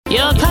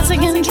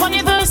classic and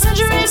 21st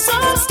century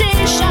soul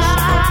station.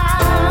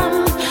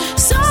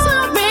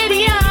 Solar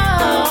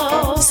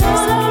Radio.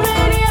 Solar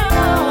Radio.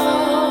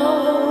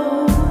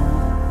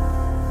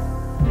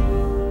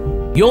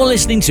 You're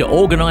listening to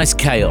Organised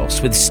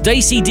Chaos with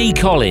Stacey D.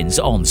 Collins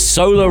on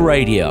Solar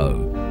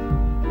Radio.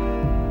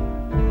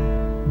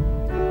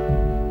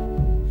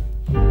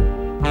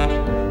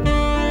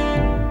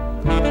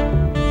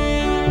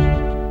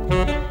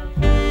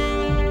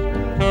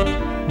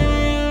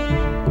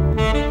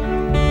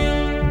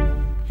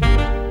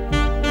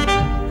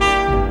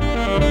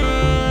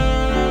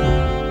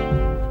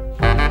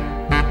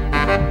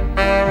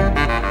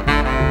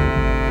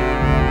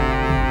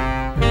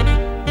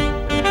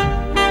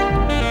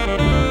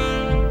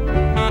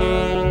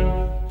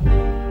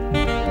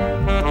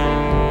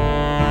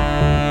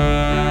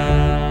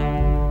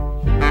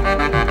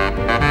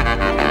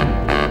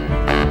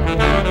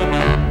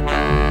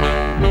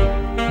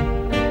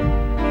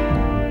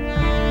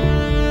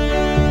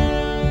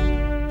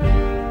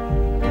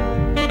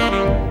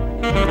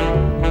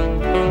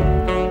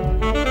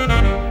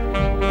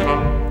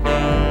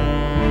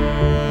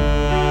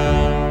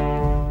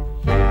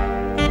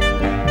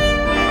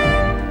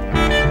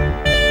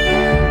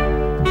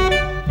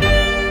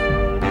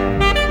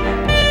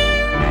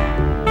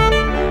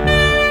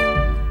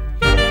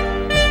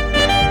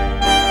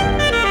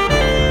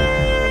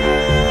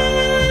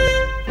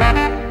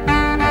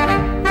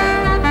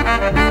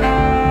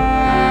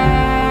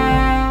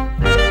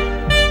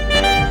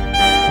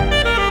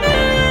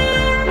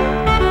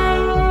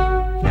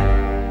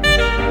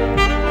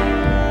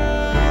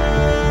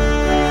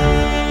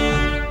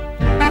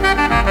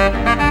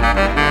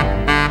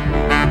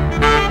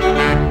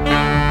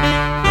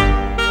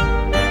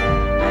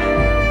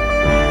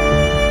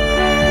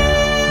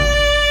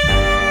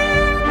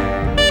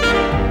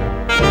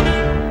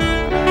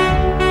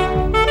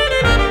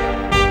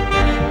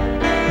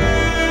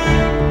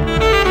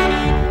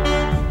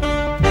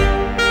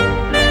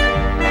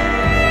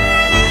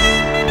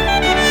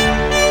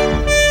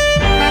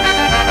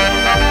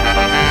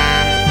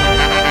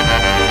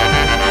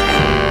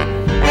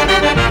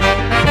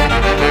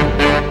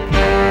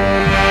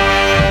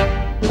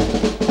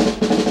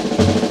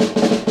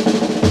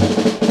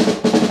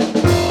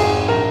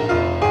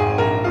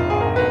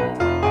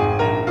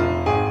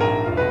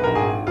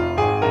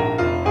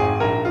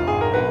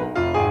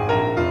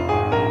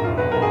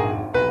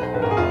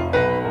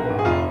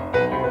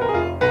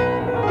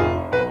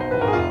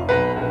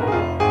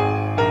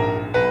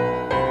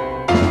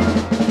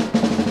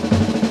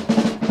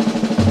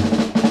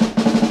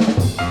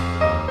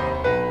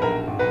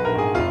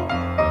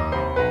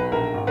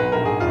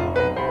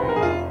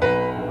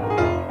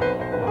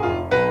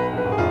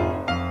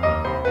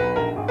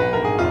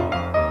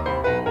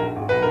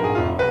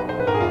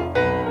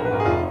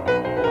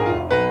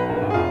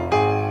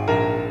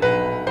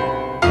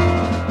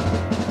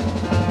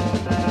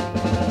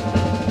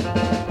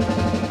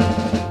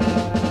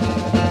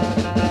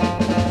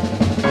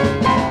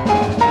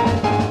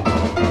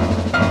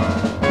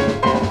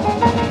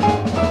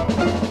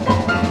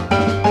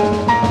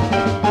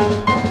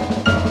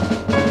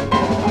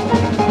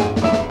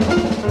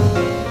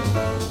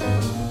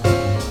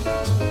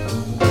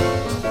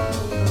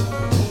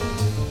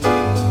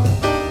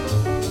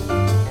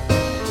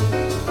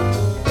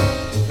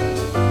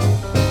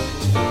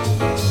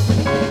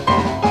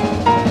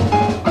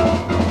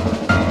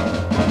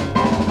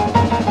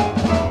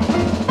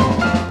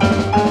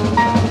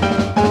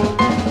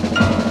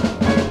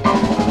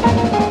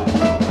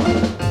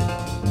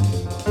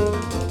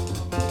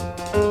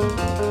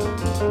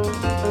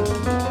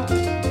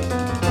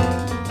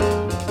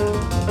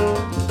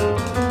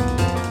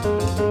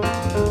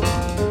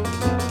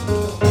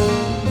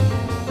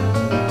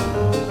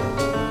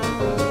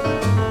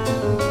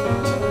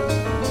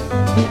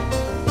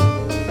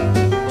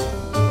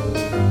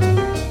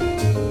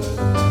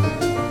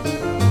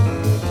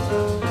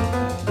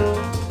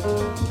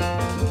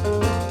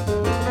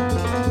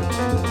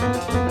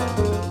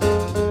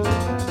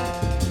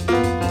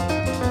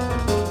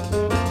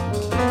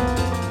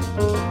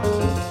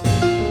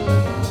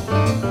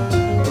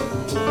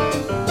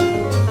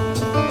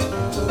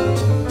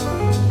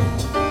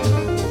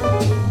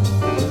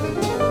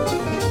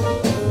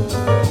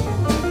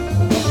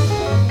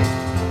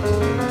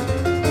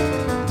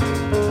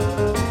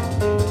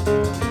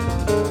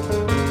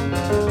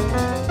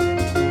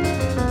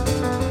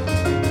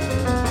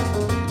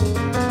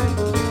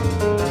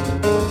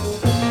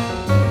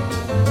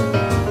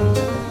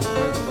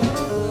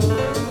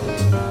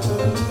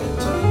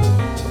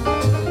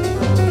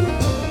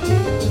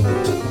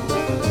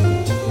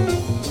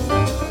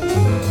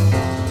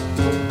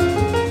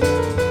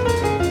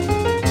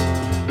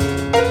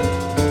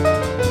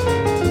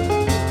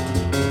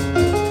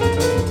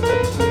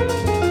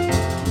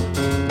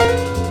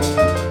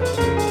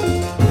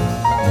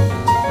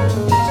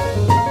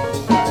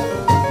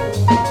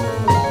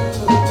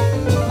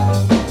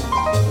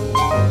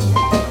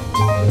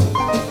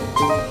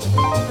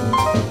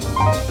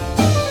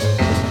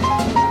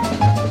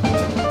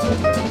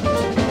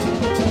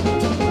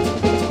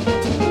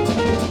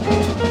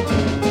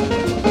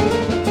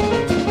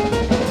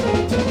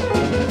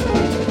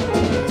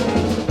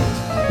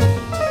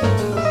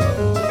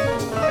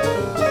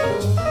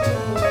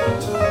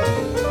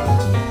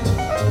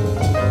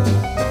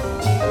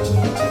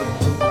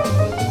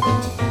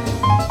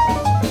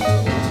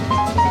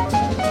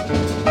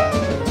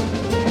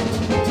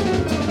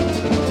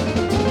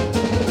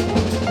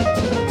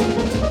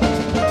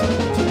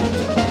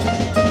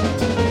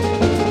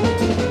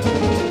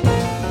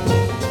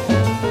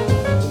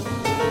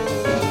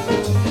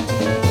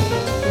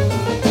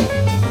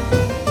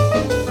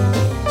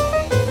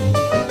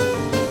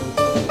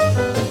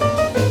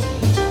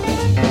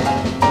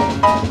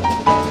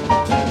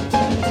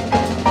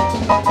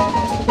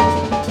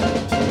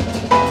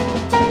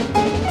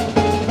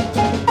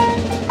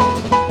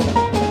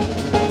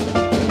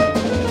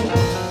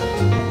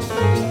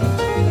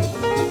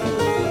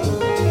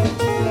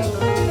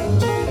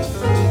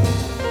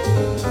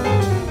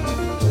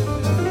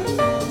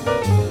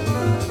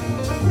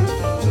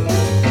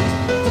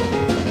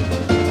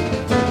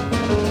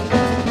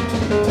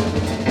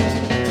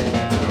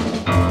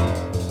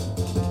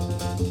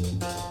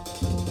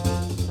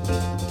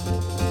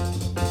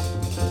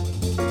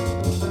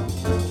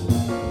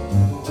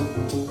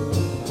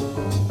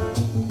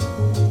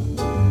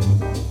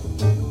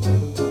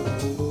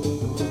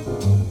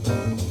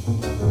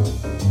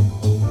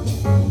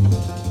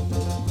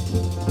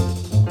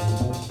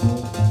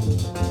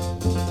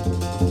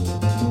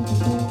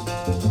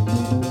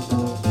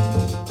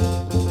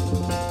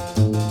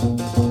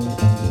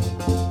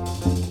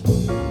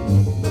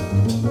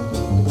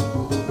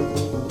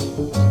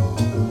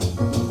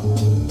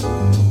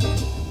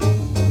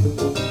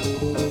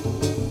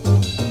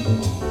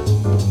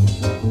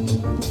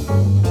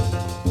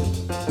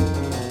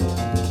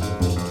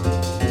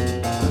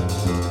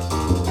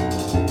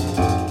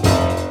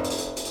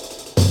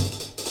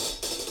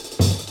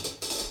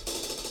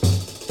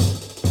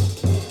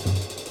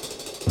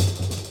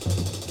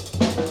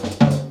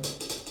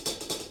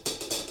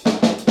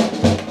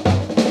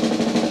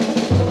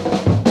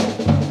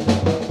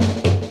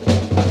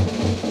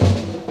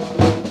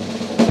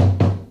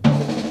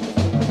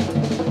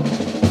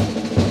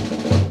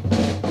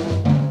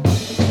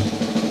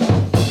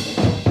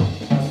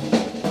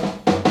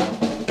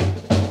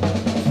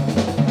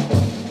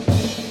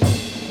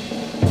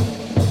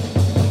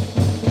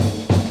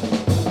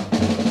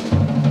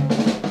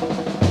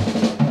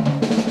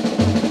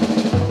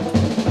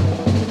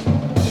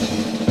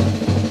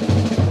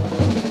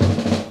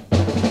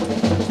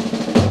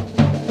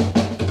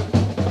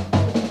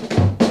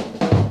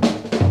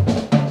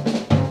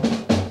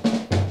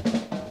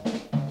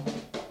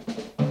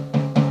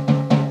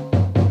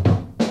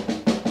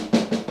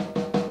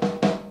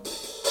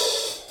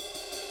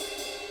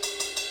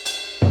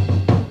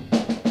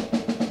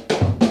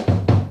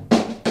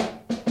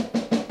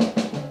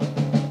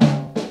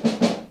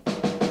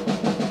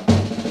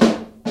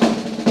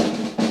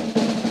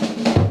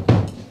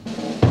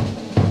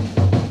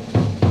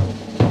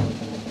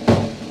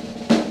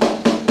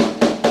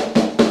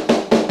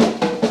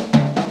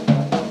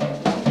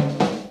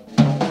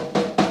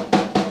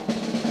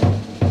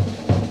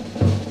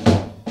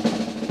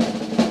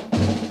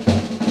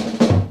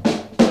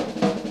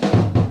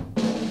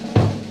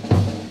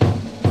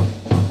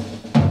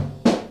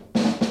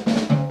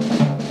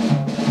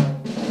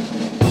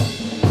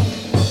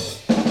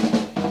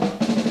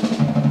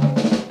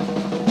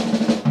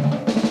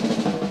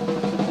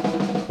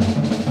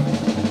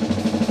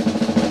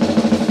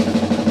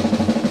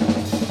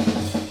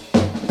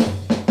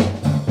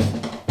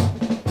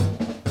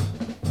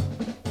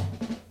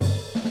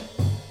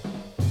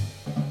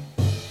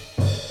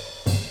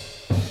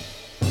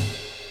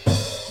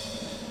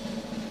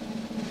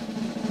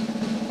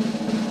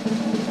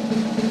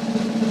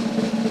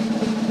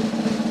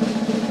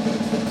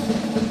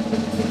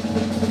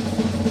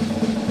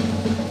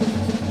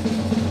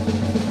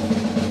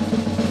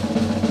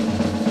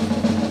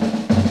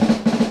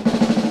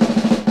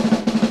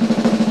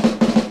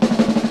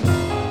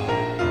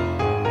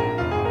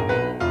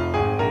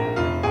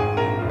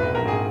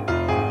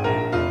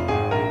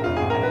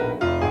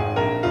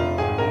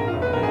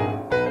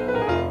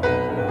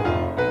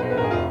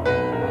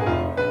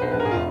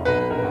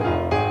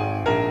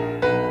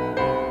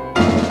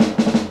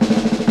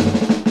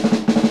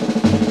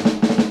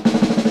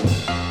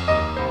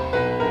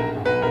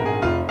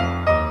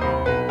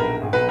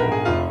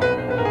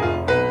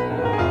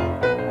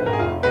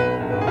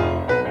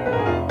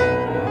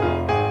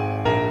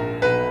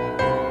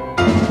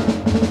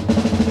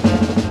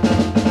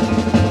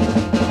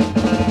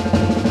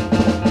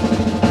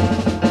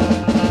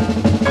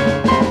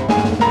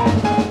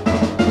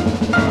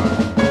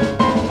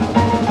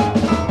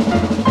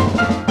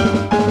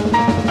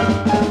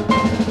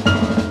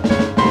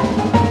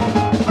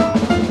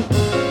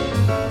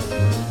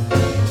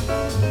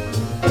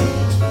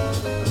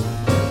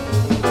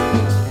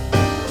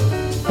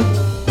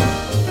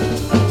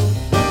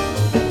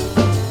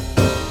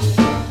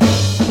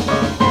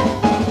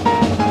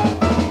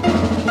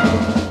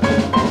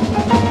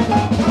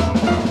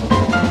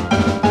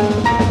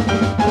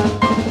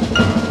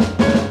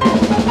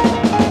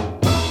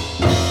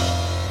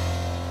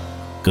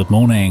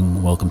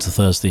 Morning, welcome to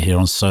Thursday here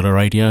on Solar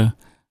Radio,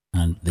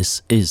 and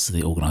this is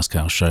the Organised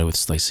Chaos Show with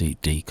Stacey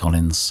D.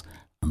 Collins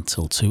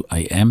until 2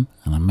 a.m.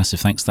 And a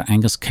massive thanks to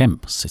Angus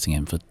Kemp sitting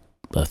in for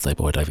birthday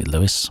boy David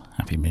Lewis.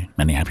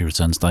 Many happy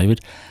returns, David.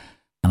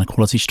 And a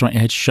quality straight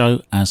ahead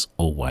show as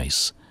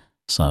always.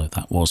 So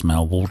that was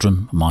Mal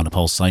Waldron, Minor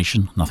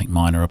Pulsation, nothing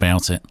minor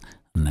about it,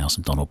 and now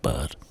some Donald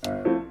Byrd.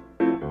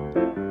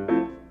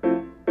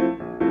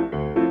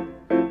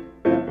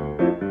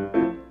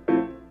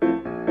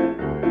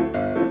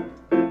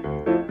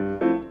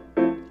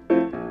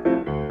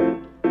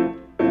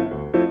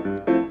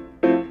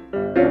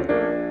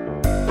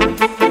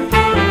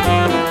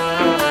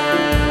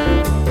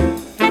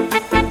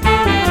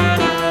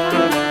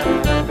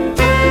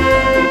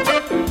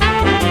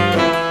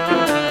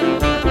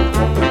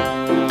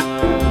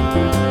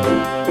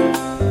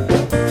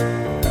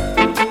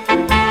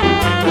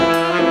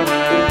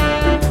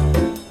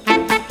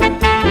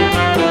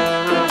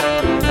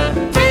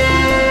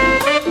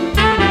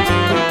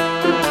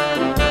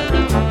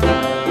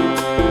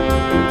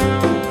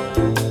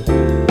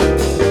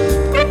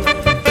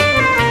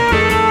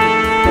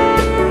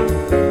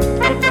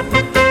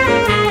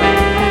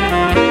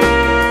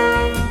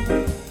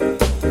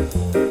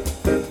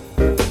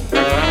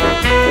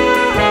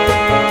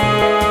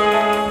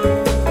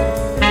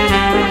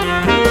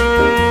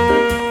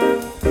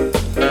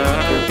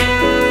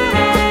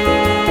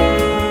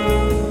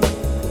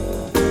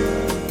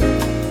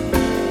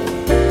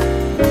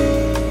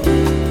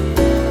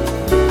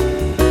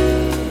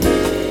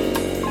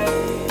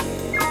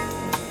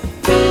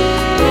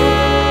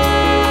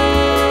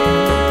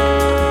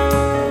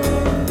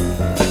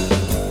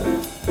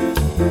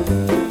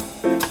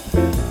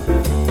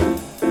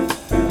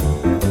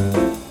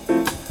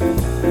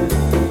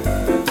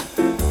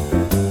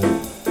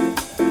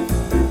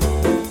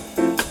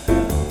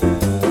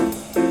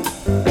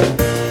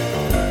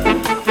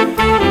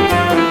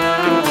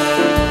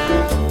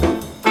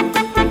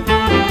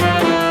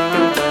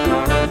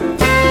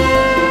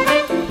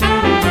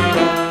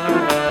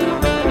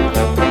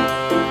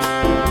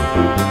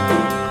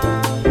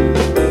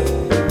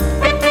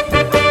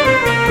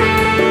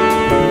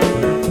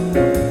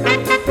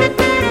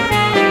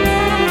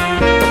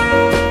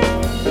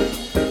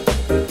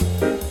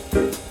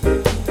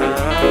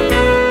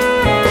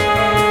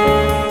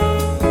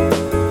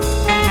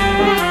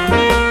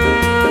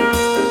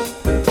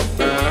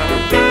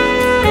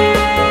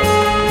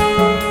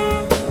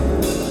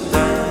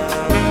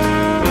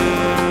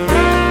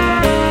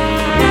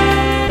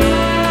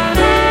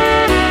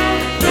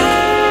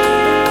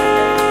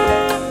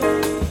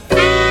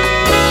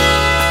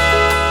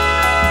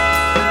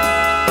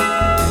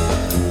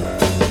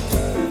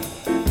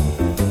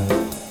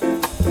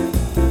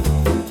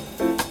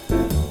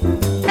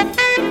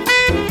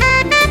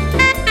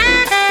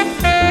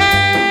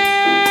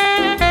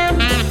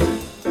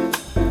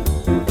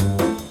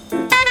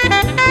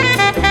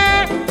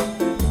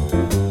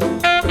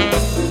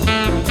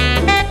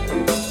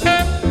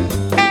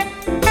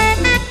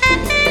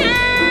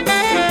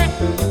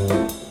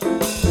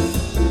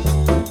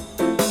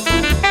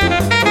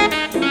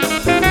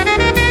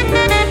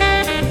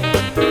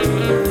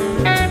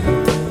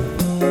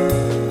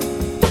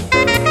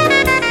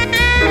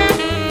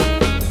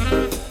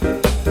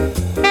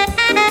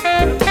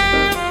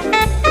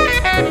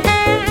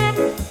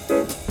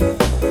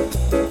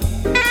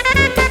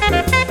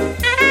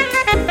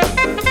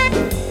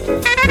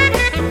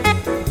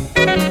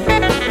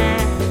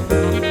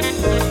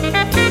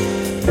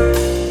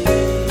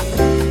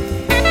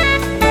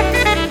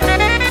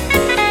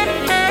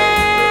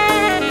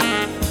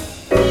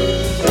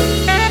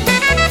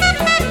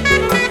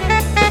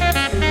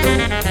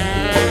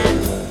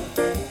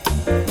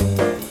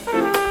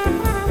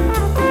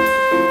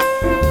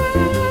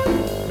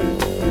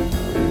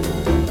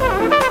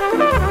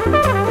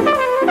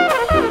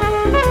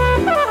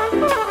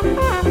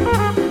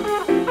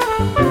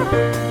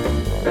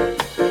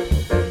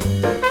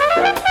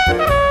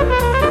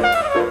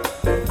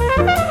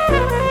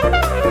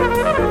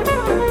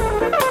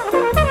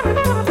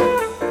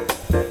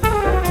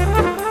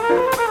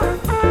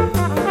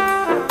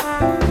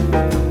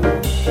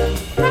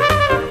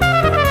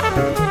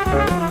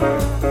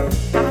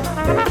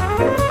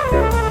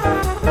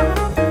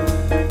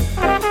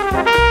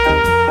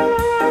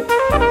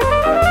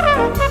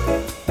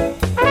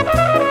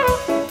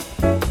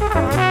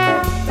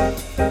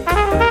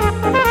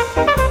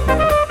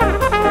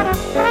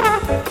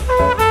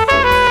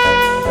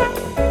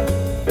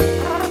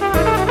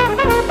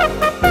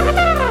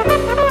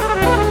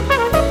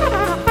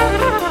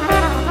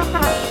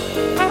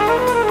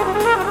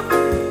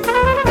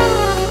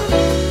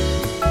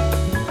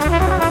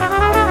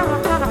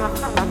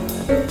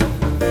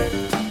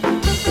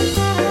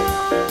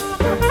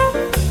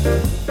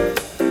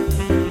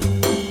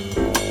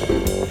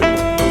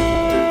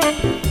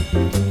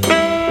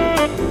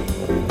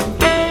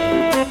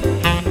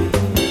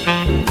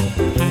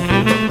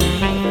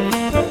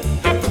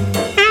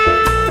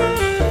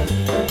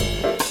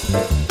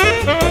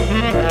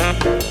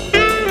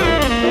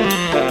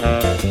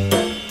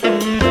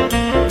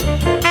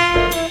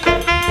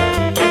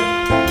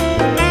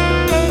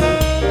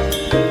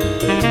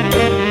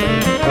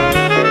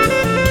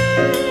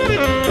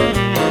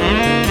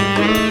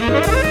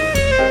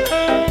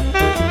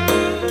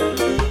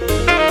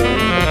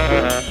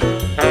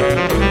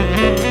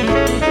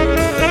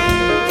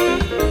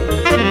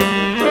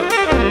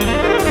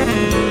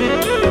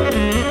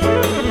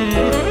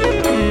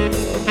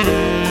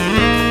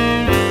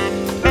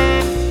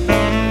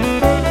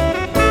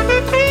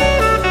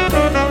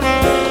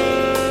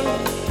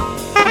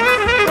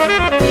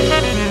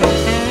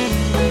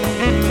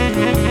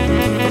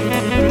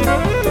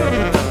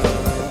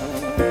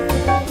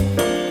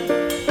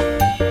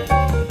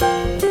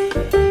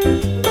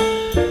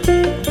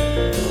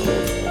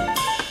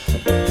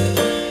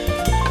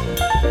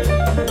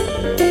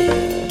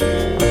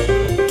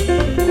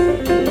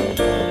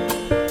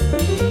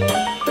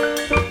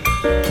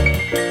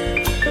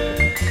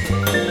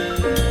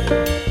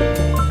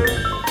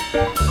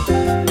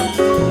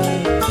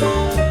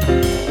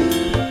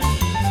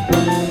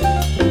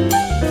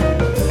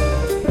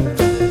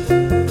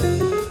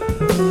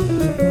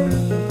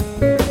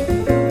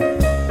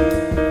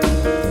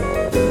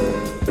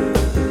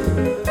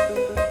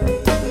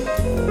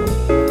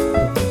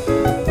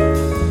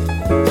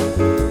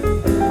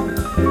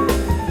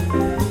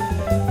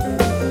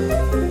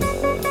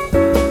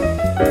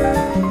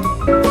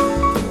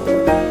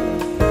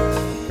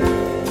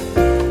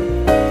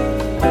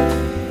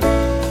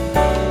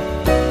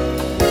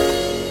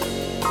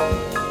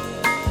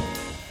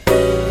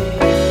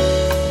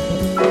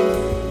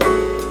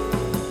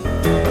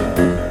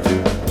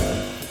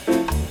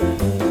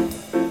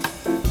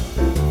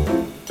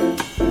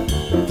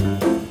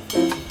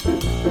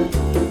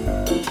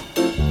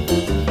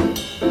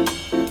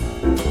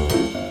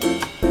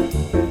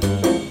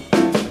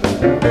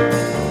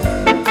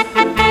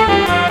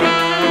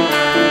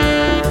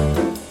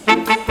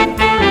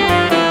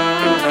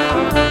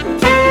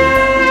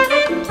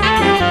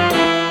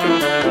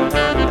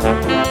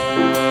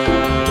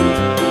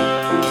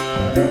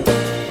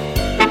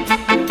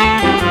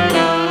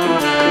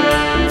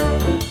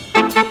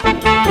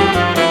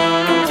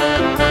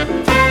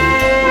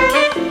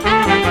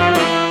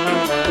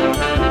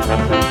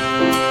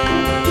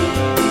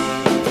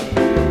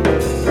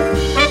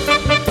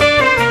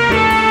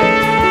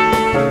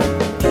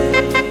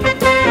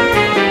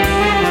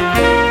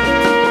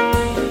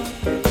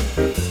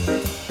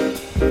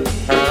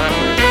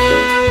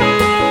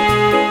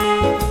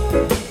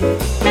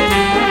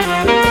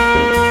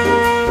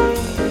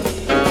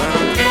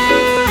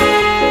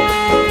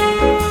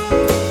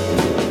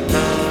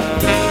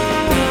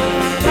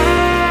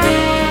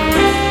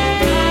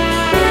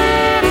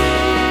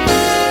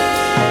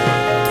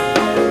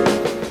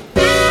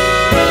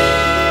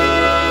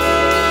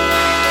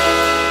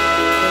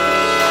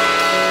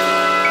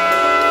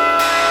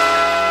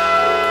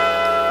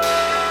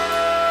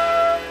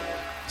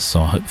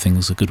 So I hope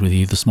things are good with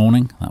you this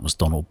morning. That was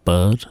Donald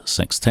Byrd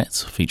Sextet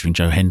featuring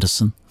Joe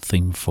Henderson,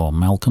 theme for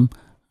Malcolm,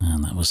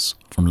 and that was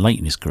from late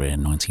in his career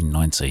in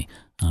 1990,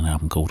 an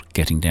album called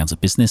Getting Down to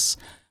Business.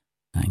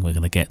 And we're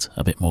going to get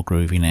a bit more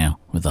groovy now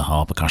with the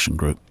Har Percussion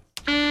Group.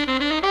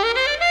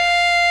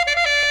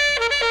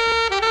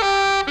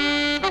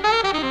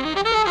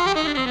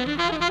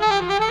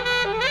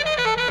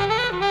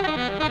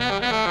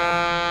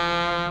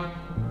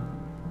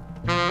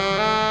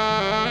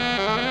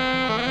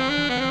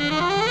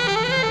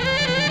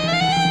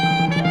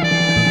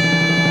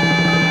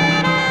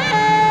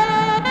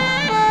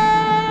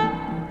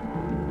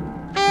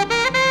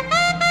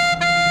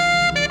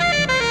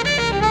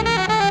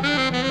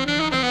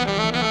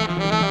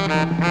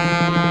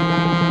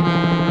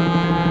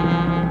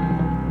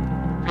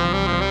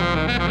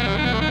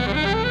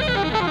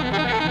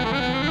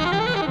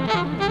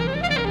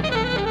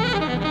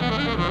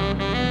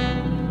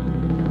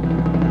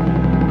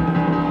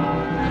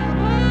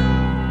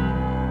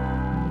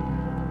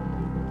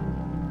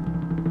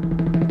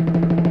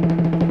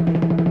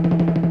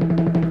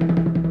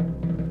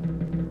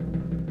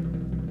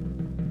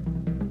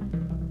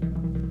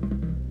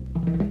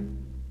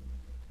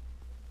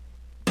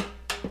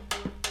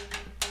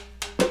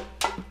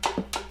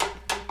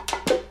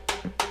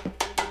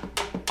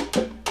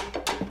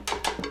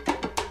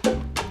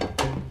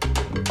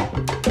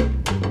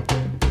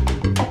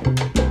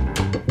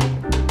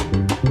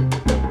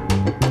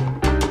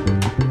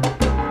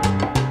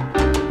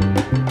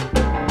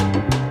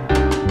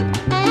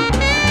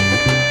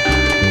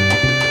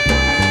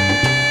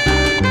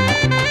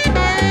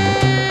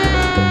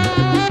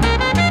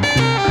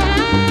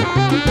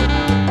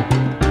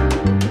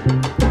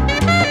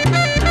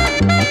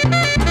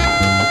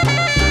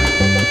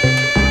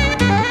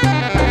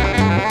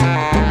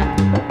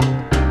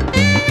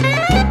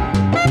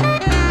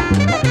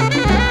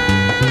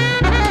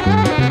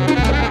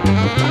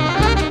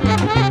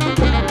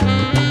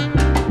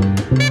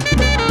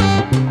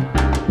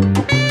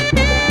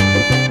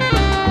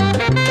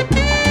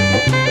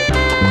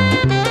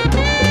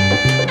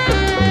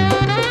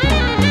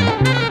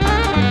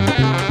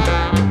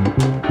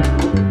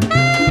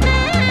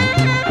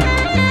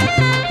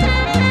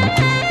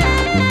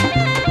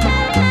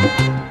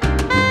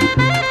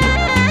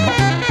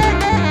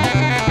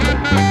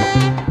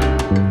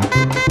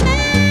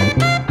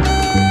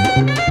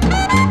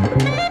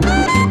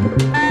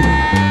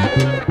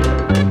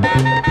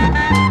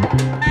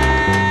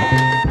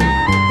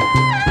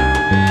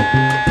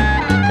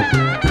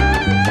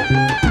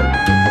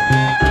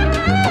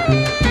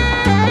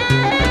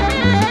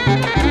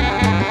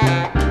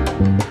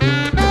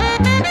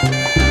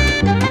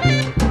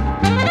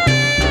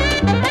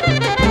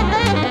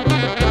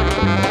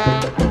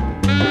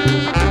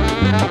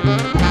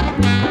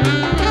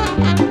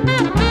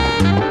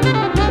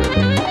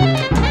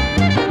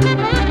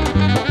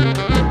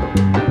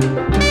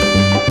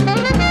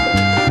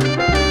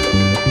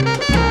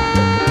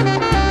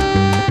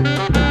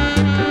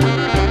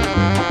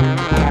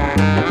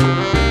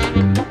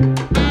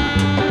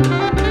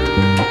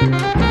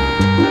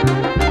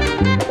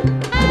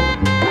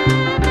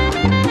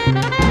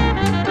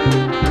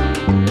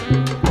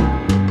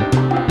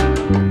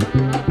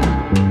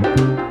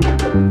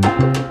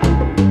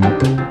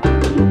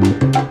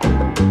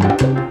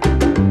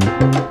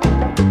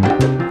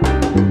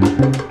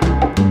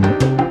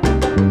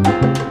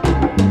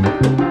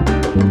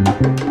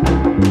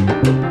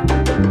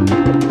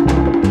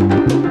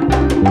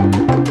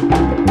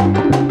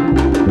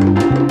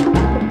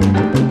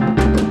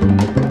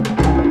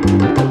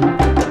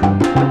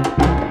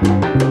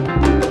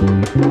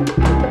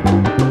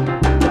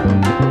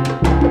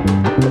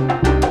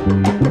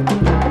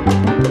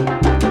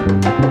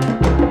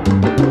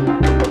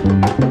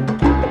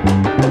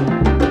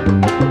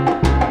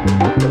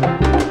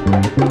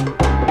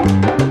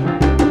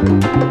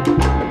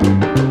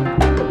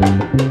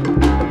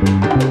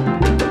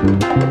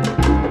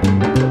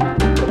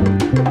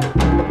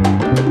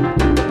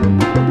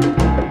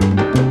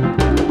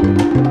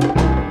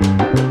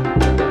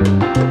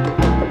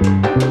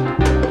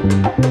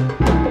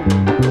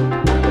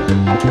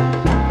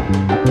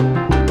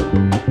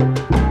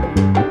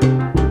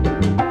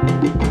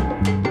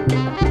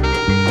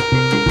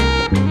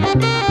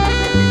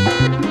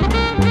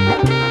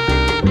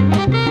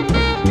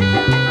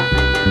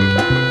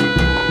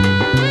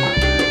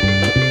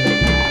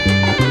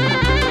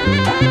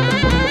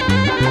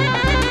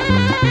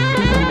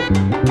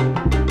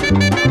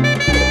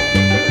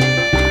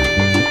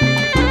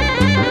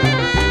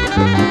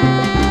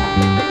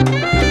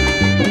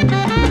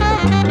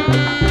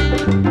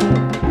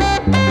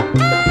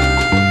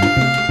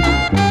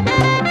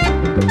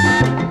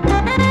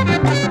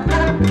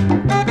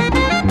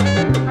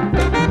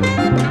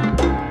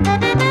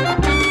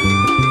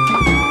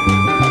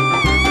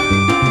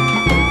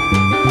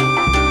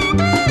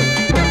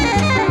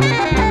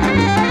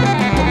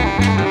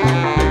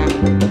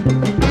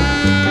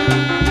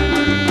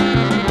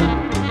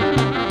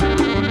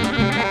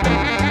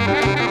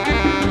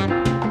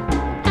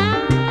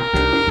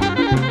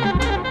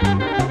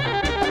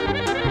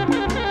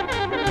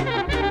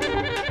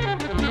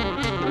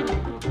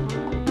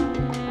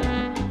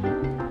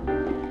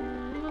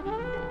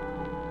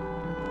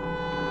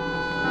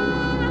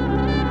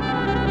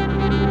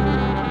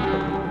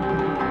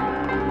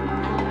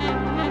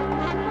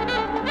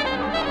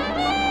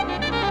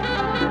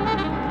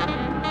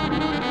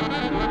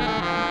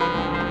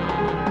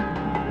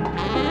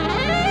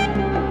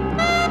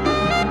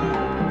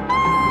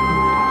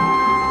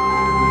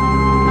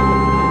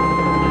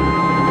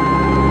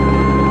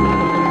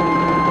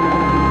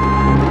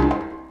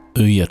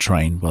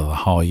 Train by the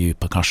Hayu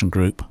Percussion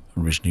Group,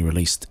 originally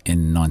released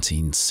in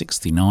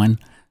 1969.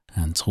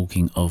 And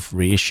talking of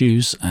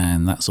reissues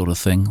and that sort of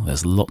thing,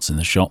 there's lots in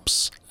the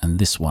shops, and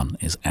this one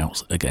is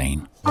out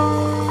again.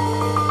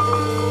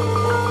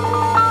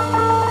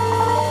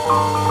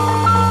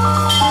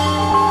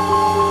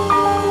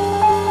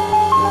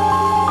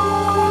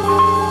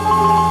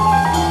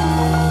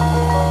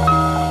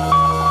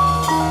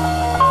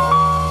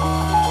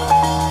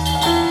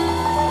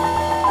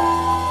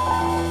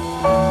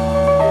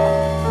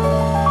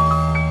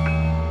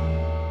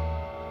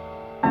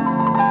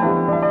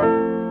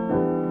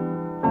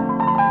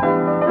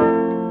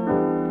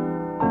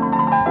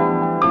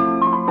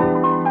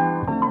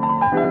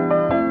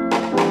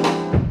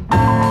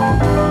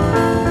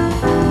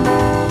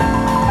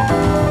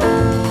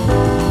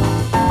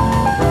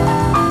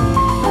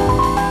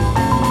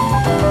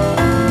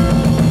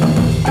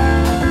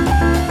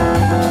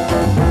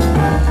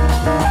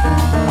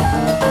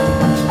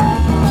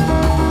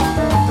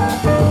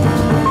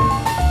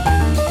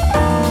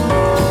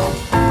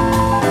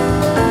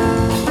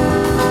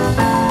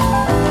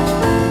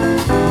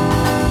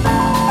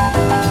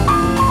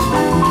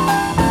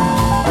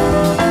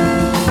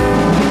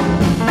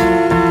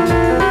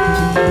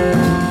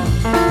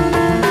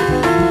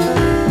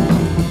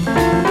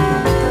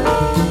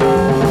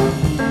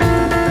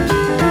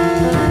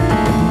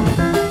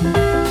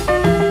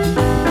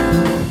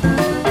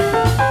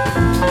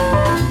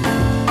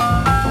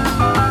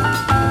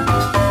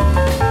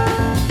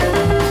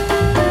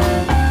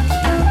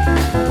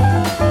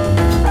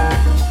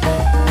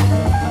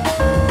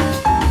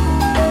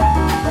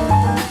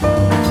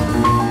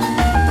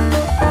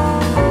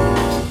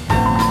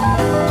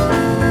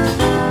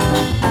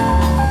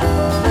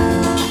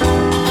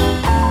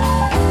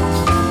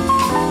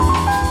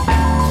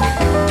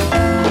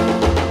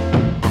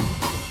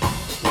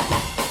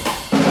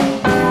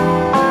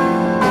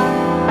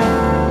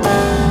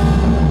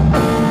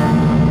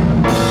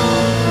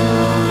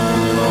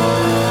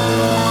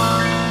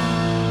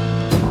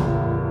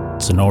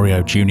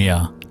 Tenorio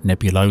Jr.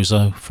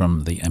 Nebuloso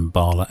from the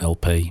Mbala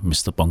LP.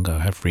 Mr. Bongo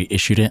have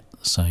reissued it,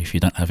 so if you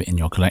don't have it in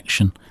your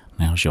collection,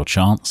 now's your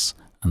chance.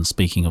 And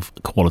speaking of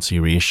quality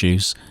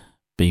reissues,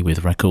 Be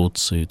With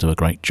Records, who do a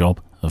great job,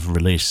 have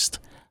released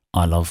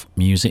I Love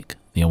Music,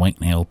 the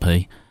Awakening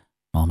LP,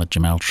 Ahmad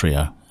Jamal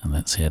Trio, and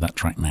let's hear that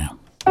track now.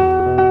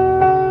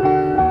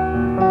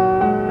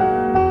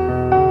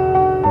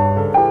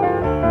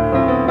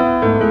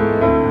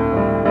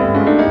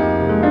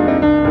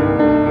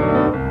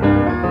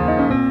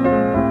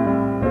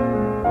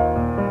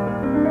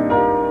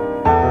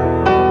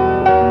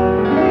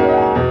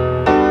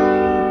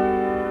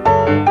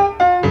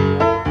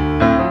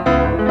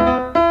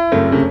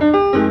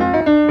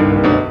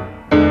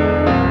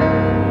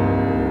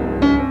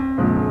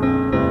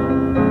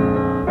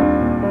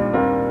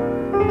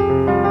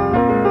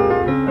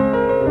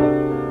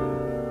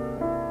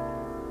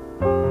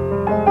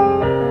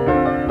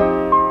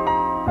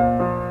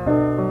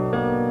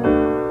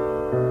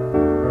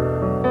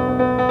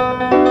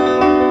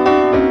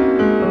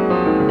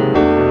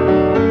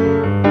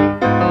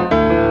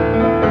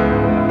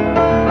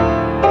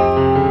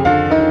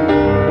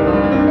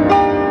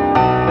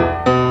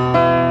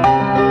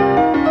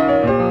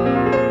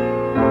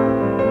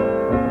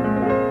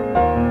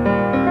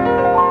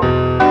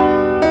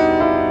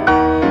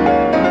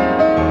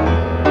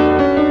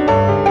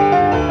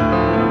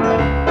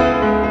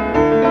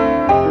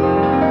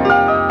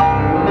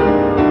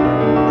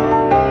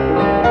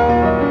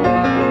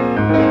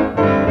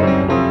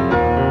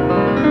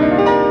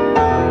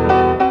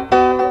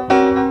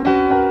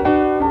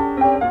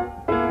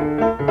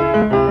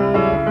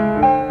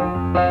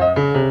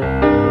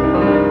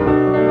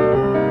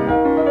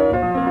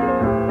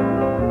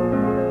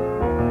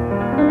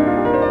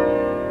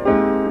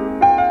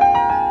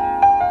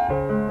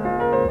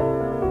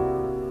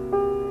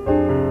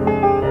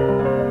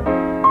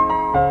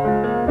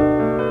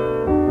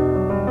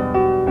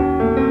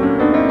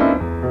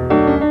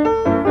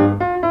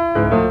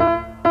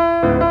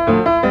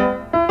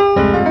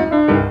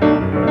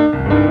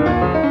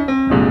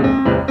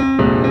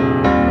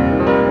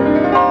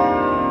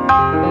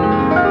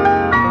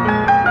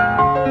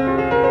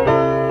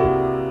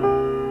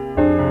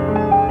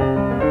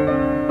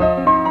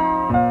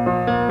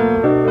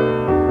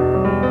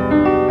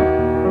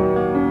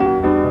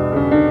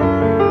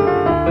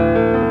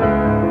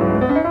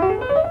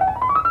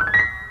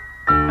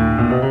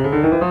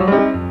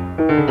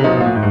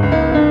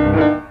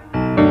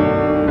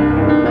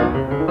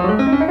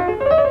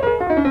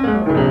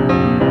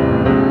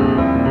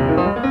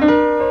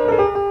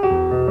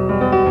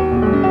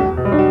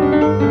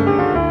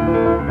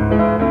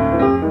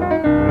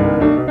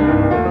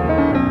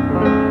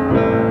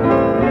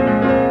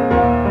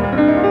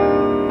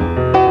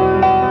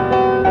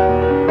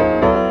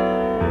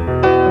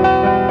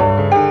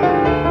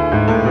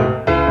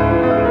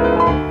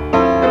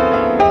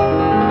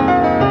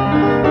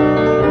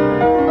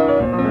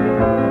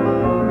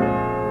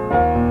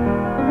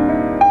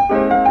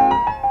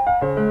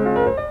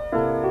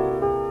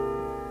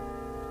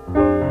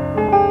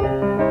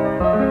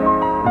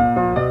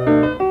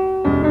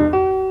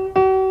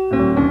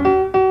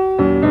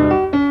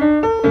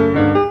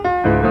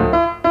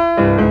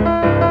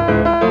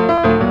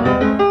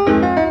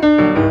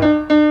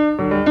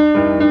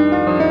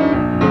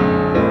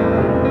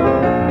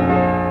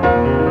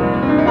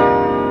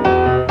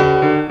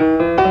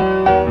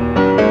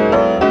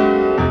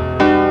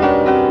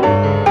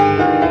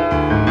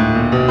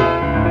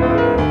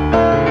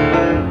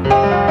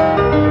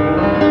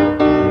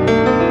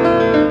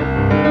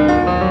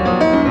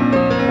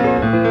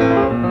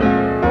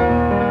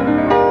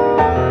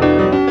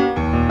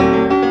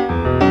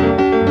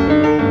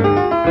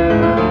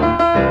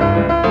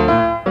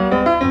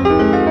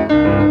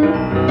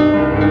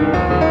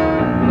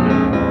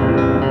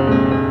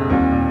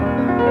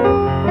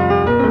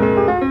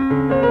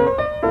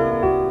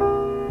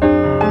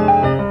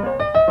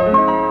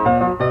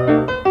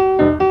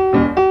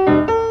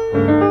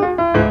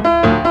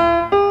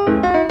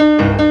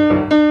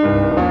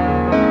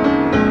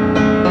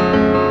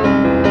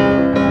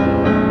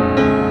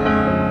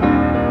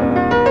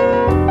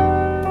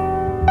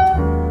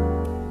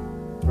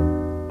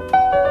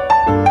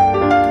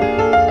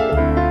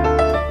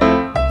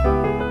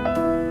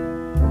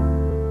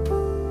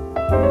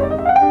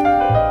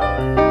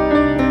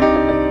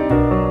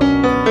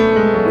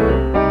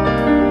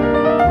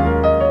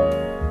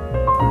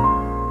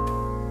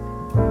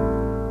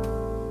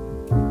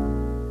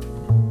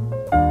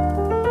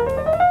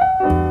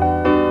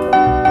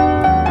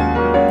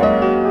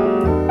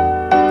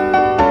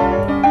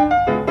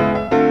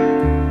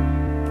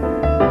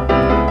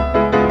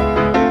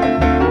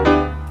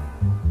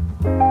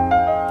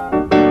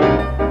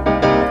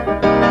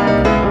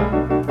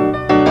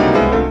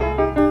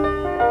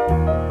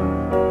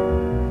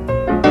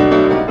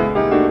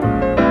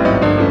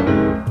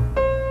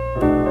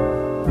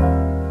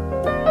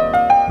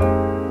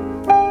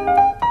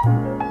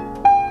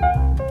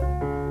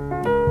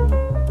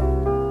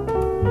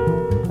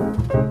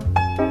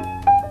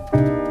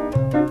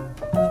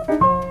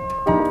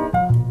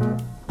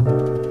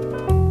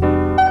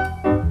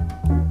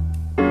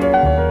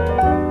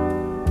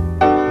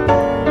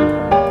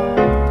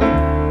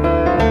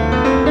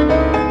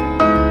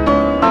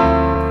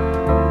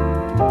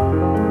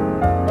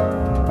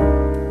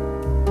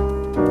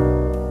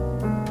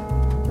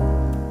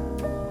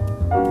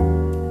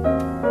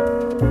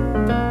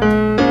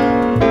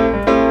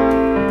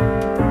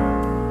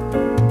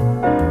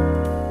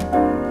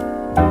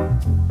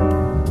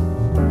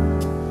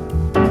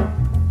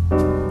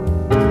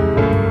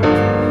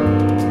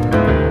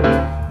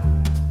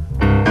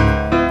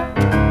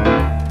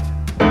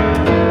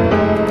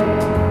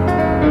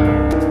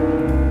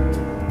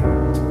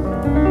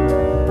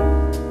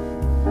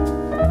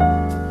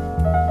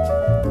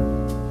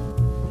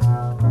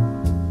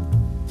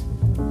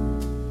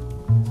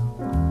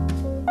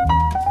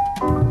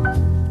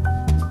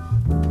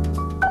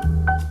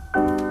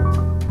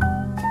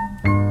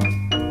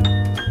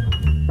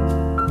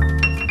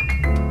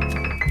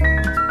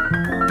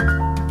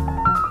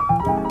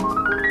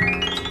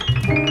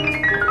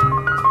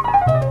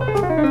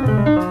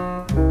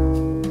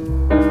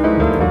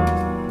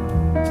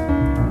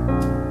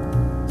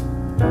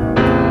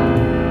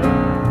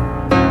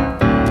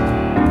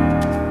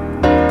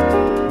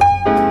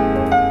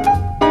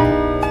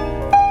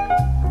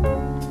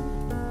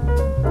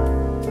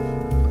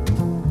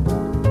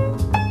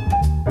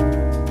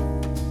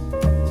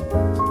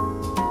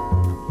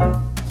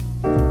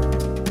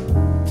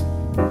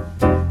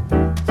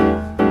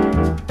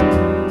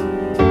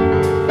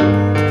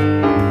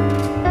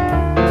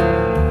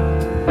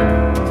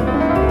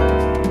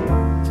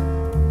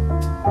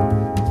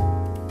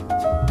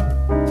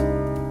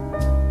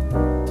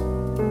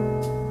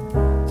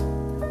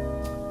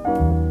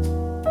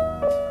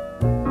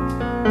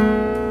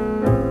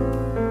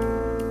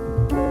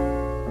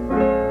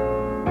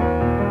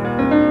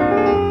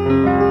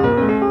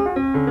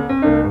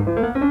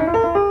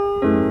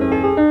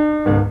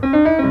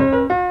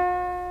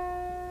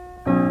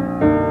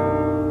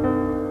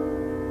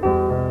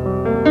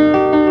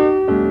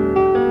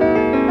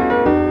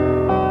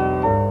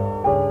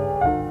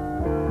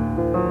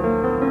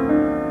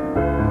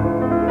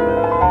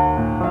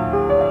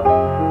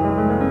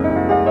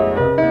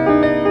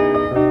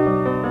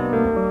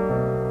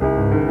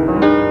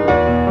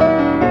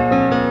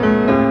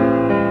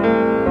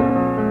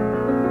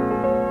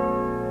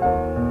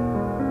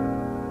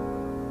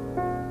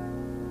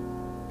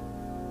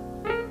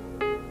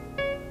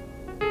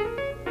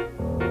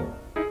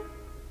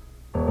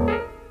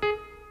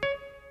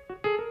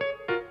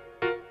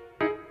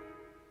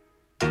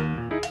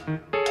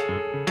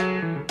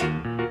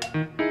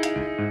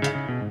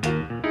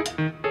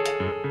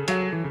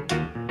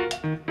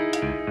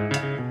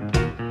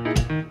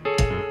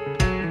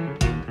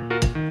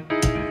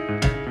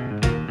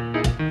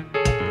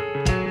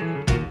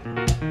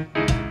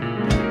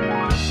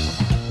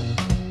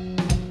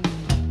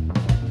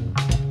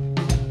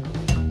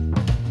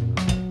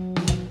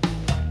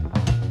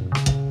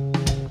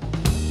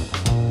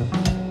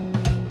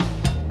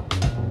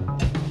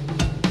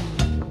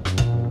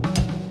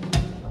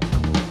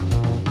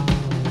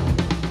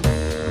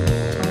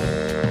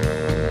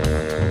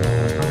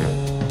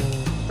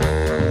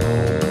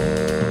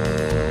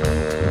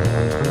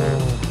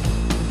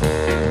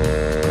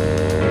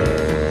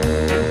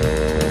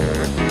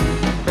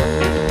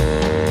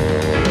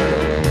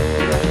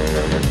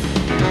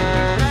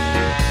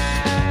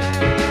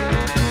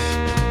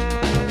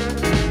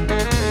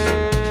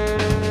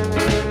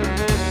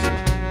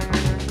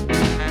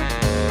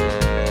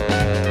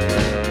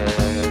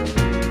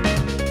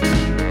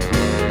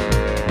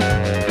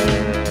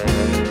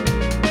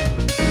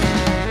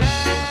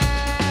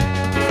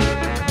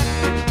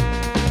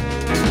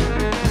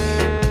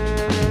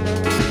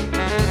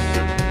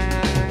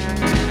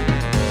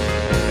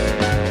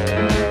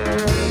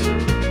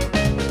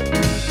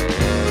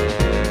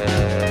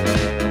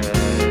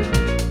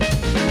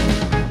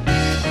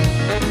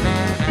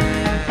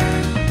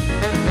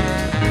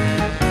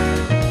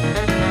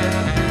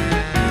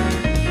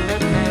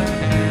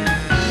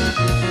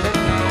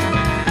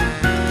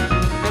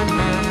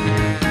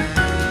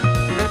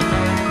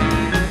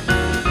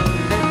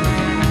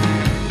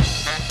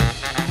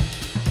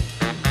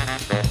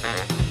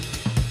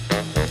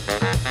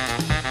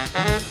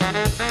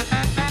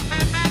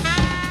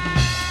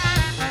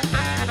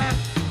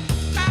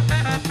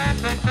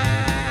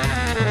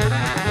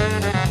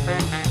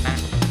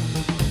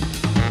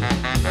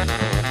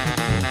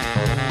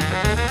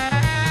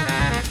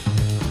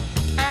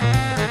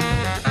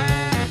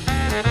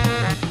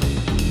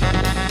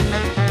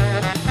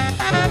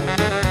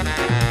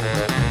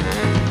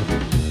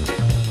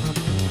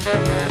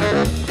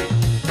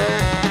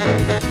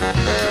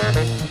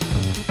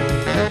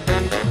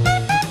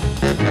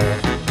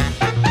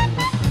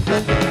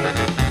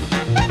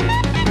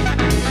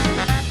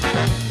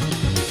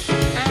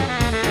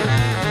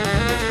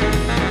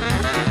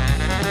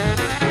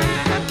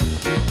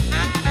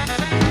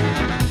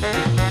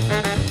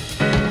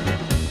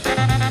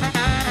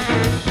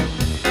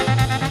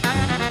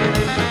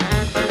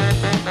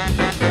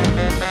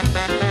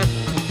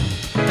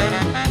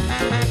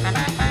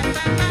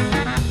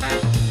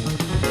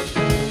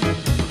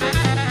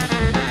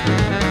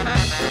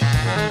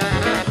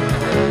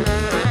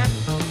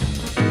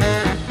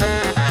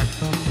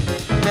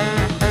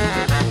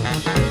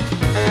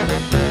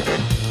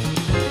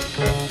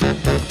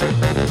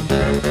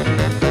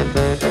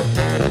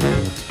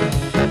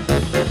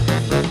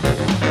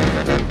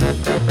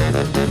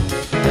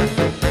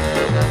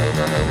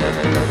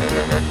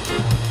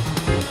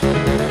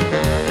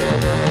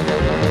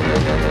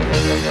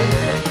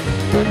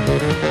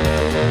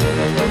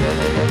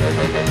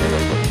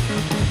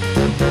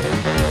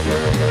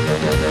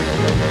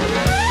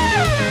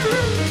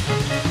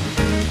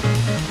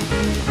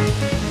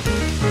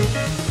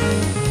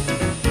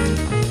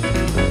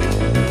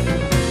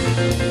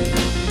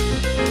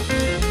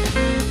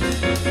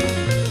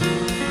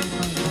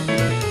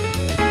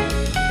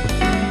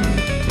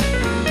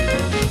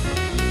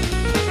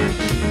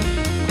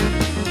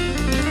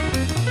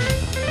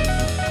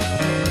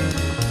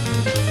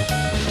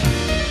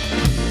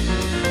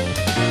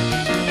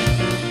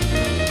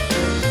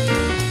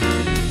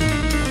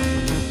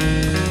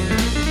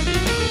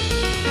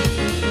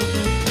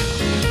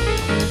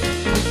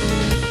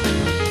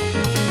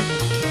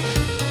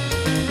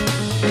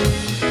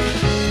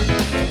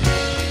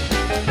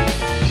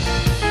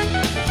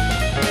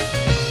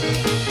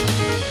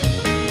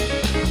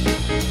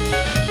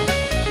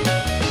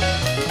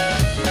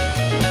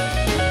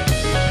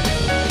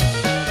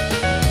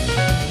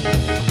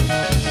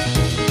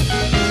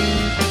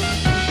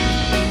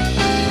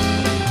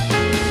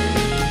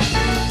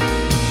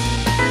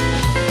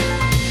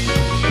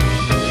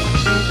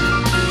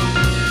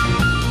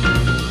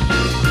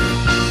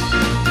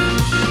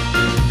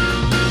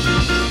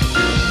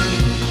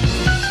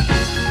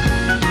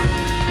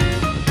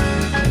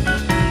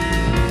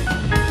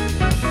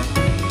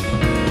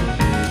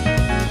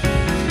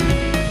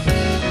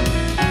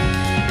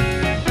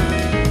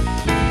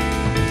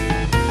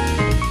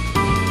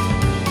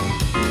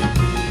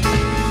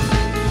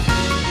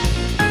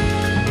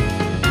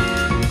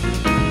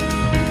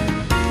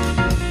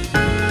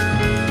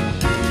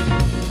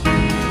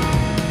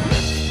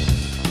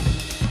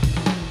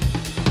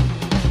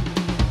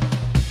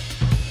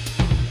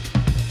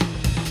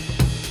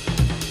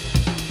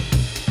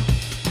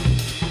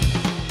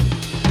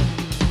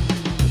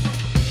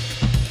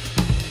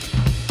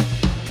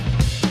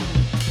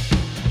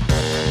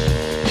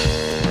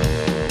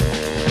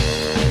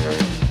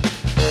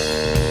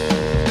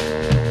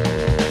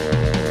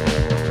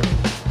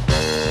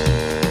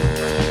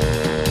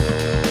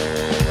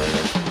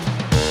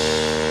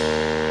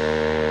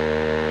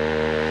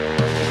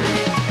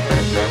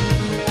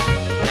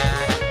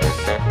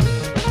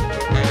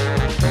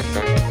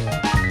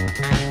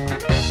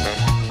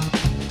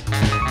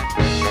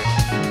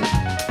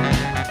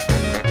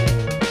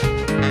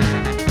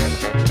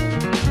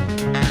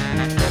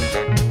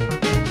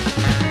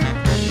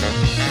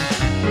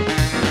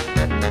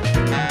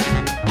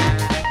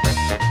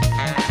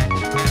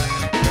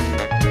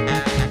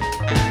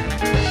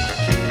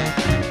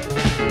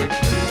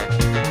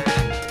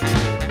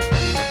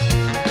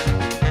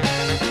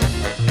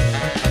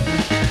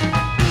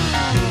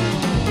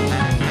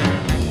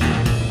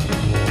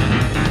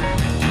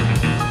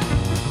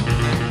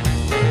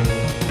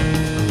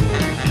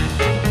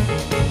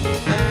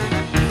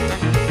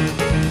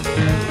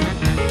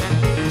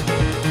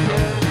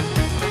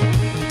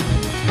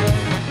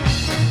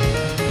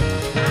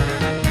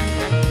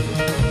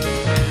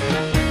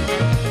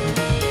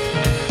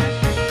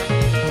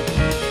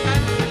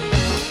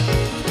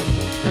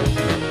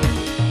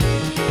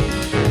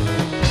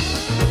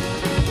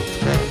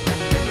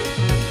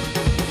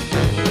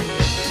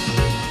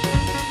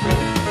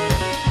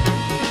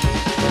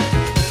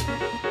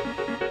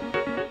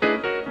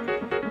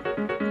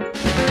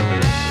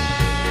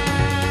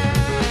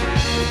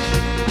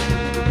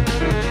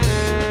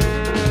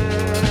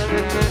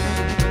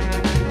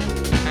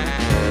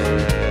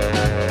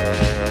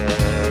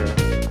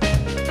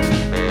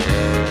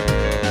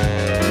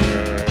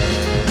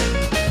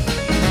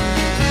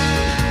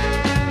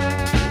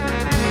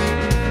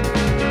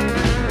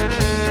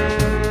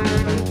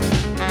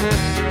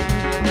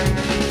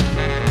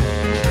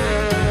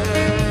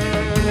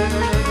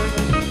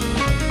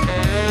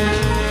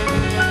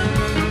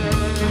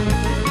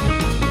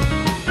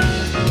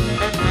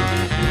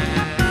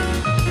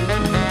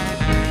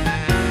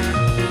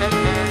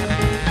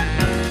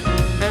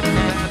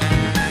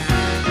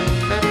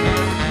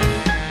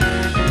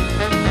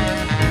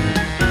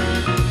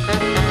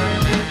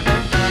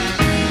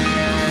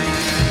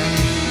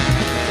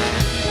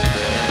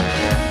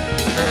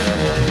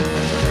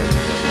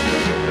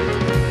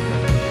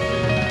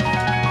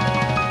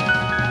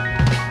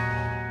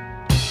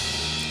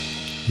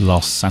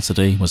 Last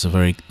Saturday was a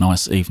very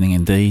nice evening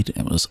indeed.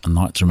 It was A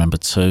Night to Remember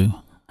 2,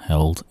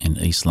 held in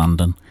East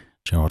London.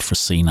 Gerard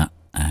Frasina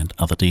and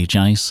other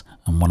DJs,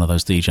 and one of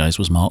those DJs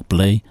was Mark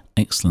Blee.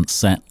 Excellent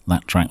set.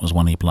 That track was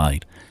one he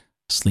played.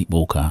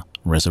 Sleepwalker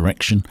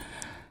Resurrection.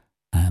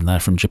 And they're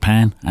from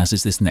Japan, as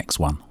is this next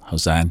one,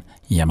 Hosan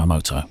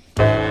Yamamoto.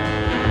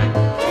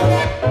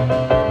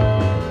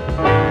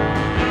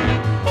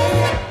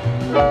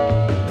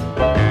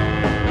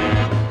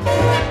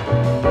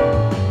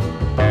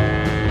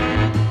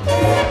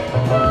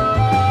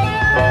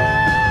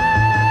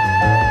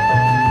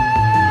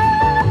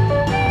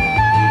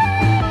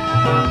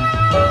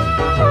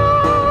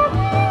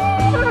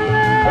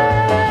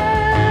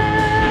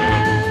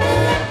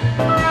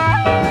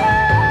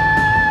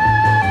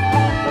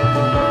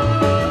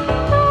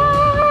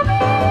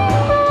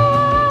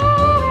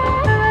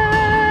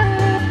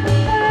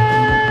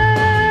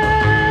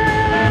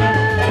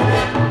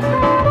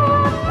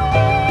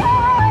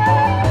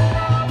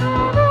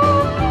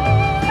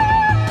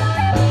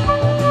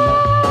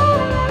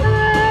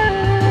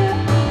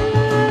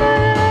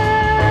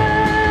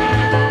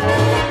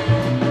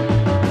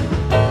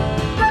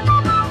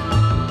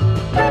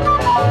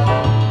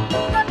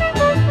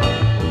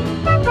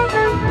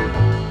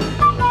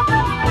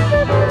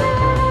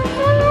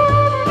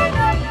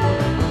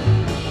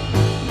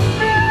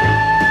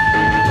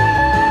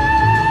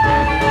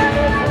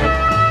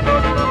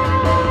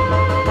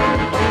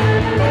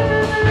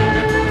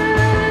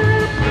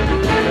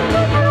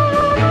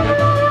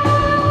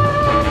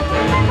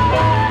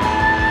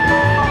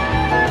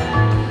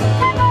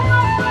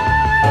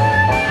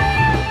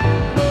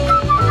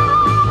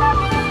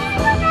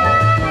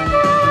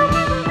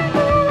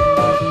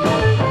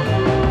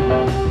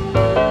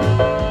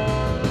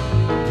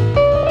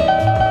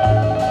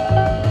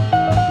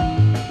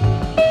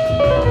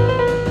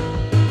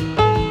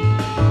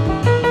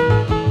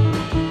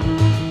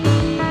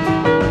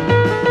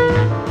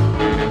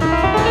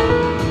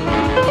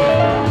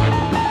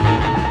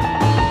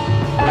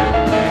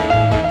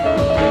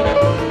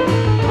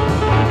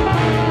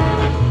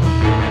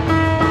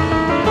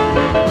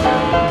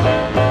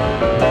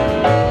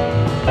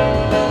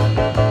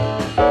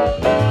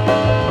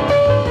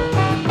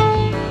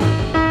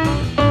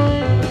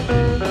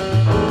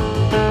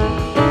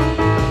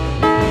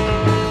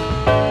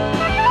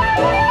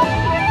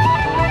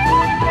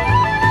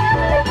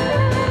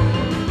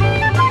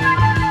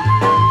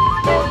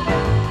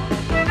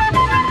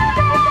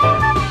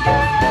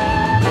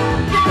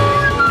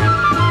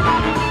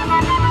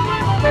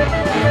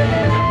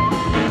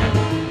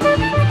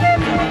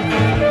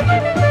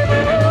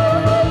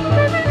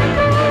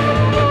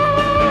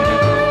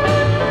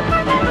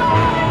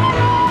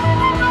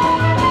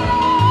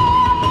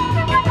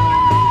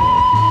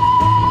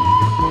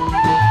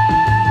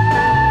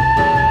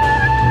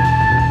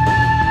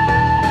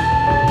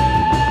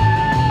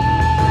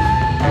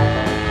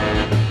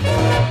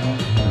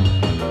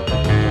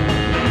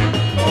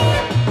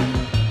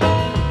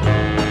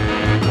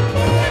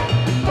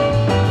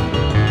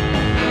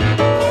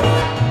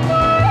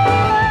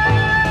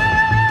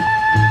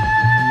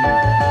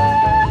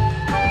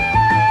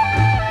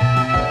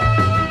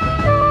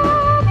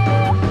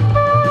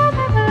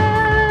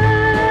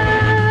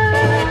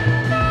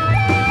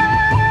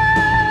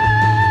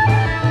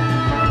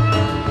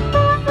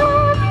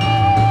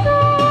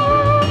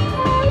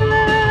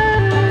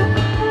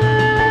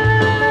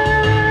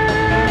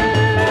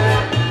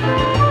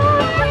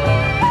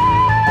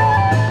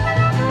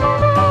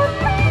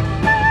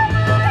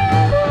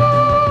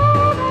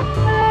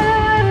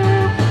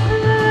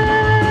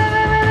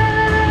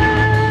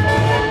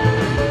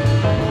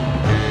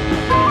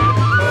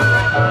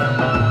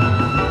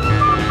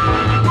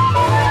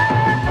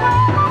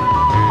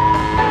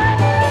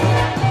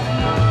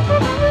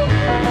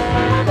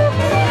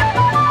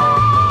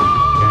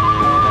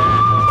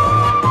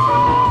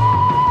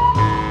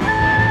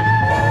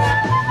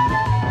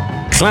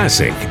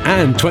 Classic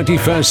and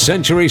 21st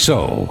century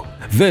soul.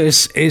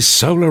 This is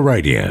Solar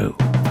Radio.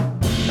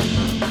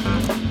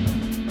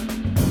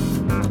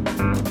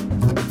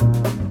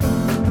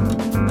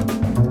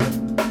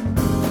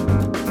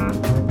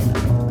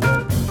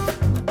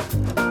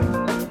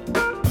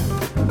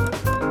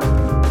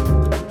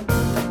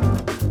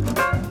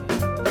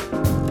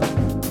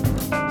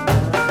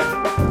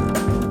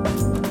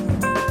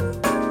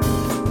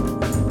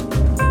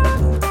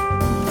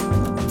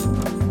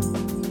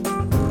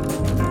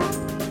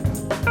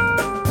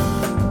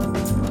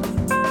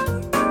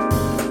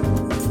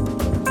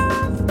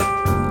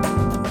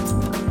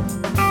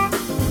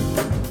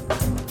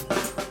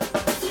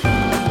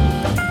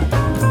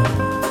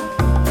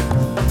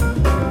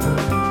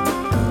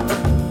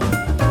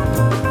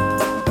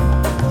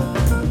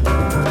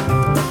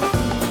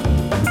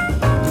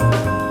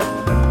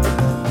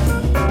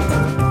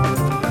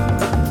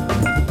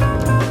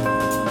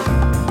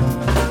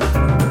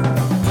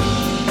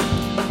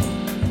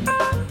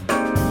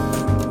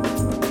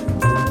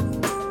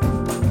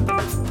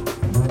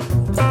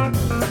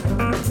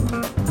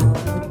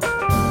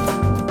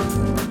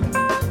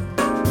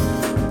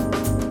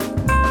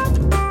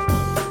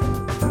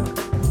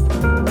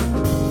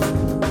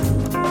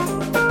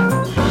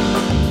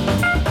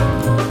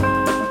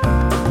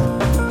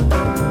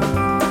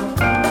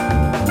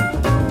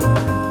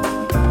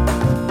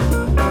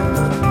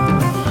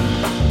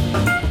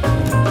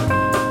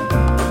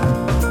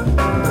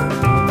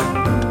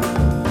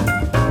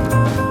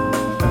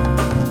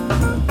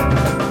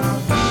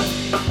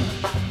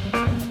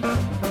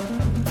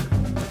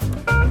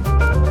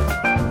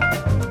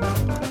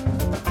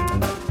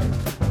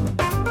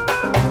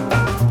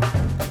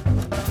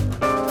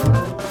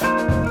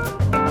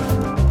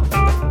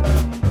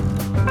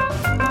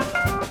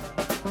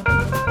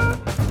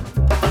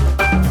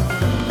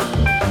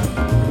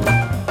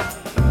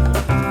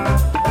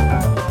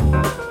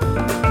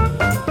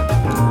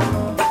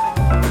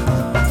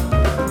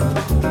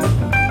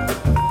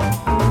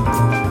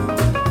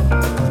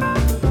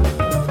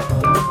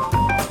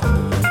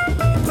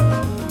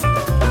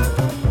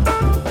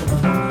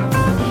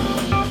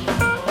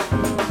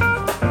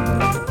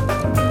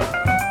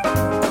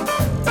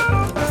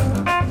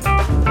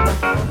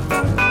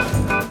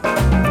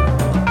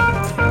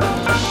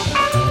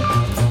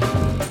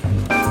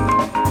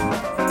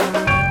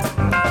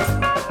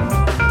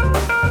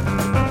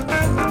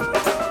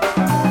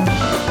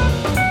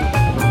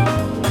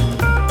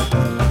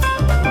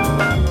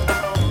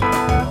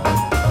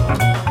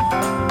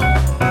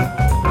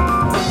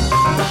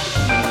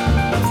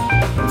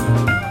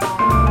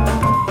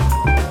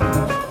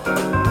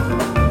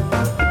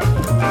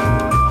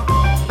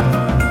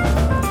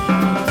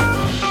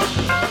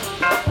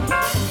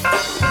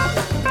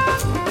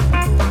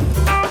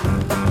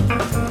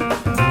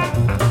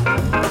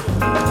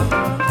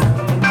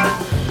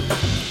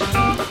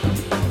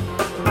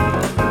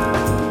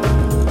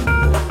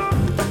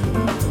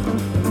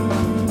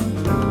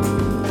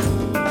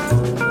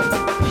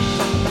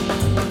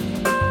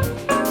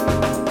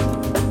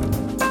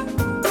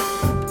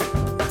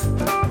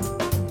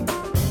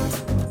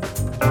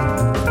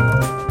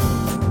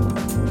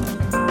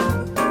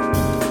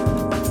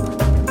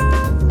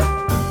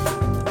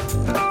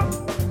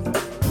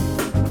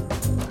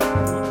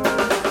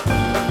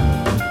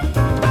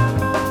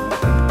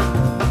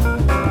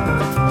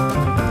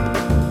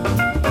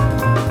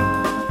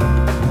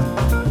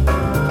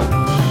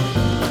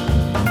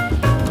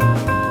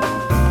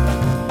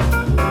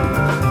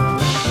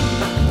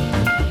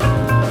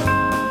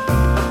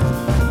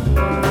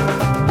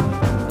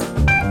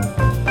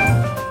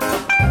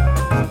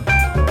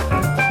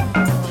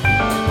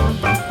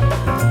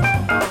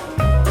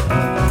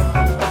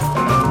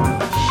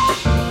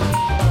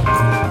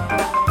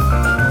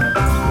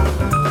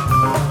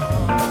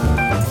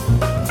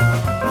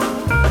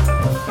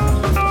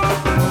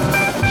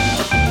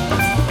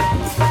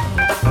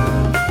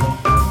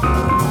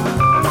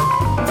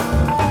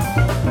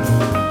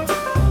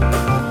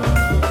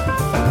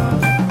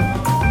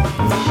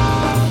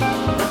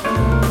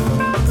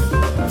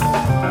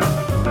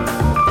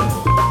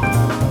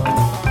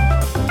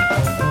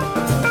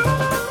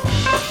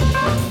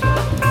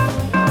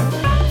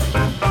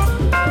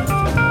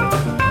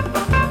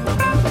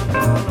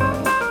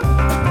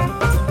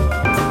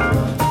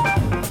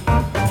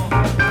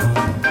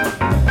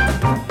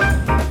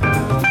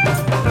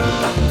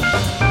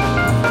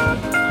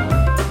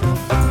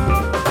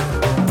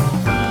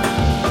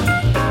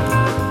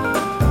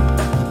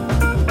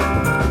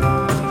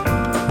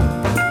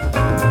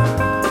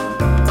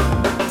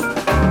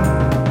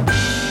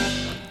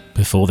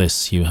 Before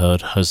this, you heard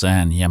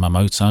Hosan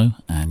Yamamoto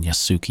and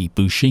Yasuki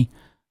Bushi,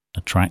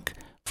 a track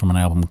from an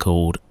album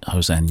called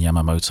Hosan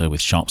Yamamoto with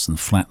Sharps and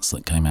Flats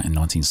that came out in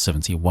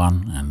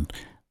 1971, and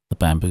the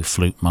Bamboo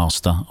Flute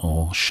Master,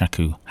 or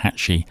Shaku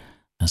Hachi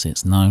as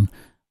it's known,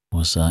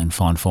 was in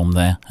fine form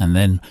there. And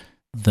then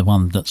the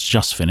one that's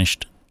just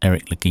finished,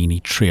 Eric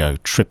Lagini Trio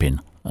Trippin',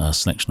 a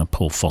selection of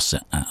Paul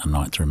Fawcett at A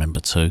Night to Remember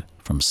Too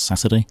from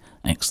Saturday.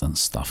 Excellent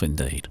stuff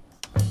indeed.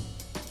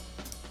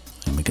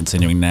 And we're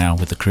continuing now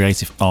with the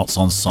Creative Arts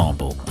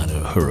Ensemble and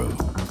Uhuru.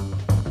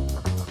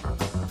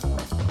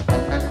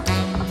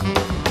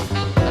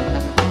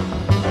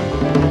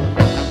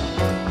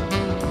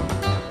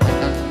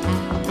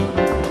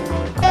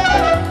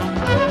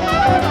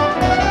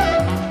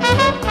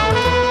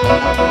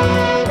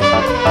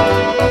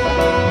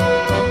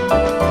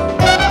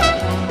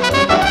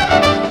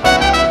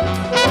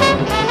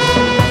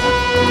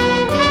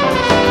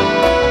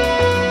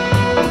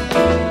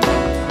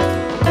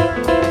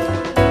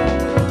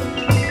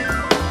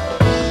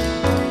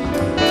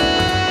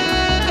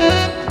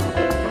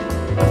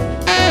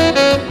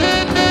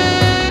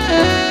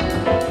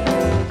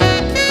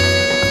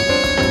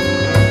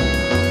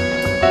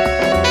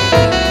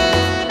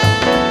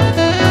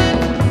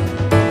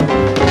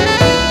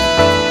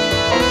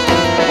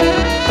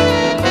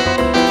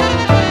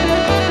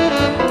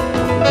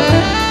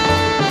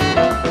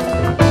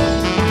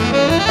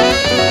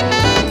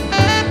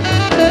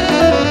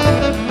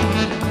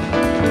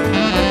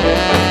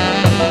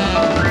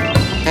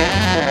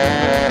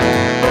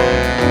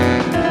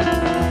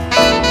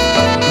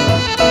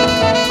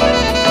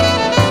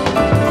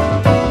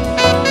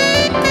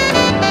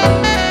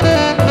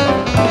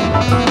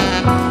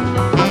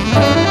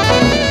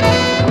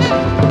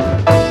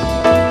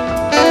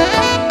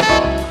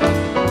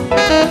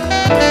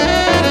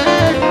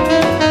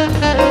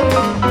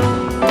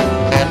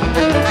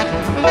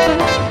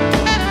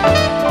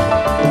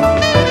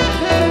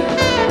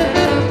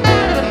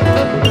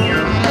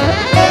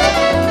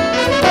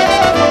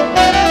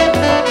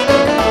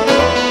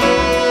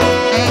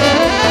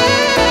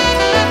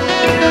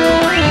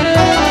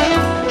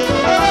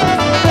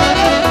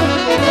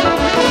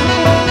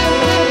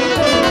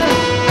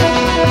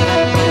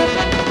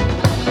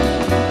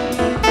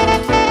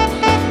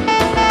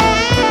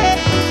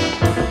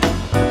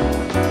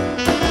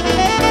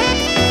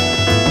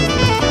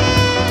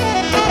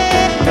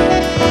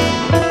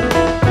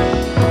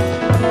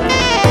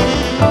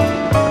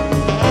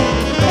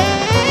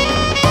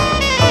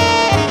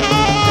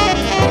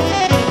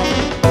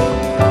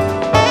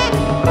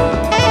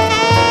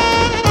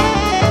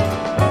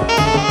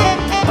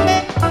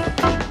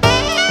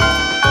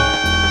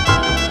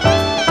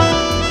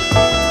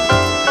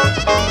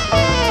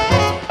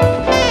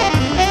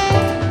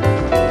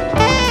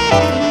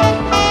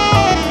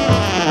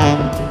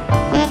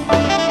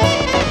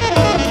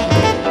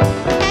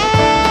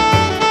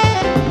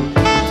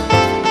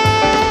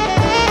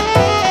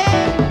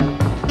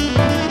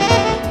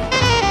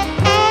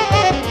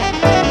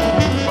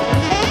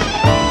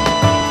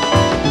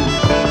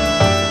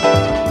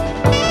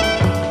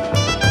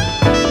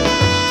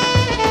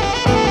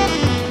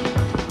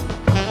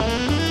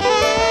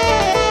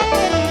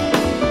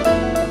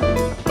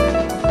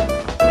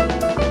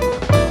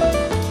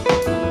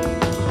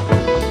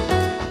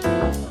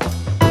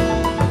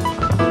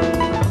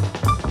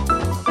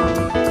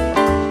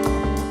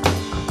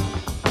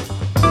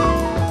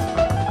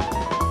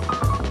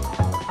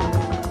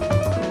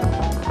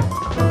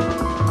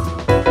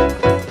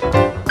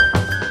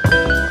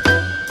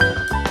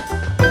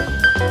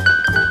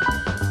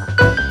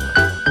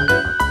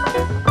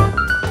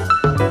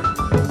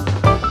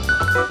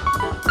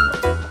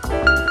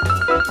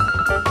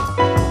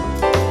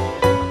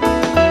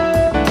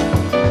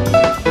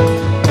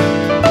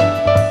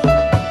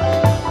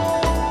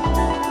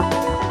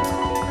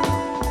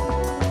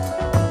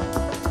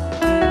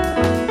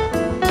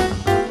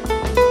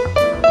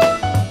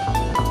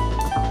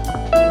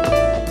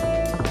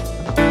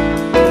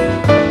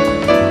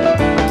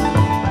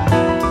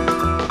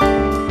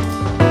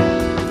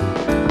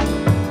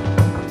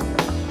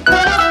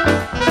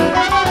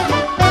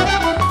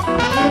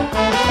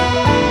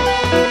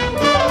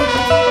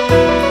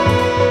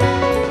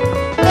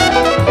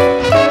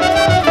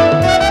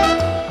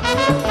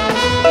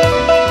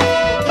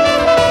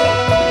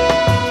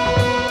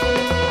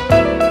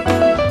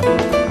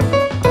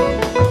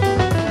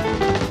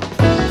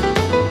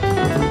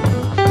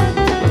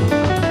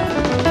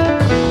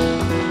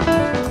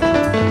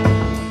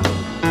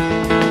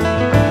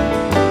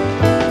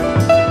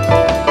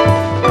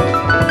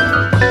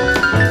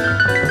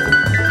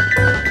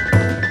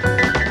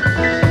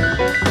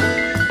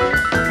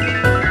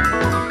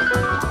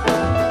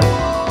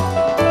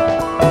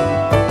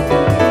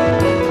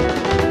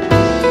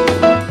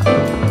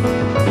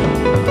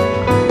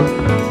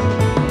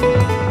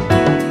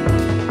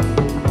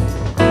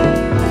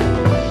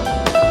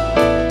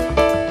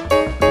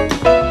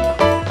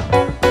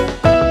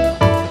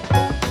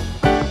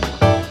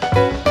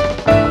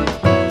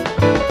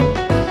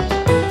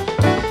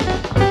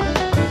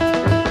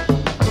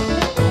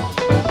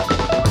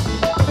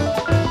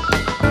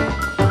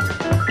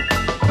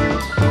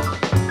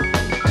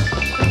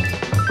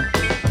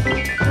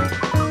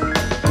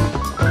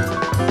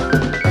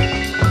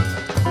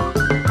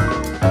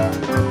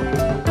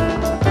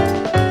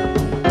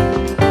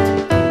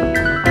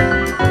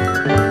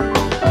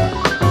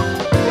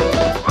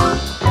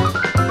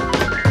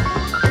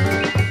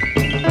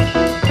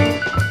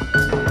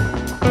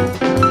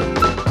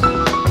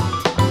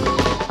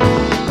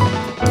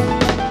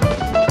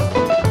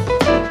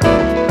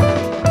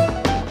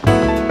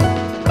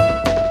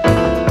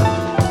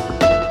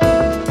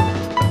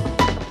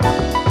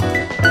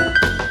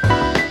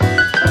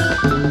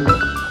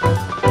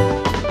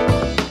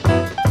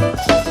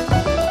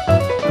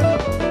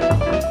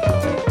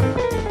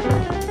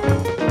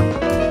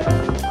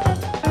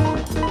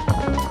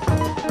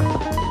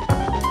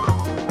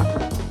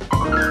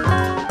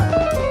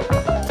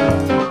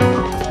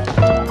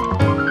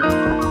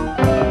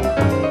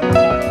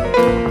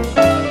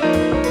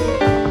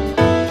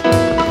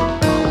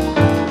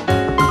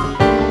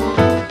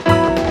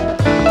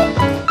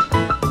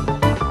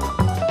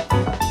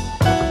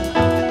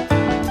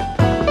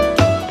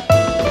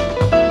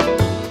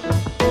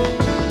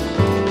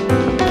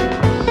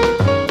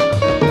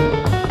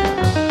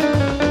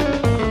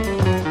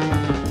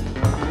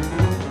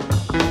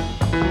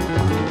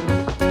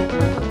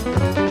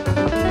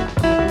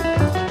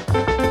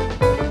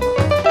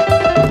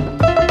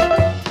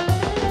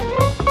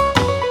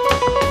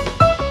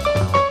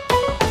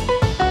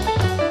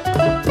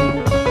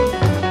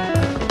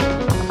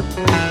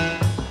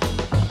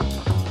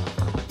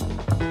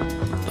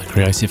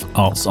 Creative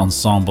Arts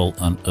Ensemble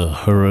and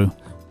Uhuru,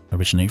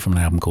 originally from an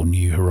album called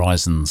New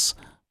Horizons,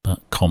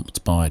 but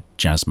comped by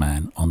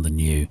Jazzman on the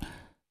new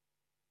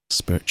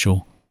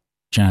spiritual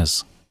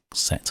jazz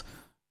set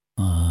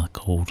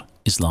called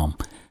Islam.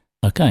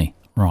 Okay,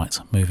 right,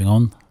 moving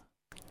on.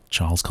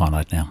 Charles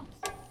Kynide now.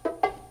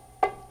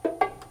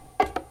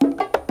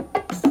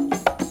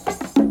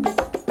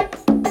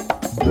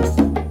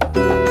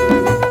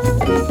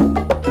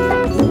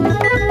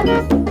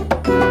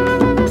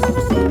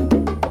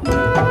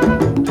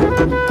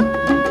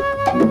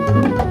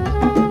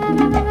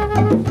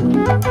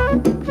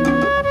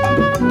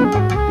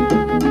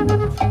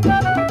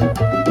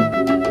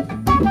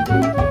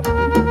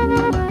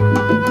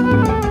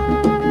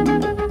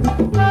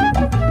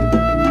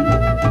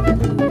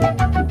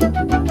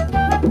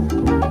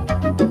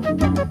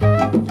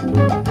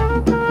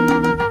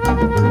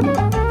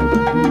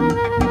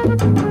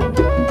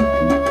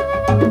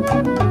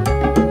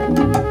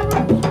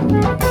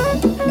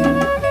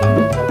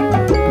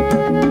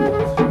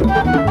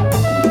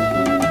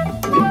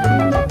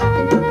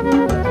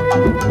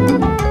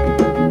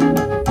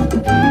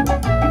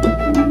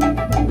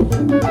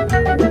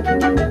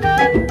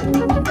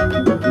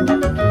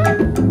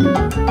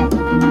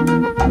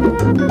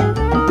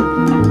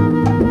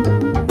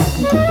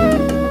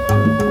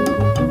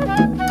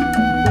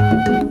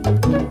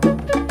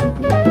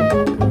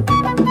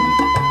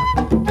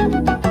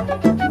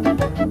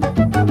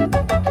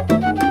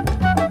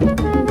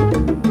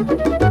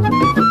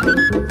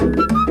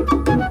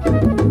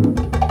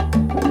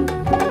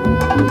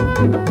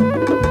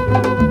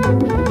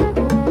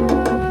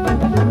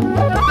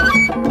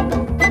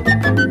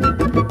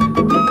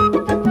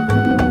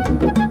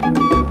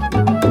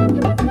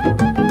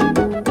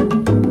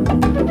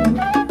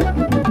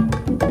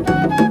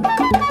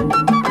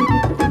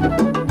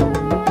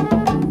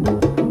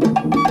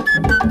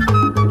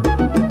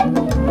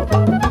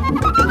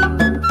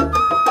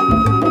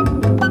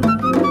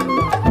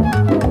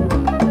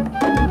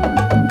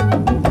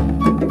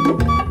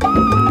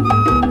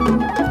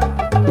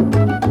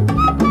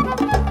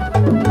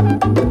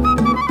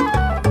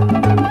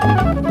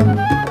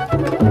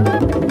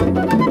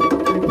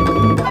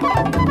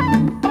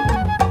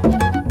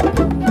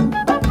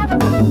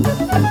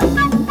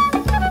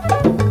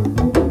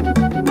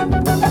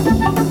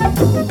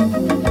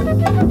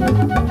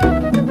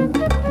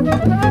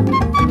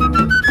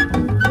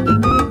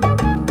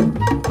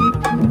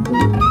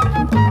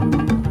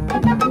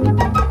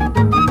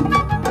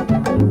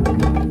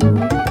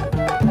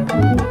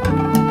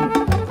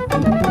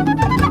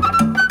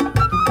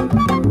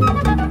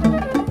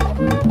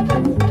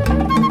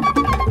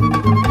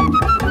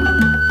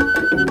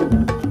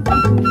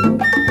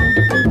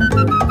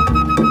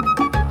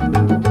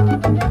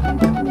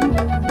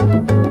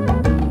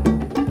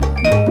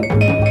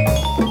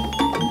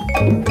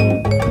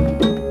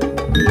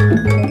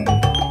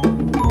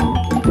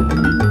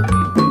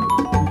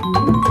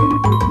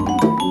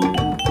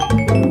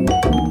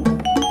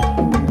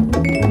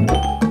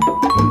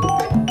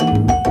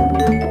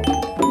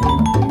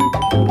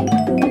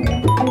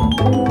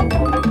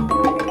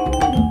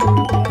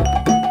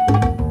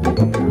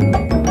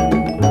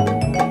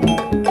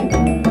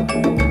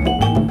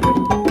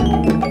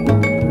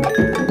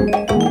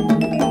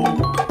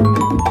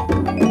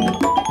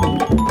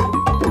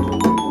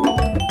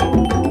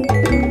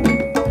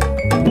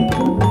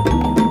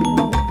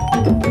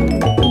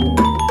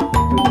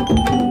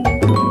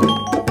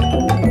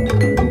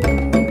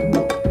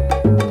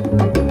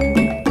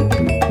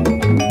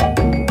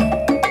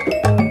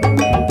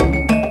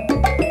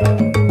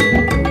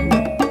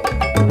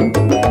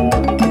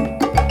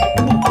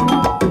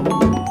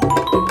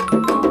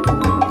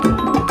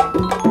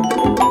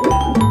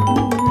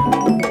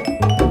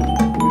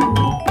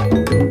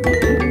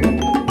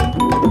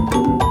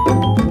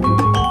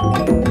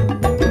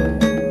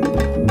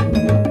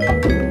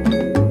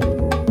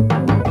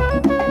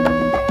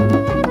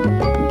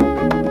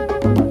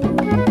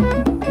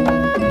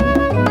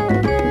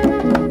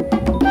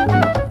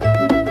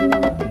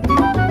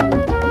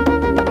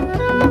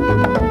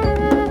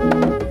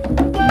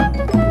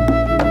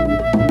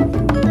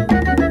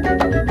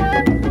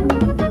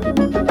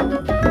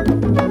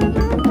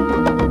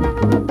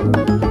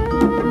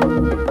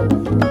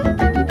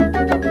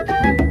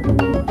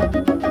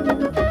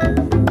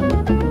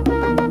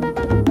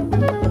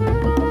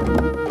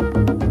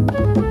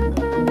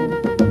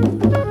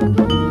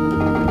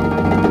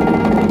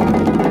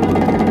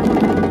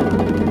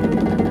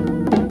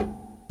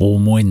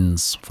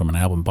 From an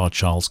album by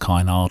Charles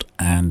Kynide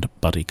and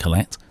Buddy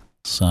Collette.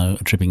 So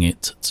attributing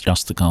it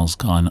just to Charles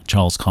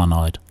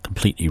Kynide,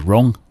 completely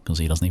wrong, because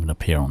he doesn't even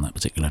appear on that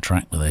particular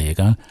track, but there you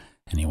go.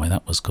 Anyway,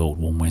 that was called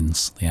Warm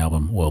Winds, the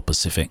album World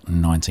Pacific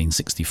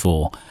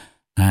 1964.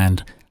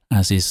 And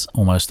as is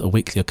almost a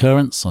weekly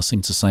occurrence, I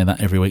seem to say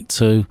that every week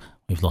too,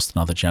 we've lost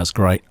another jazz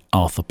great.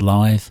 Arthur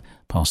Blythe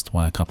passed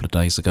away a couple of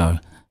days ago.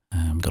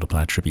 Got to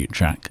play a tribute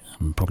track,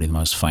 and probably the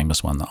most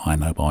famous one that I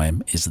know by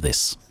him is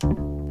this.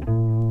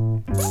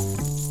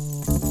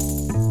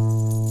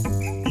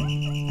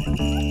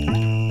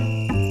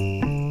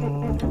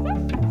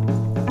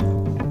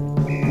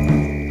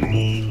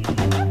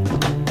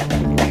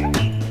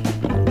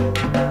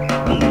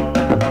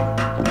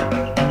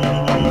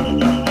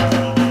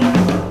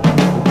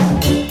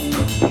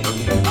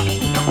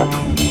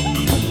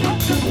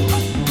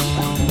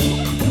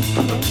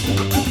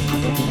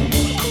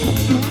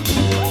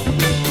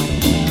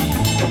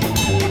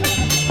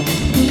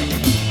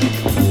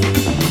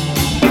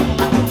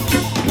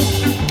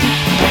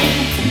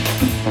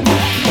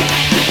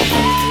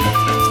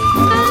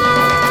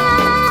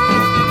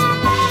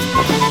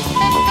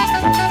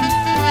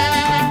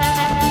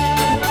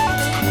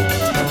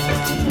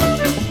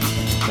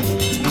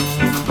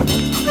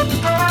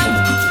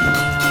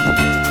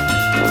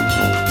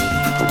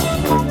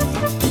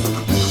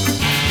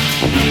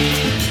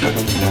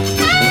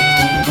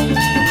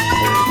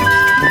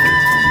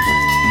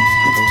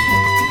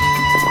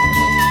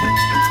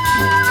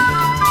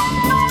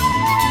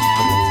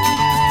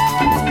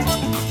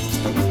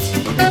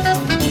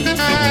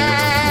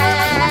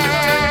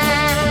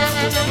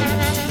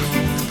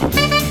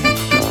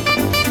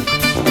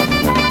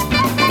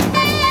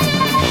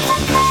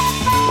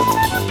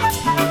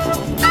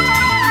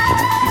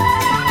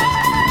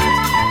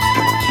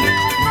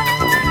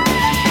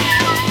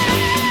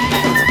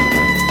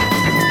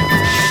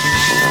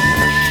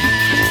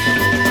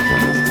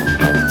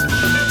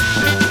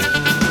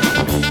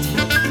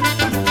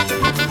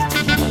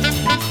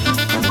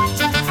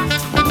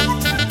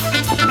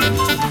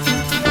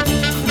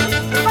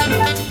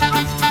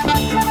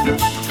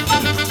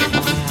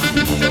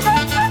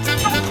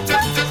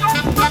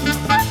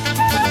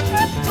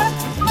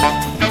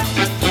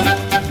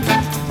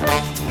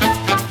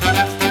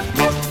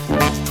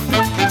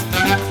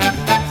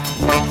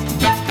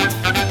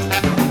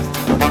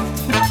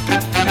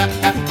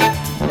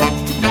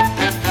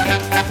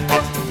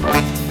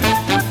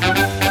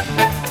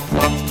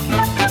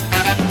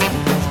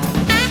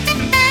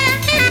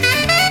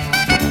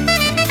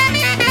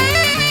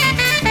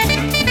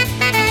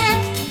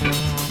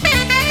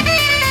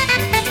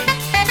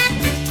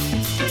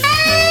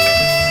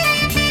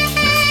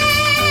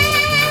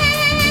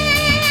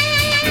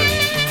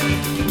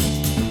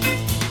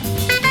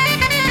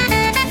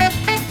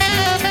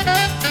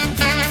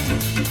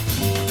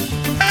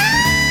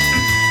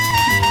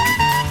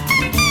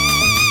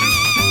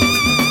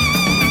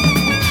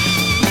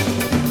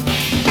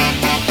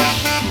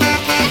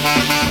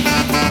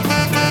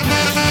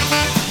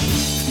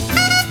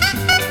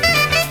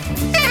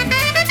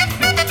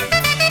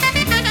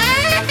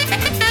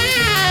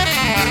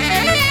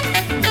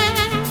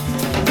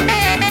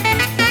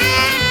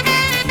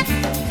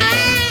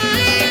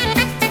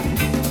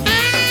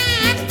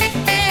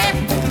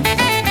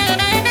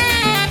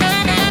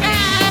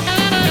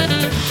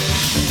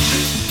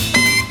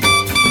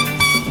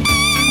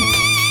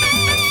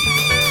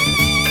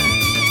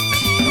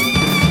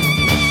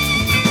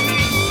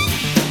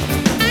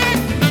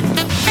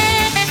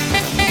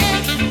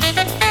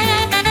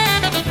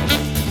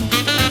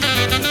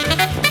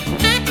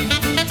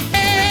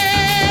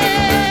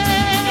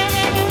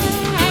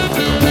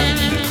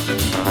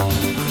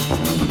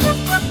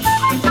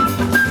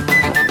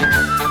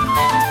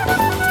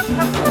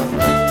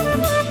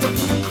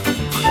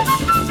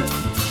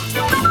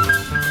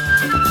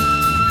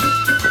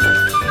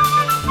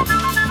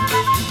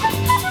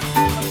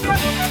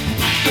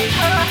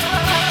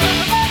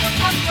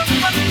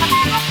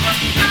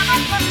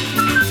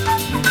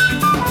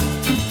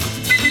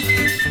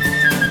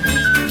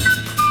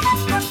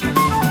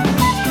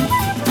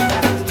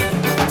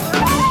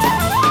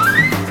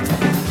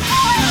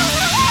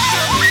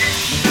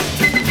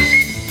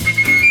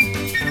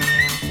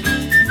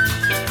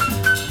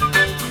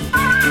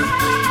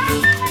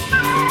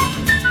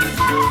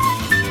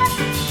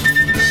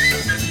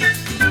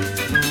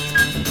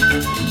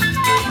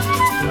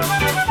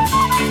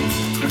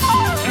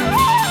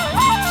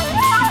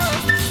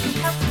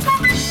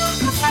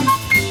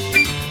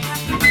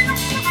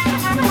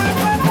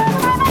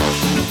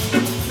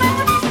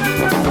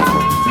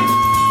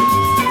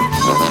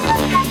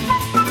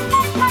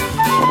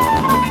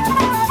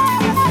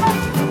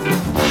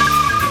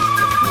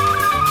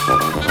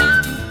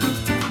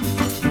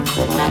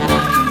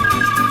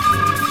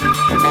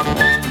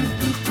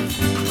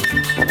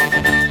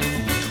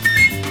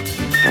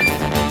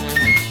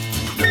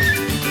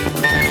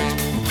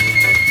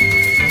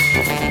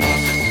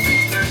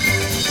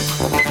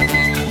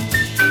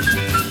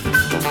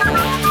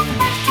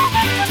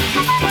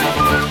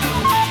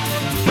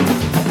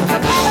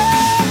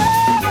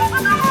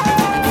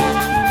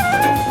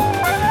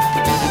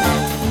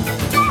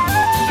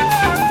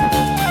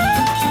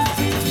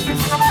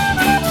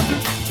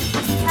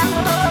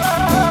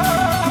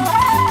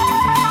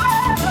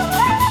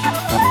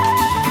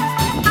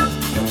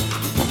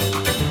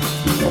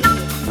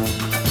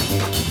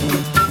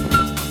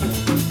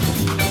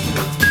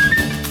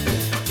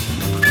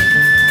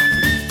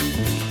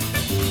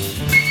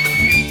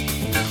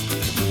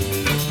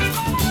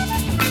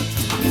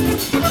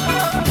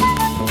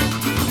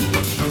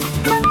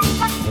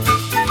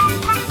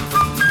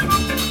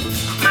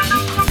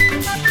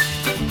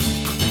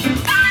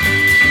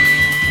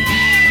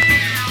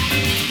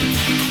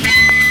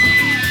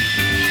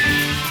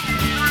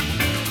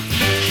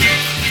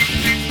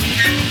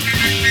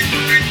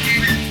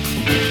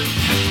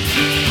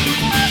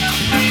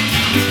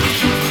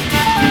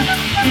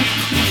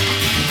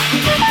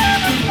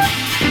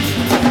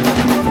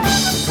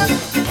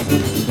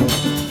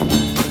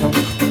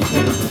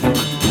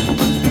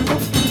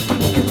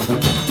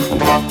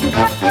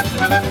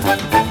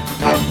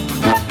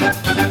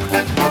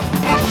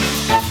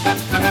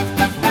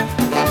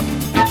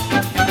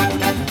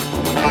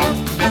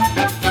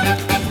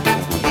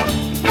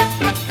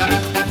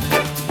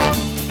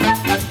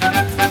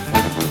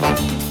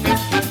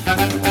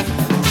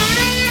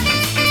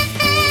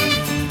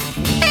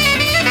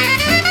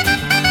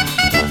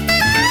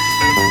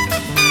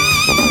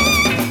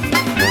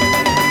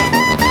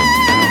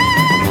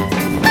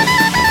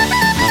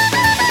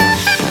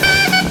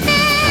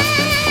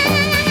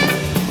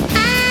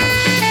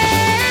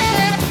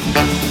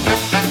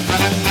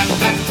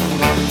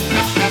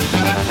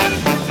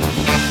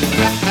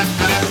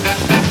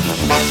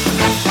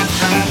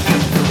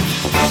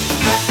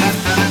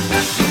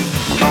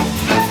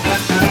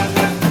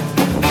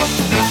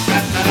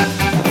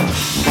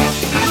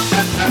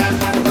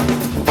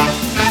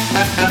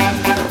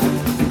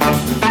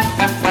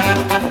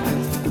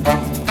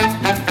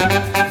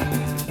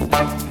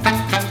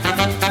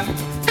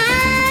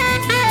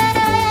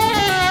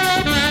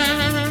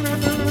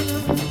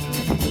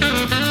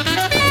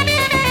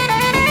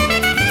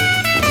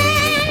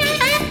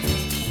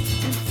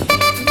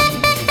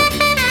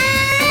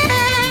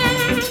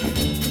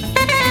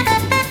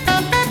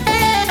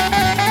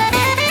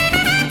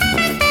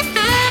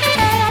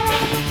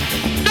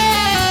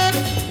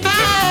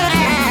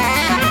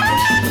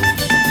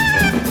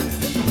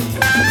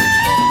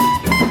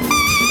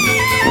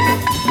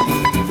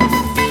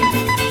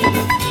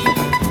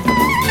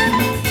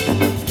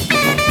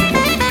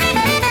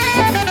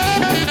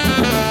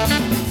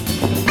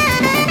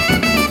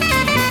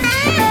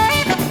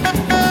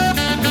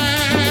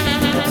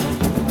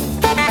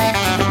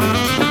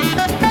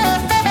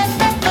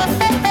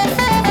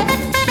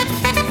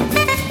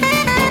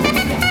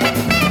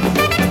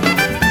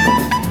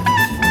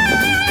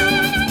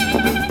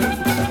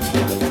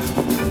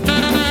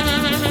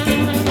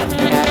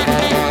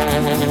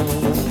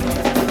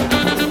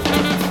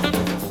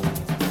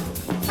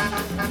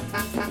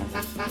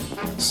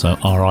 So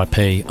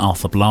R.I.P.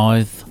 Arthur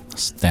Blythe,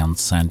 Down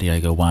San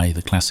Diego Way,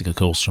 the classic, of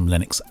course, from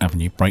Lenox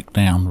Avenue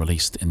Breakdown,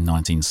 released in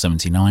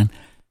 1979.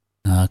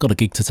 Got a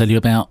gig to tell you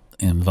about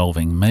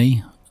involving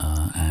me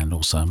and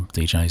also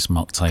DJs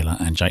Mark Taylor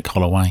and Jake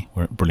Holloway.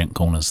 We're at Brilliant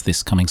Corners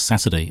this coming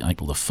Saturday,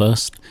 April the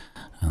 1st,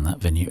 and that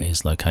venue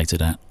is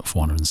located at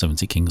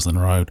 470 Kingsland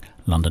Road,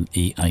 London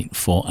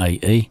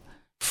E84AE.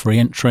 Free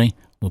entry.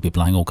 We'll be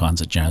playing all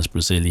kinds of jazz,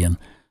 Brazilian,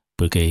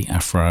 boogie,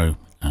 Afro,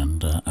 and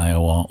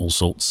AOR, all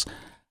sorts.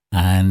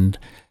 And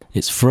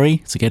it's free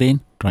to get in.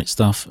 Great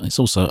stuff. It's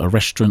also a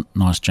restaurant,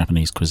 nice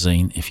Japanese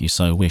cuisine if you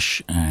so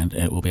wish, and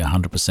it will be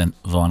 100%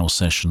 vinyl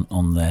session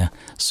on their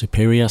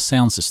superior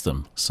sound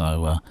system.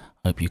 So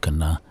hope you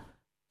can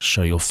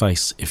show your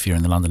face if you're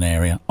in the London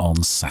area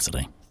on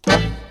Saturday.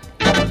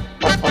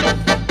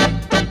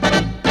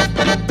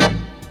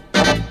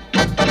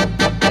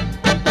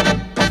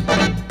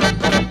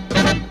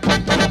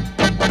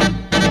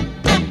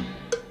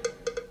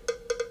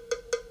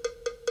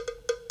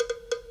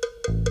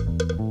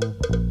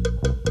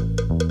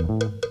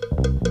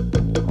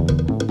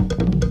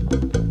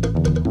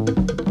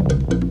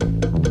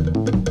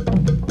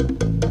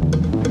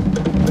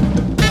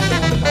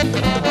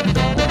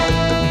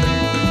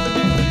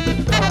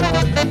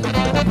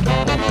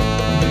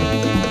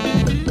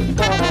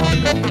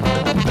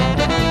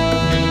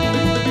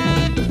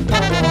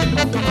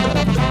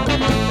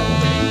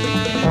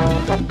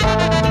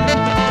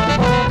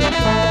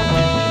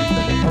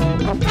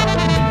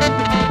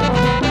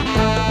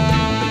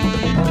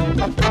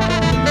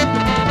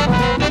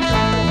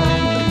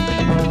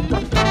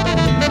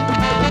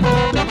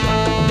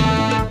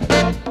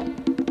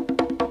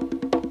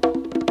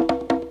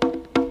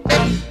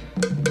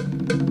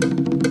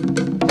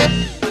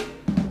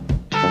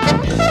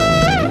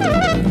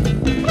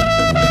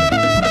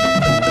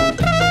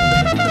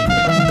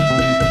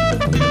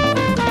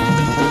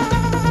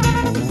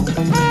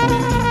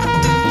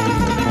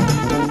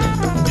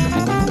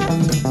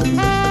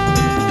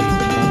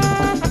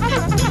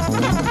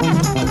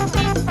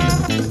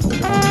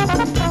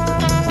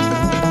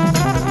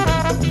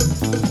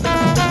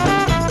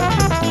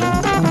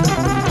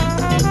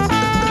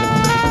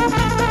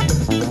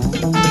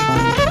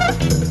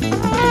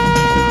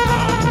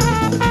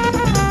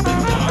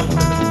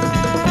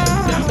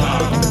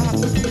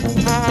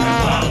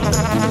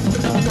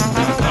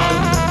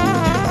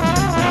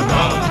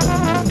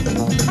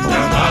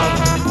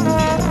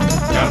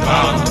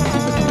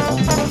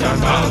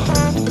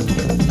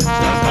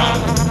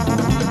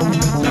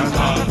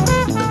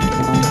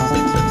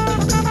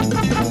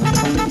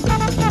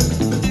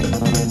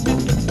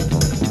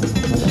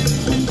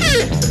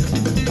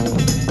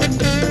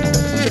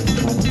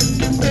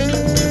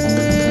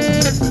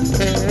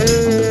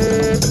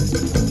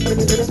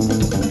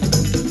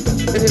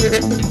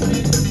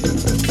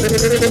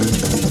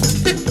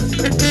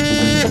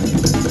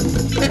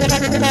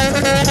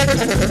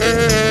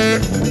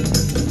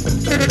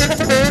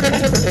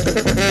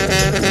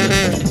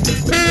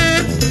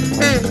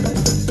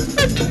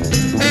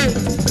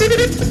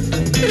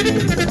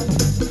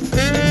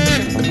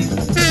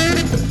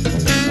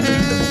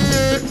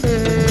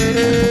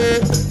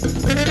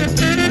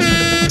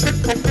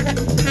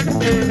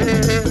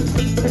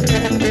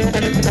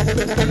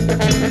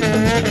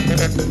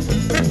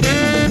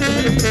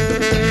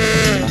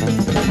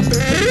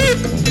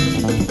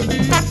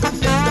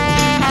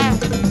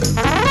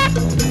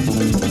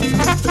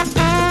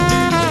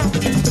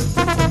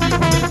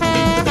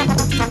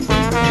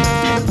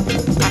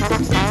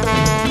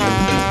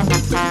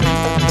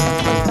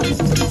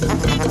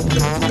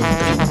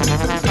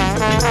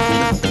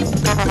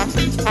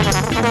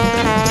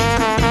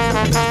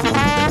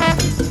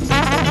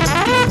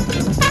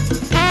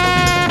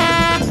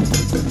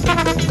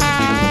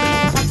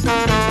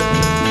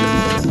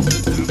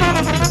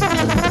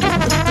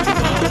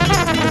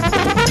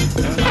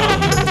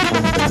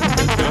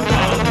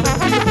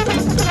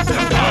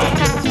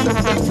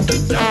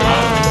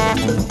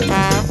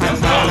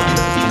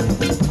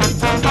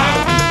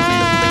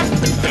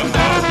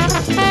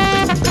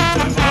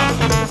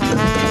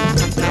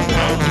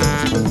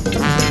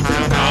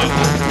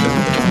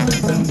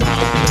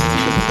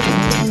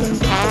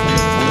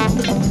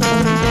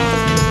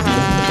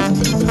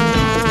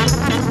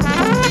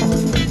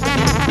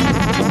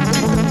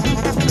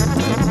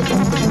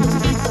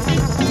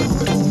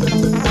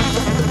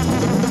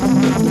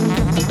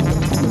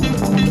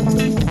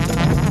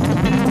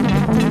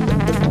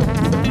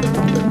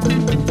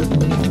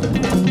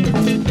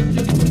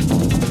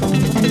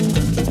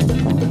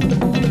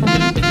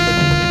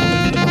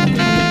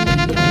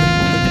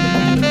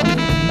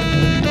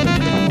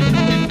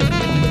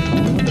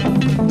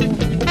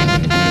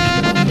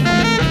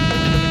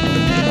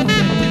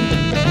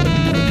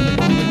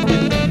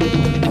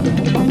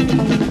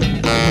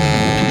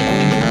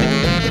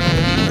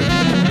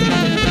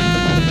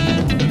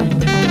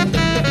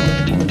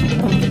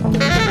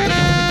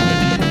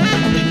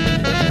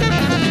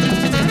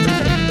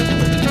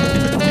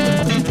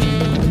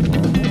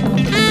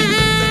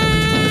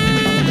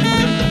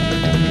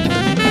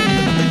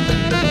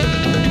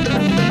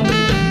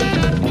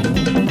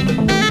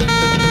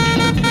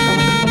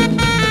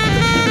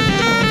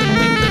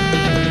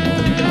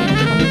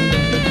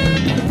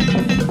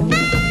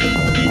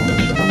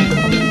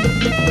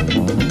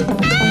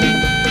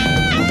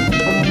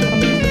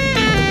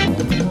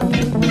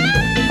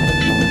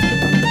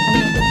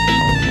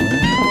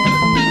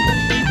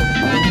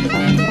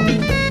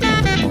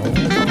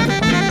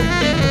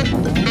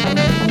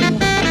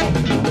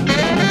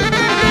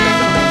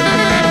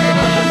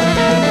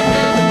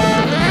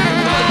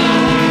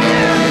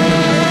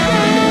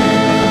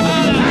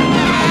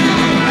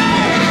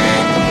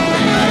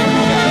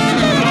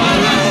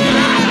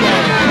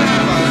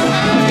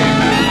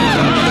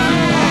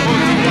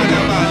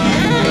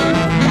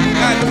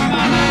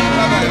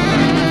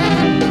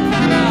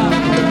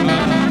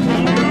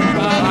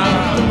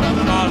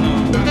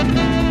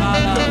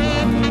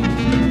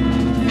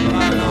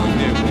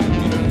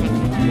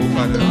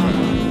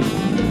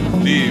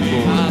 Libo,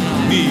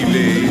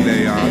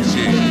 Nile,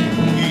 Ashe,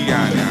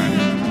 Iyana,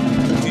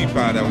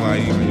 Tipada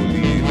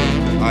Waimuli,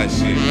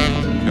 Ashe,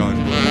 Yon.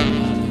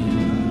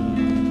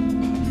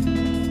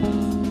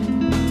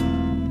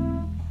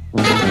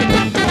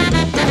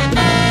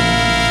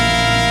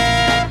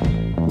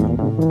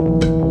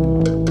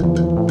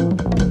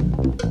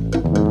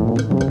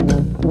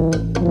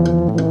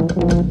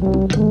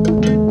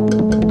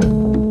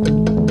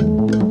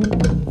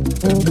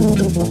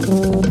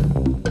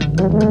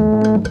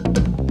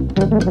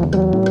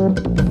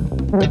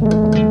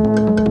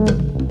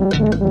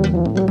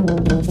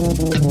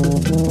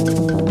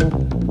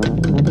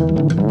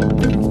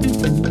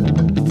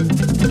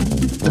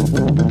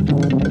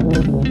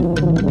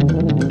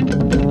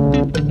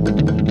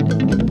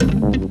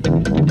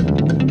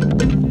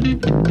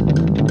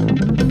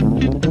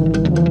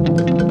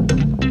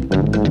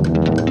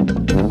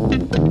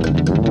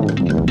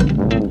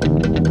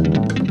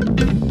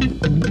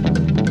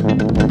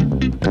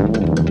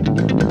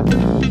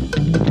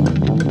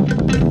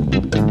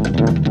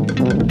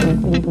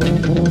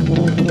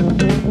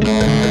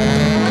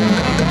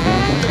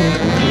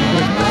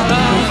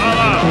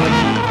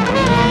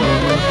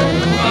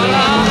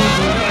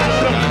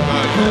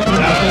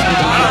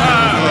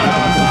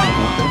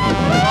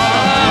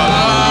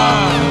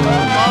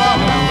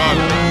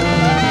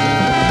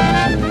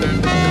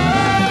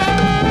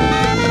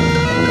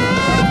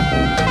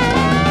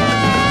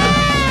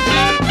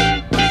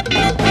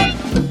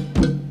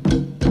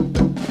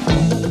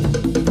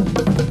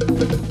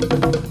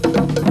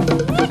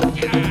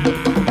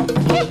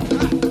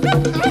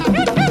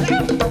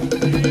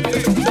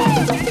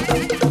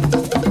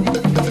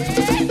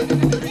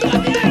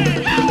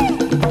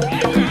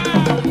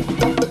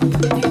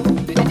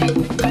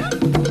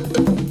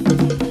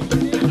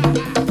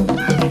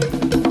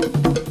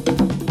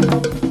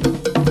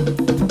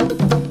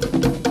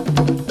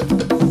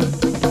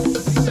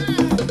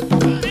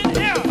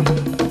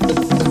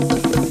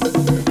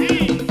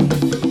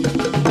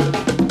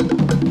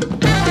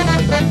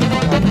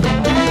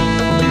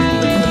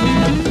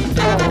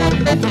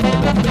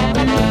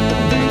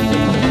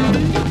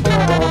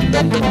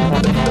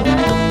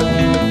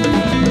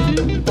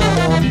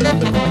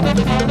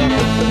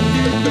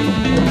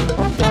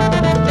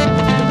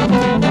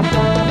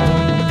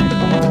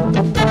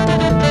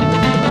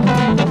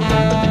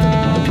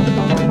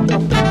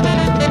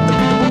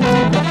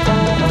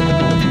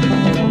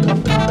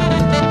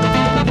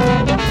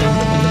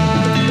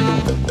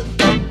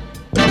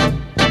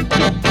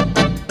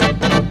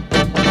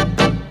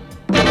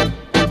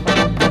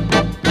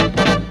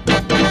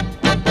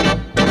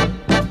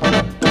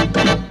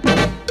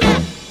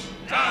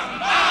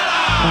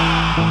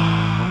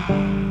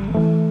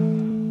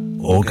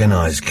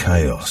 Organized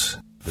chaos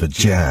for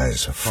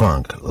jazz,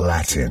 funk,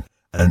 Latin,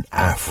 and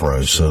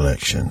Afro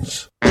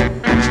selections.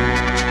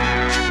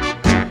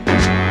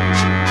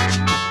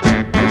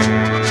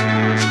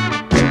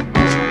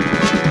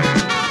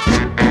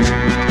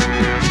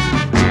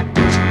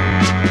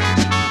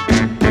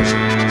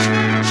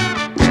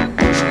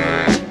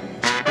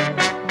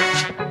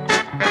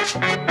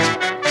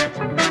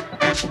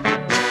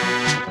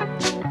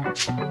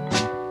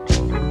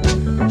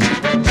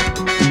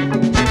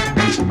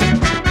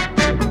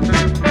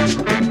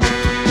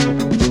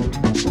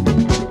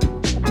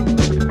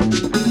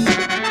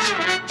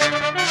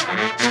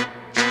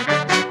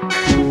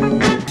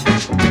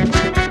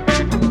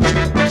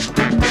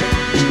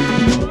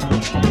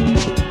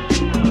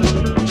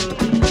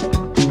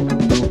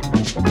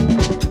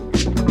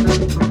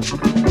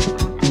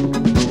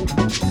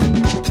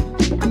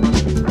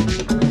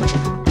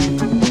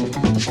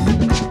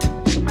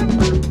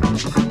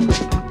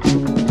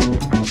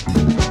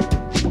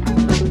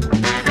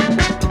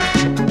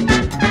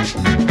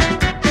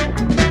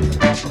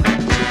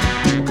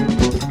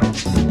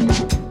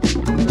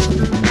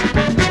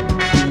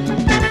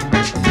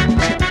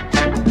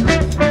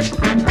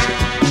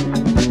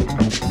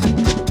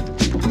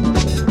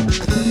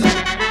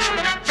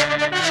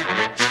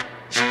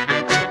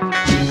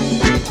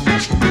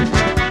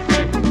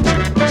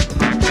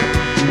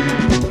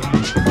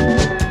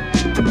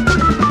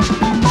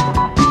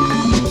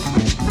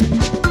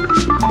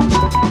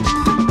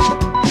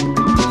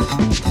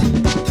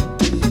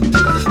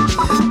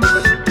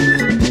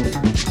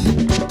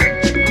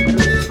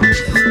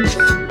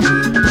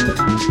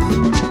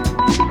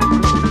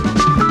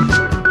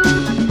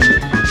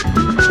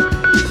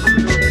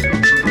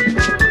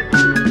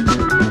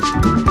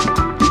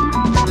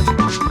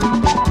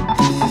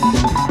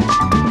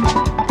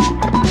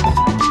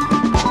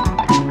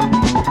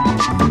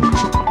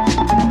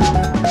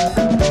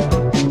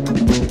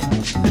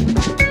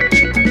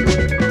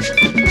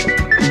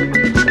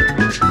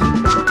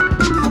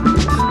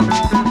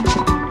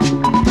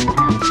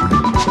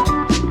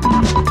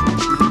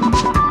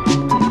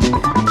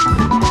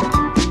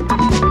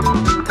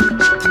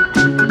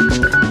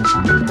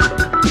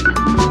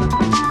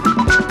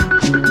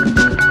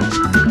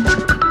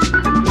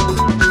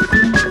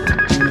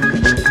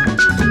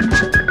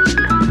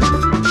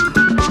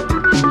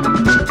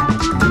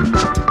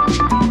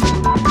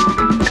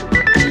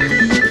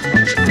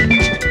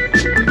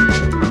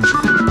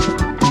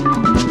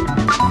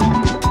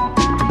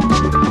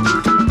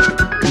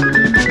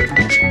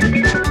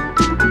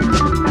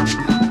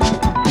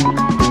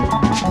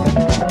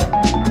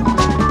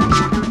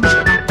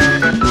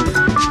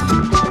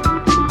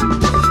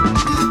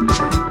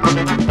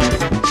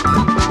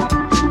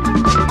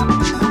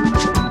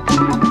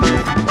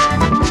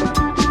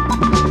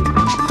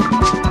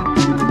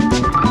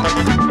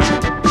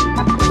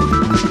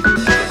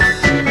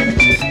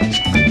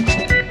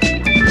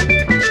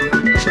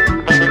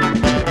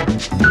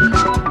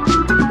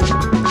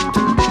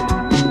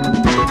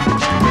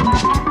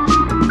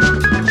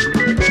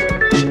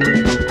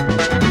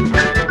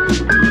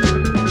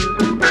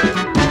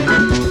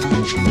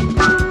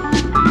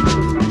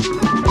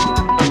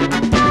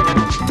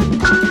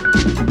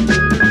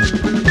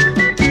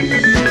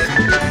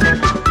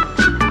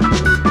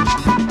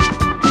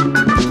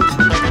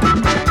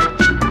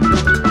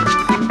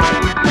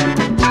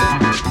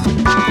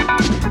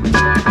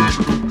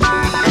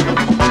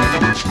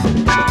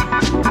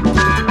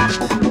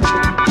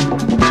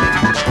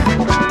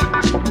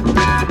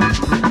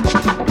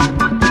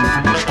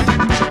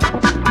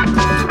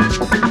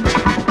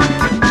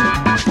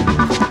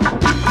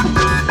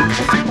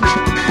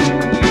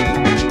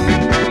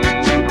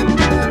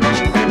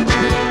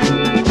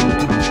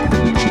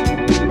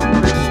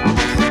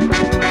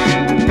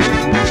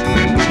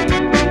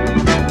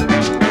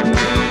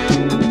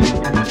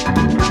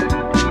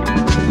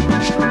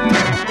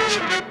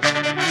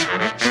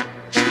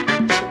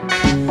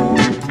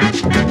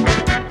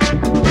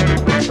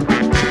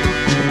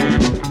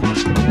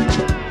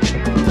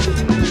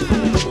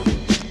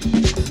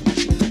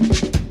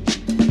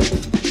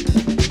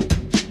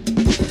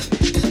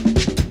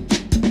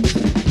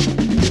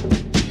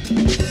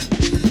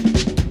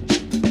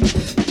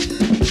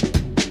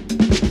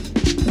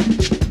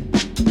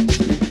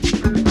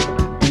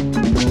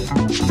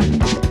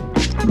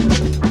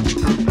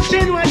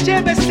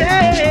 ever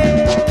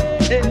say?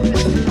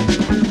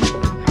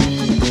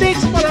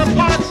 Things fall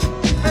apart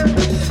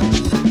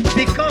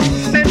because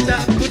center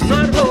could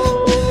not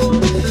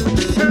hold.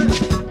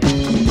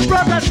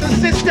 Brothers and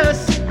sisters,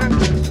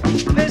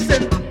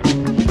 listen,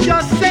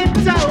 your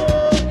center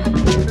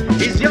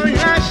is your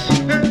hash.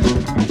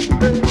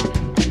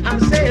 I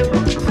say,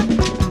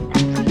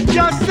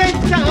 your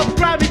center of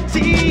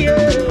gravity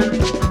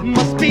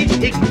must be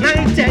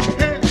ignited.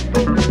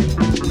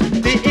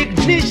 The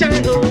ignition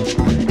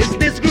is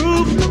this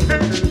groove.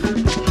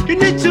 You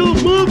need to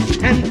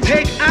move and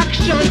take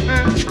action.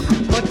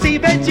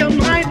 Motivate your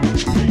mind.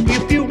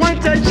 If you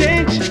want a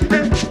change,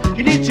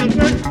 you need to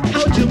learn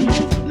how to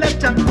move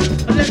left and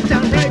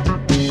right.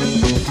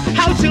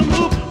 How to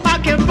move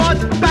back and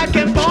forth, back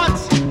and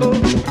forth.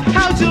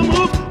 How to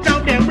move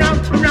round and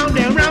round, round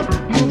and round.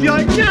 Move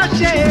your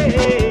dash.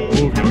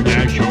 Move your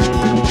dash.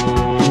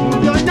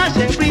 Move your dash,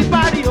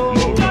 everybody.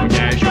 Move your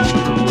dash.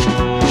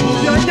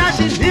 Move your dash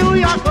in New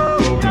York.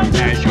 Move your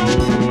dash.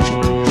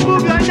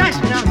 Move your dash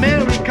in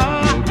America.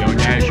 Move your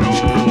dash.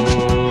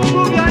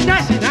 Move your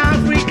dash in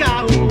Africa.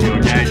 Move your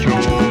dash.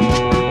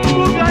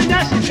 Move your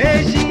dash in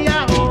Asia.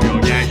 Move your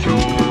dash.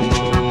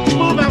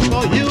 Move on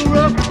for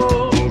Europe.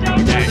 Move your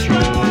dash.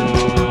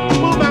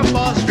 Move on for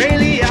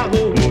Australia.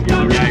 Move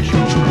your dash.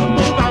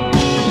 Move on,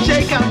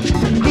 shake up,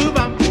 groove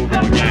on. Move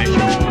your dash.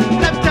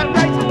 Left and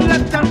right,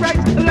 left and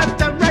right,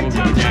 left and right.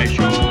 Move your dash.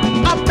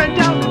 Up and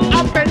down,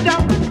 up and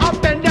down,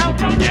 up and down.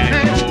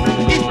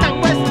 East and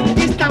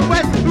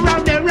west,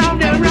 round and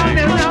round and round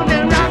and round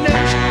and round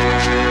and.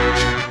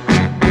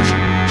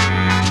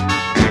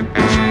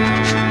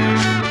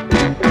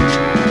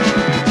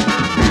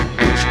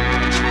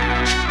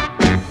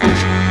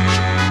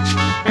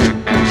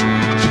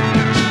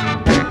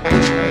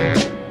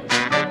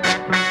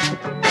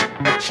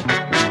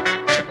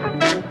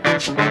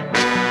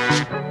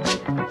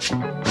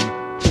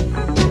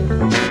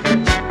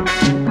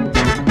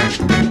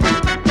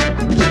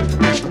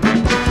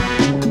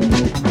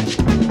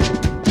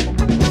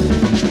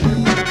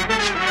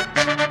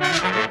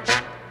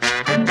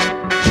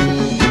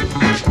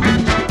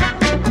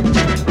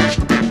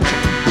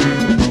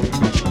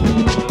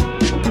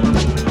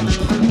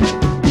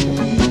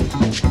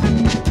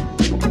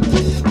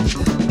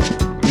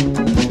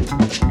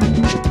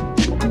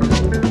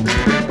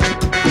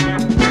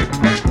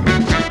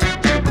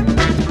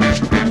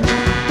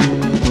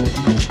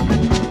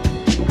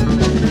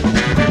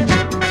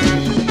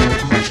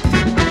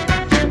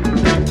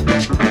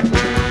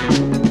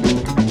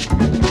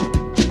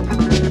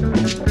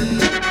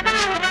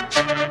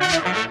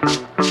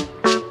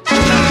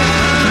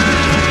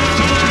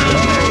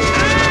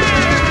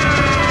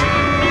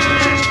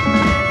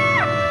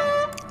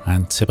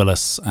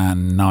 Tibbolus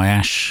and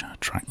Nyash, a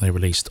track they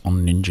released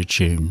on Ninja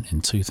Tune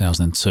in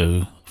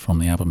 2002 from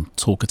the album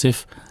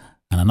Talkative.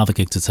 And another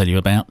gig to tell you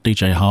about,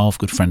 DJ Harv,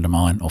 good friend of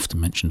mine, often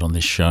mentioned on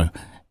this show,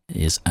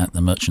 is at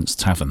the Merchant's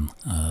Tavern,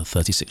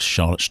 36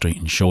 Charlotte Street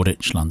in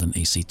Shoreditch, London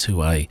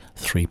EC2A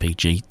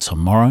 3PG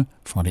tomorrow,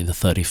 Friday the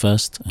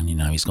 31st, and you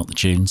know he's got the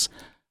tunes.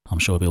 I'm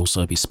sure he'll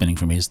also be spinning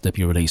from his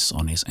debut release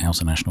on his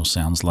Outer National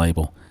Sounds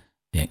label,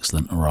 the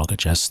excellent Raga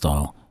Jazz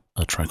Style,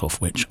 a track off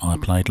which I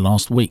played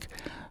last week.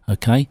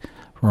 Okay,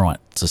 right,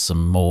 to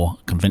some more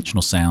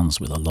conventional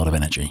sounds with a lot of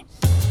energy.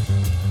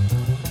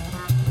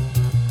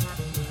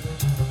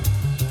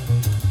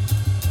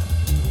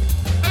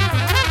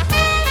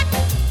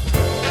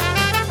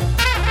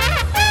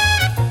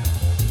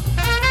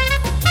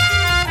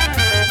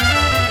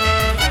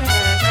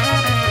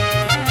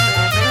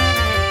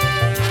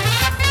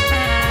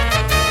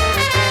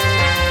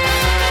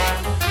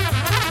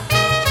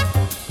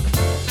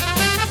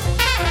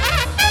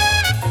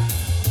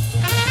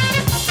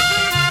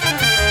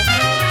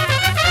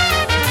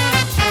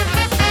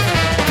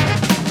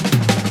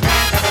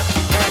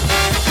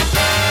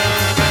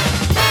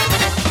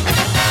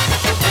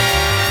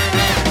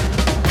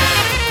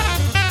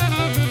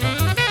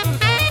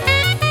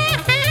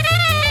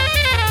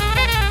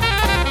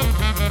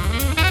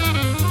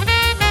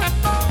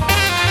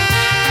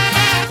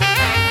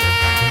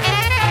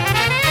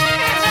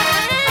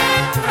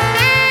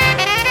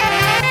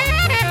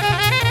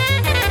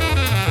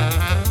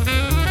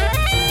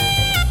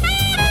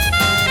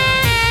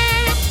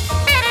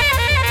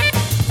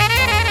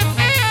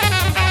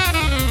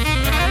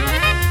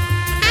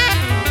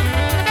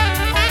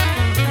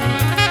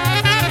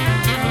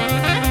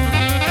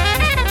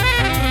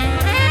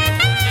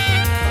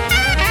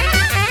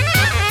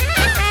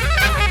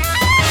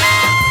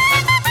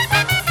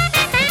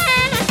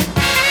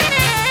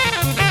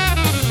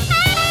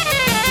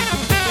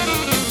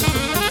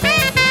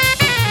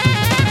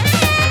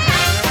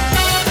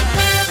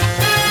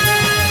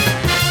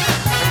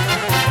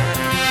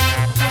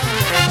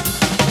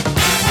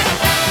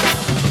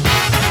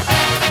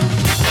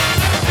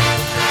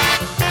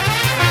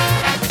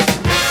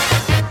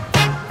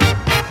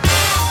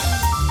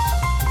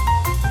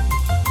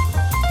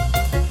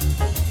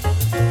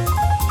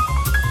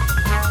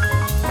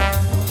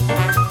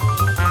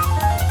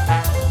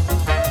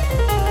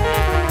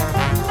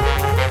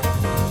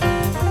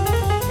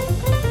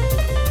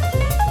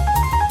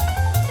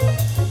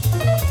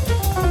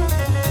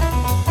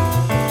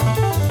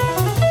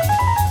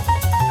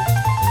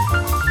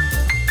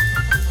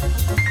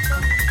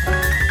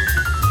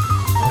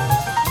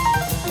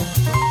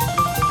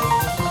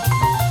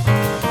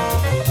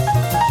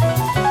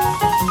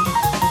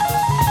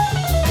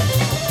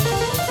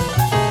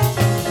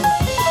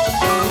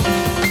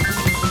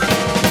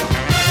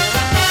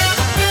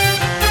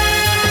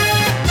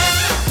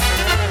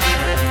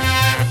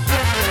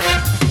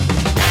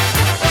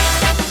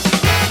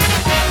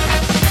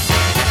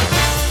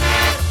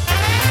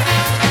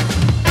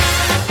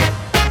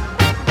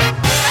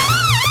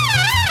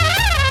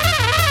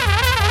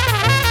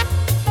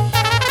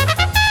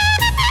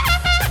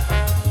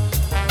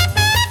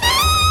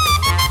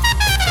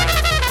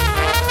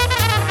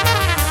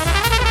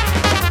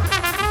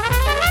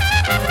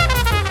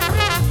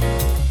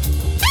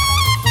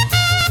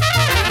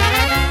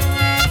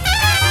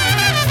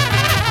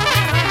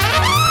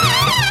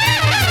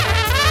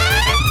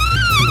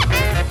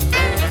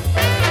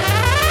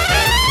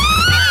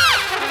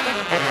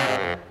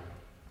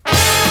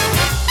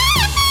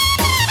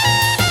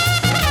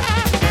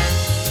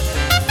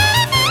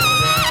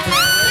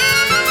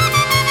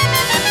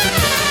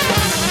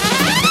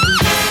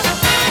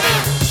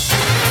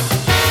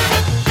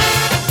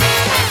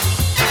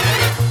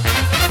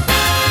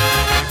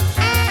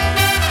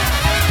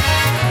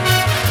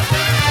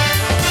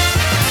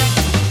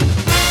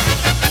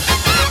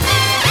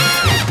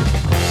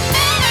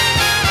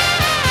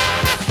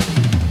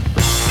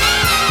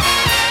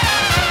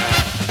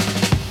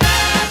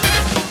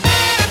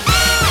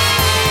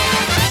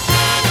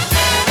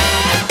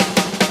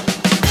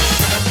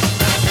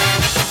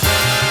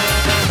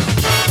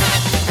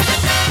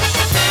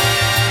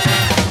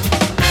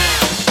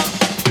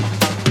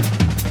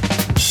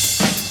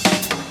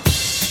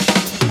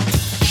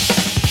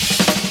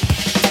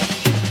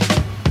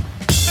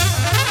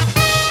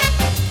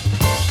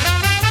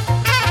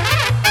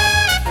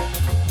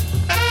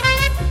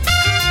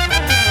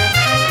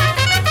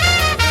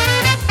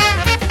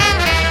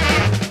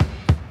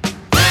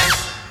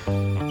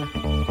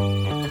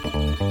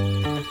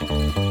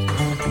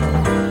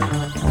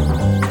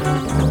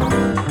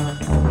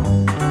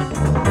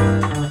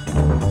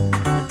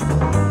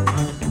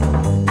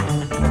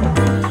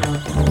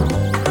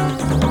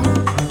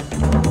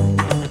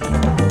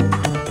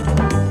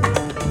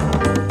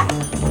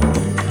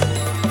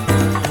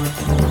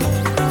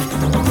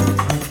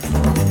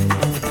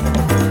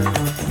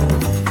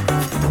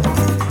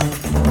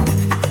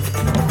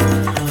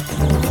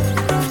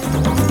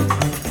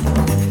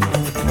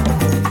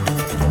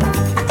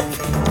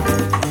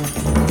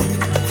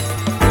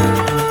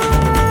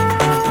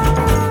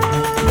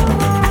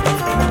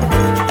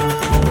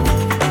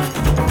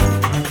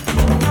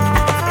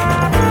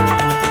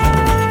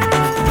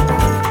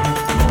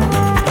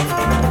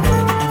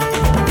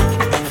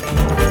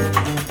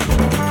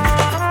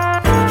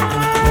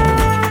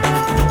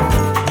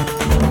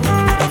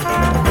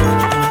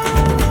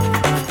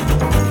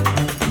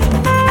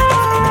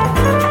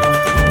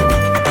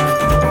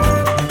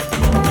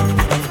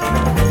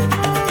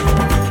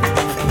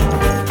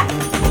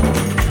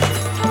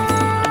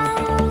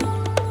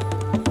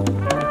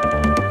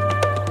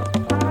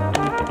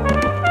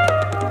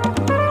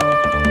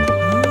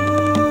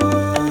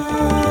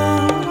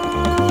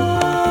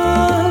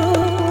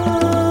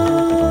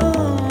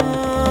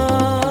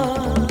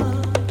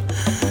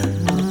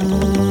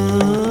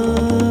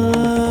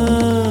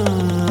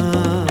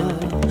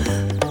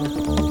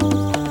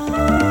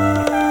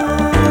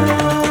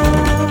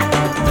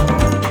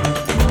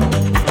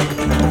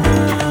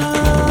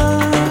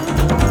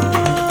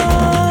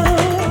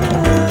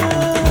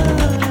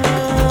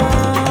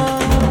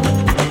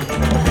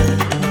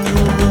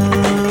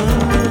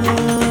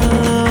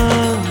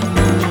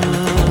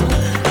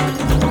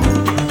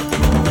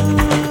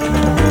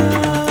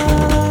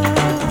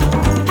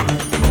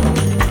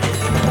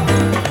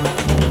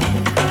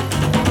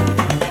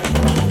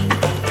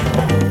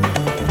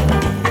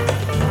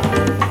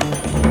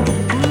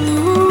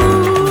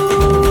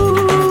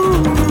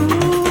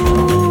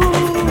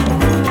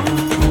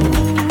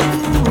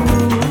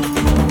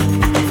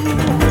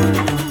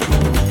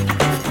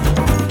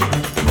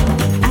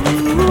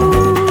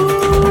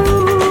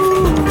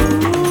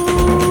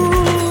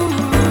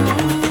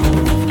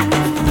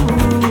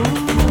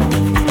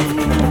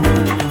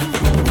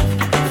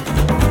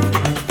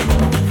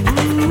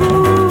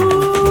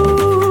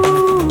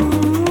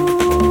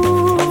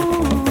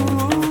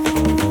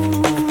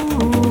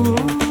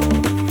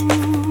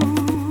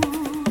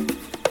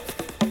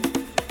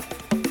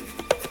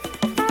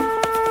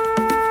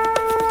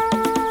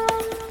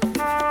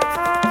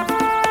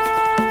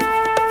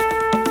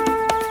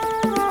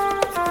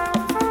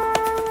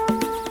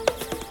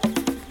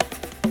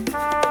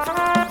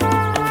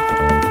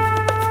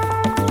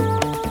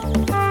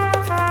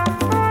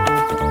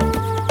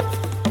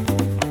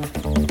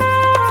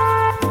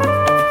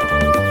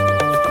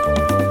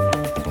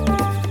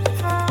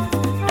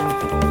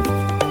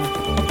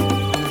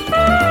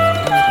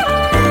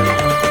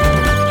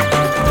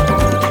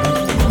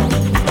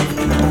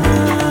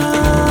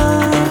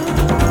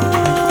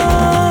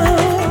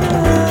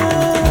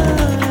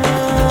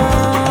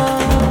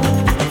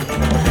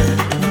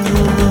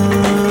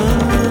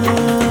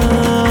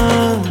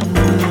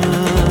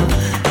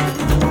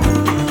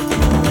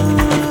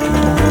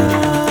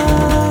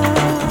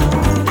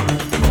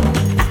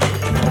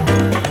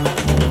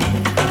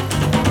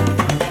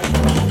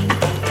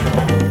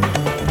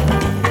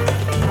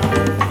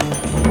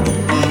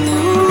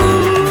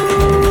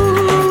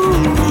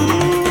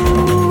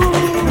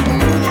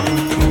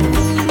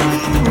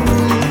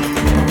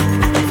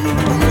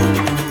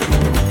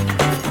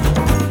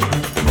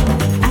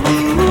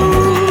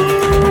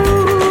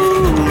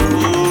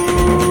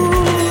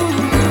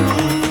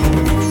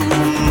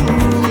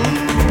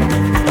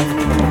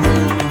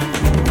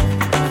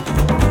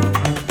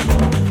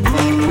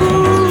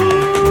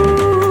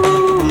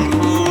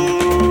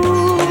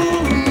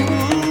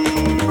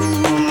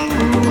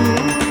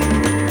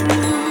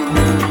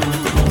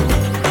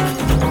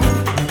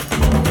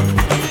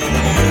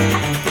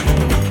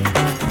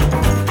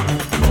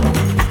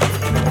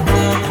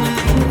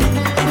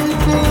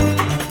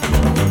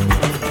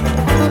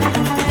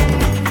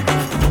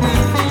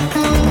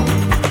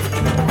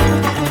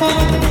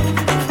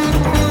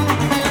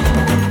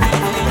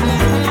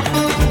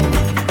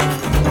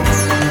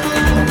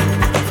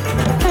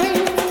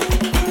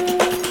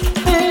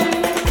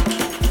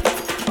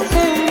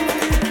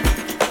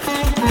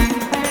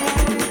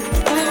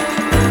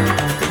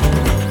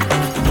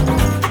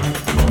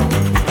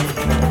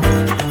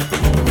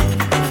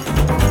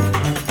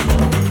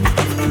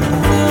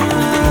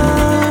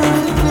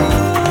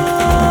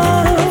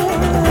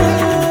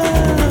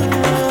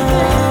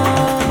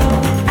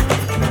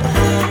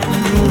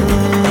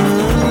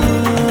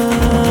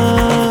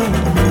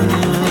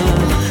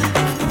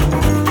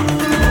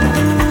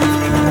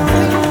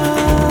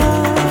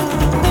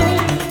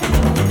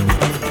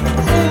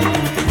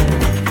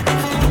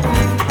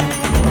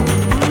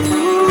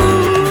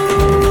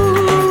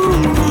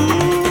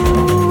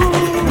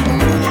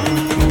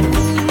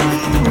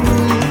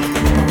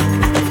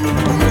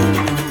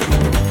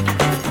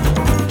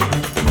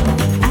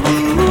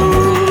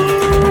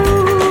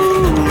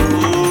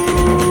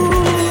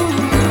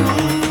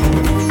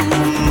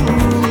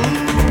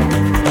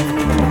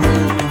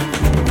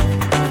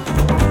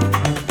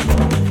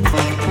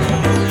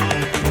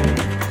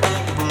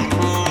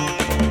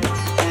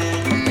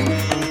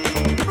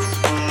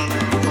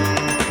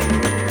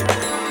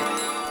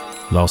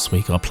 last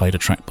week I played a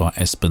track by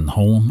Espen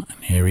Horn,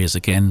 and here he is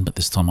again, but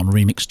this time on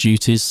remix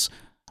duties,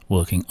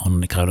 working on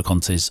Nicola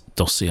Conte's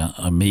Dossier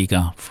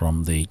Omega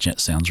from the Jet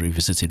Sounds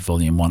Revisited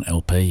Volume 1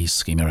 LP,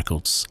 Schema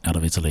Records out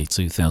of Italy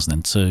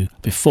 2002.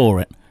 Before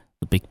it,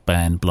 the big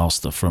band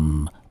Blaster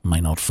from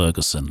Maynard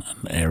Ferguson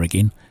and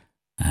Erigin.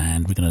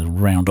 And we're going to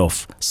round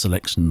off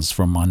selections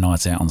from my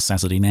night out on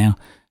Saturday now.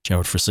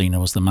 Gerald Frasina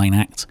was the main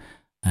act,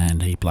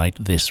 and he played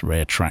this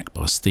rare track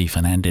by Steve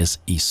Fernandez,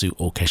 Isu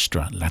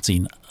Orchestra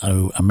Latino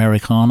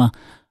Americana,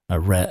 a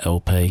rare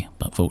LP,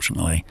 but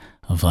fortunately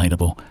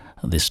available,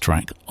 this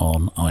track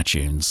on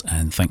iTunes.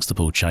 And thanks to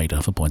Paul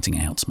Chader for pointing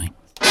it out to me.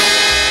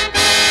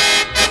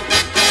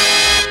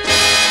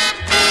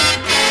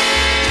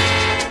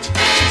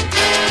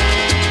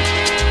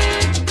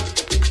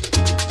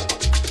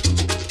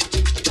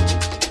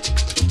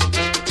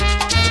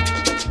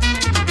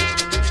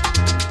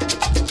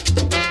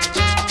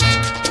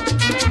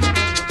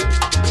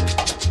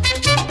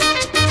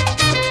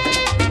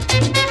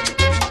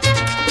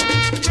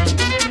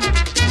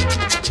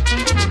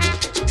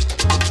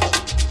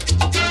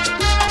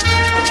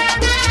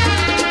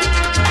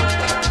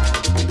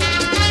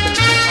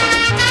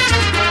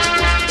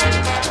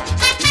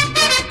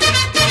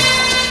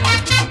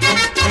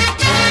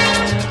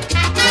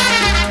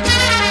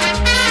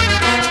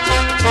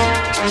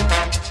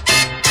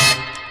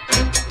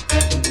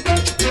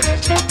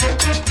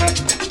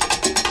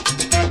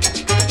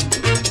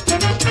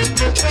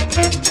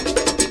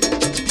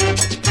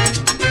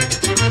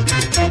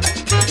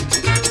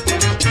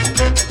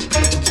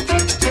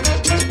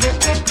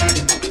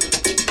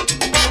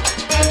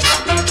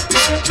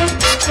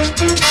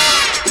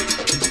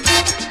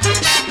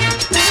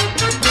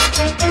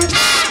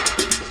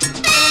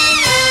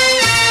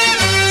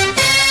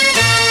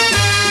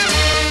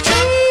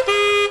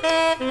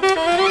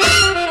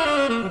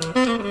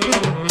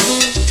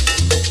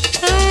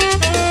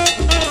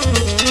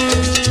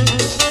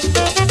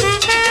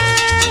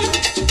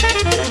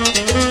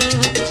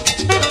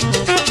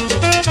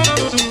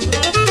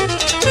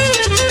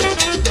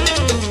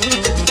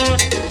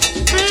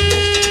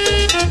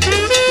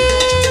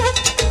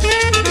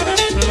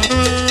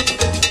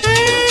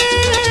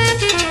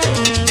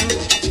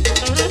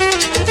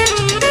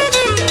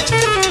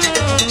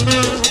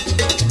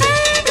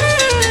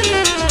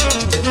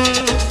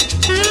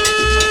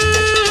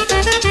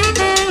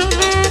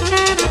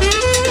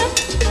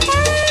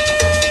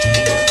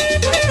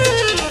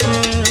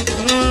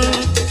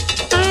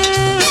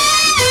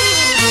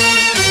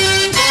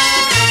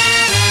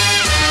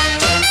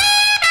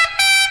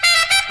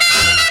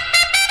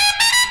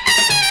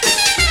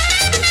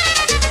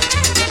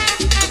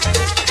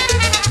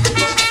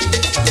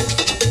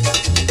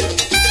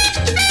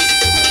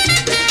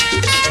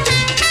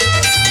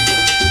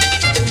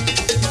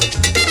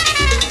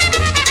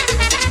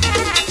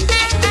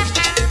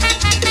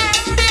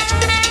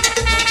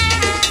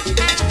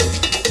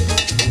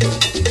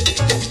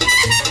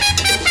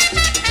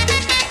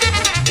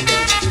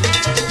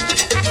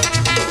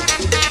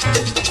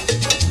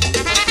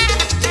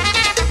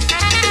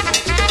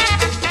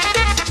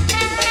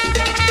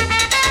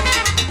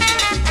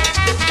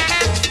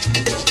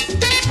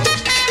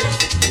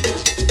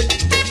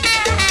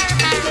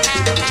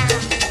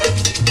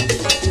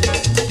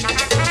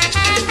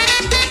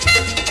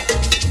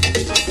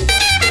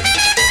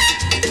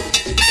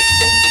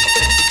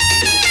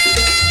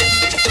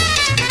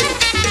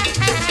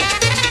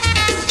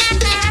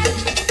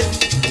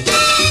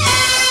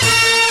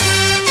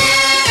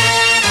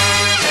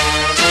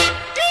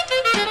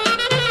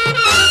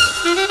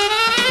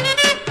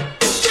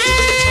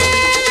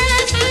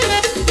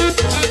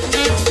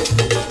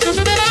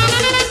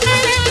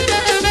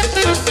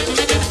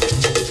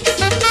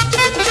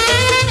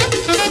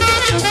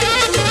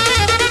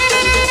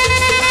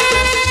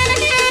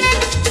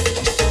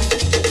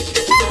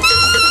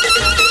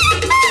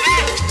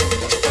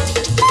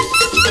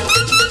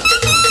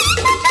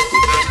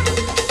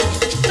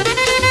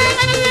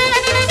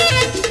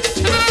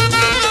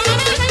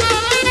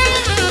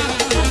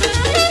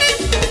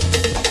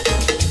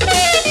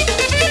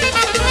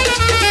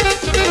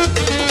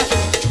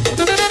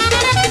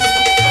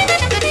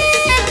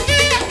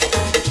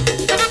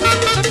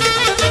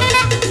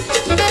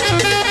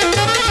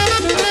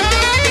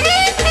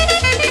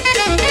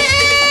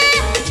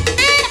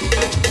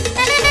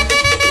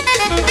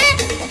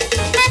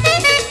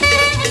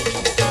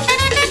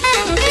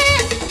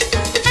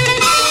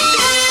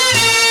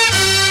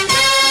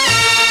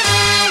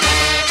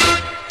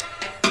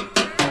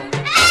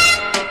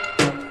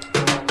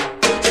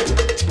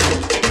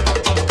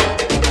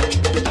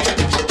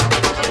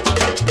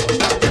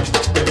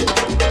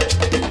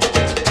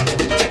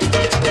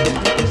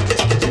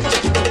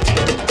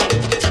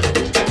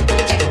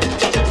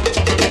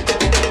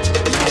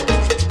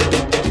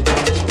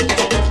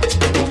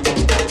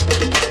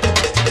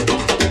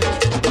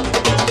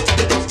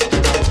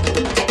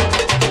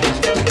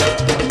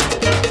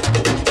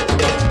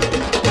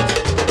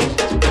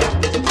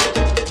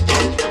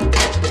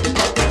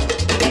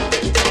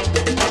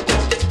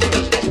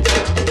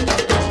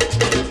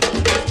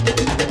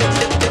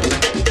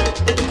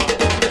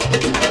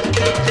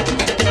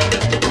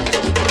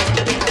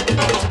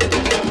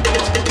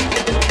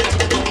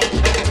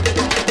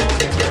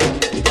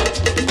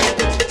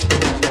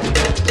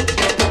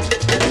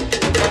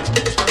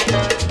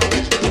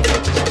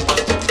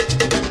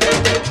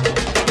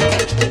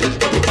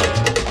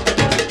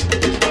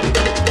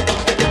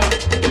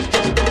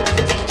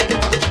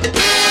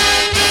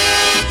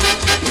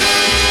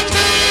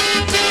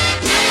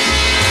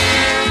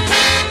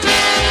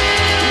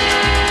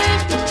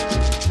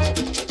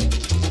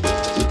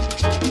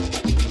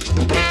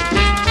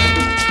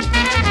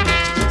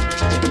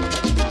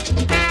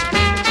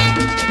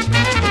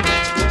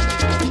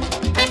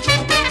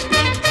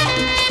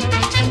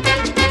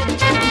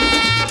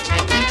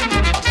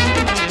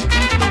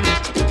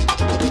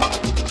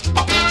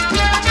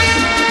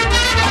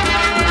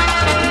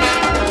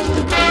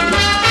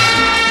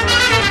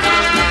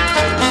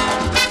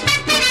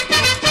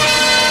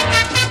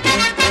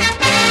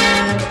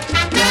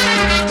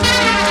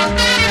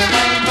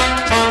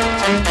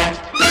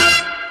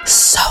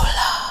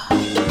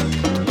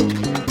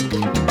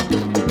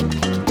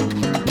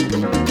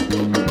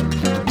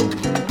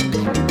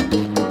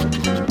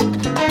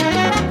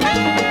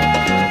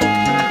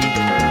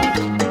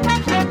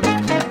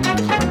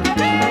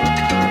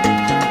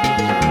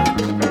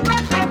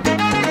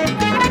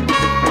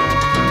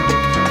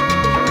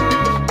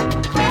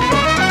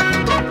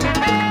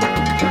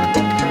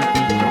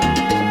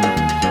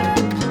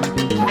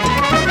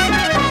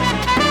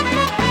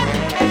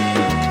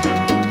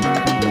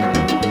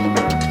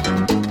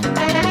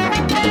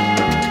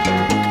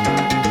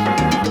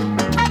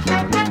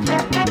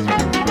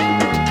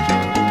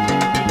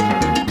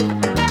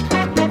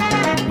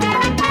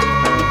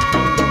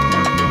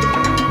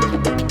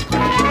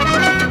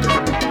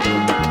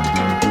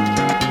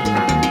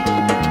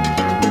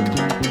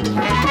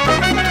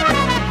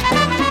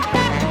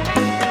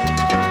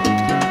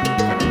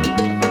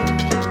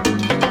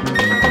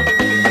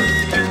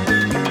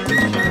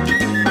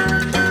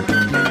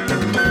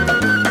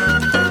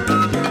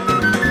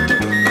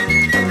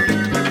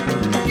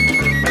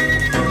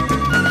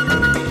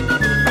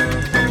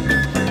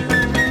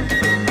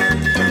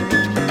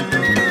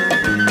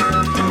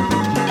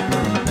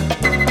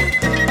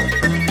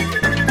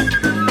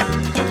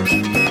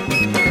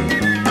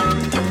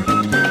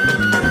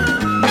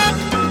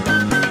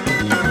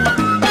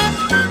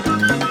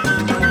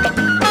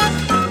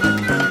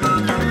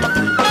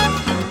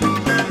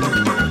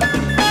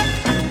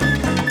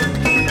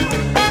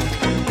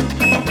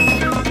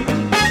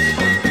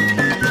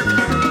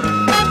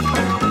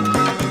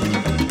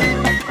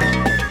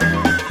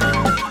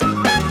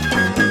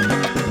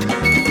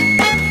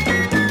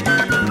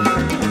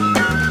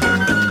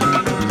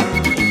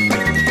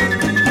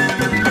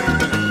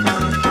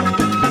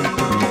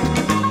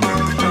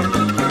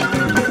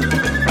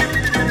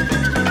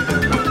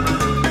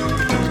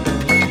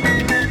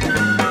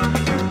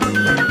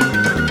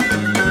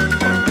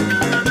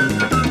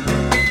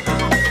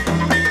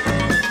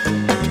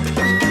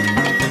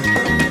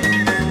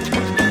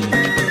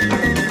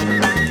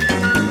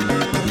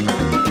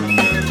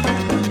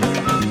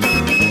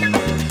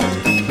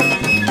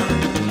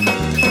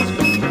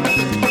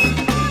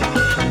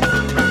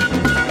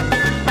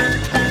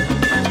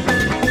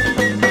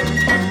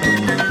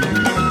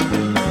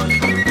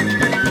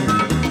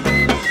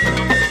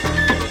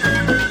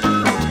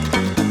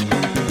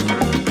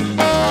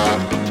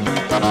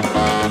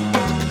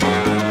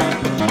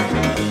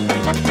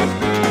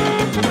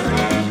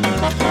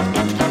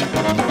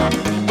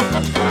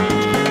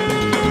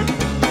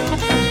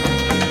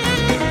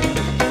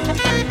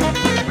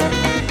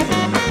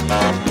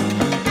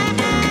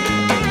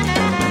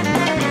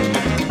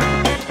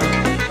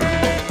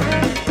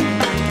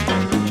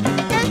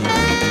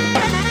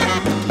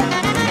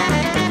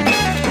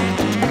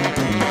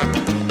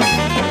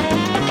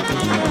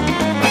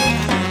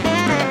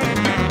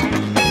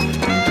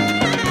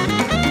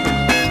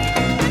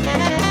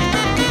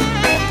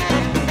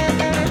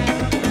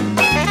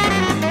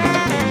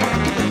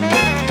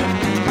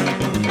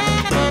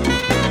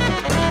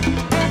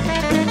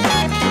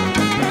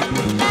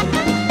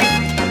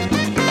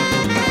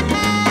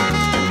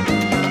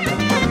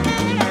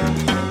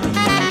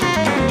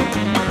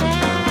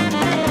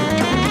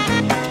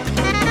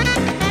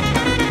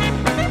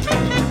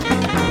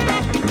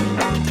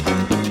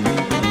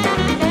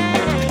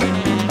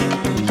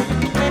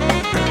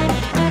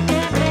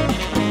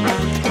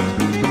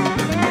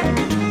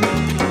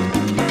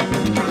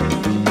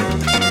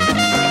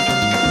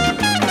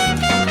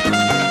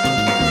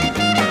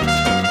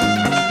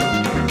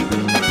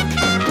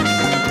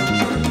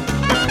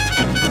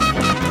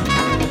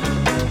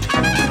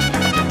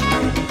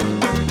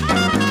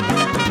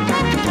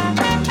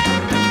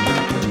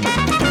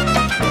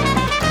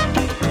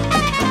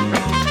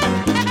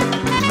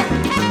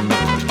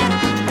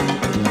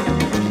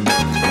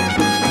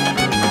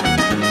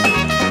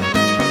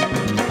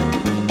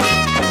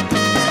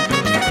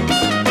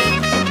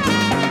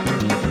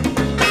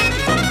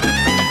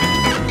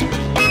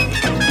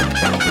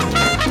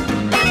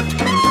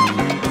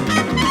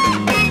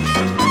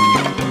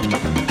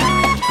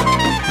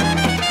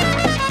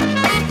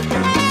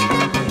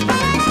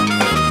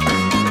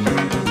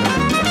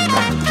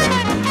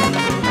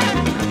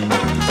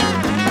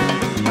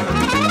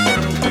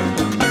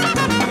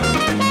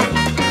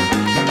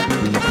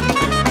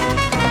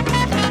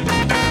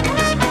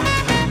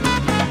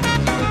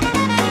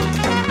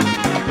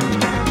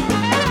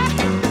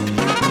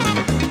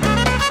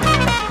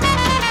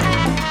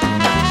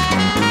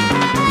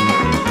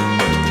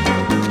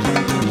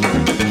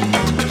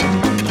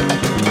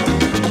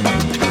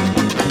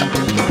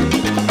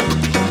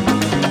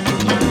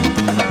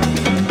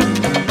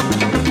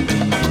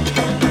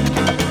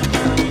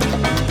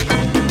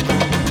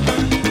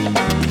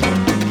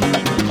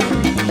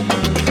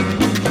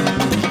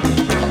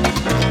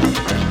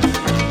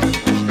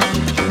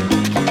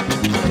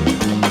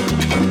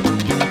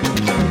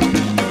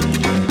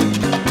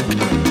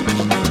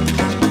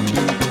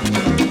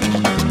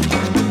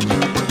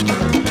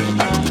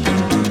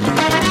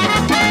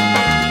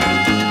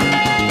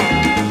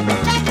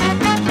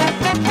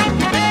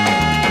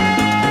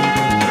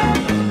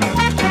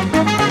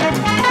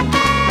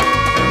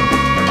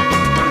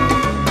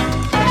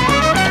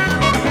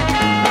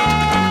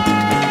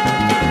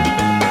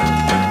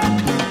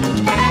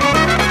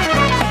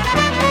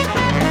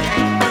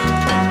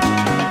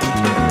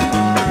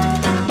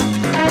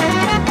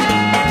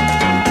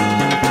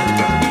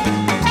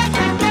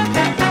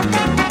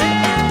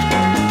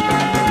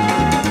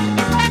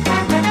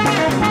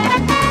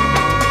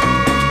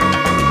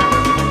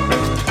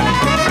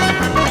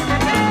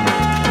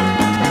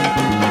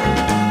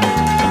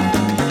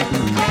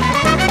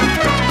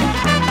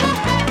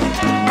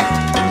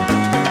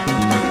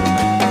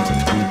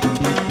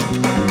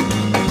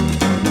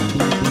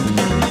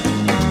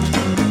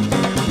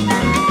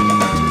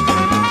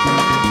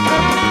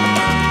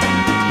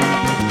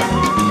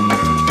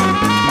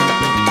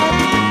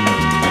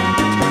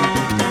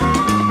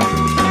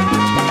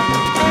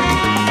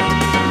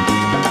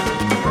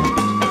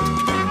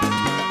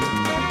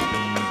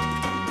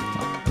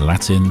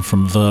 Latin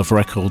from Verve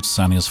Records,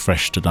 sounding as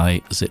fresh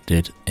today as it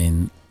did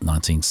in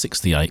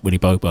 1968. Willie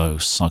Bobo,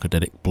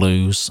 Psychedelic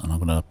Blues, and I'm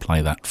going to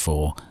play that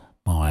for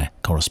my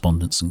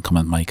correspondents and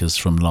comment makers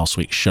from last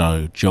week's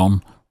show: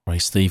 John, Ray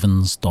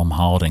Stevens, Dom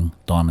Harding,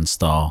 Diamond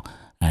Star,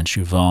 and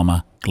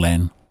Shuvama,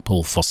 Glenn,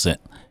 Paul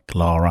Fawcett,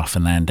 Clara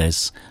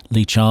Fernandez,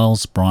 Lee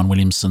Charles, Brian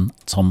Williamson,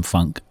 Tom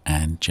Funk,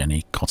 and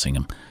Jenny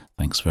Cottingham.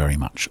 Thanks very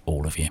much,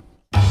 all of you.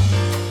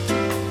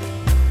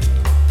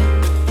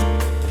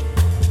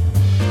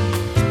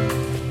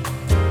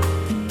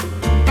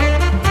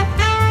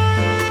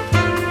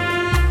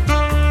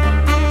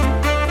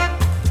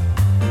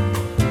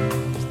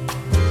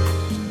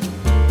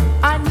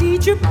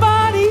 Your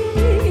body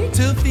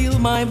to feel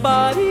my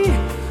body.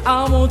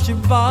 I want your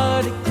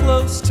body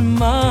close to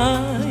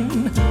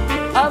mine.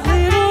 A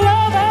little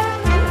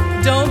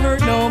loving don't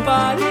hurt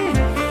nobody.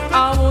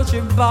 I want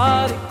your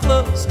body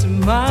close to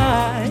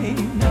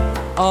mine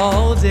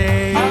all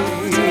day,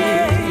 all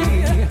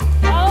day,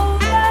 all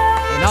day,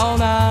 and all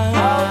night,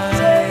 all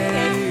day,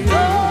 and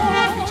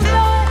all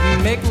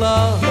night. Make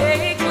love,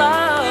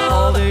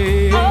 all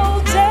day,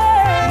 all day,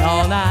 and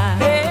all night.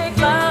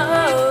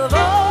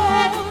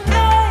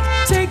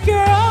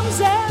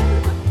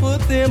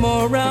 Them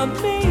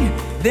around me,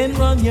 then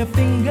run your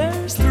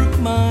fingers through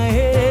my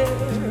hair.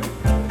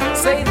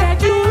 Say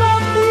that you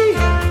love me,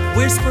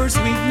 whisper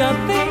sweet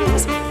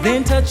nothings,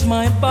 then touch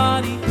my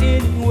body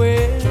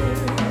anywhere.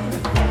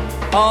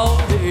 All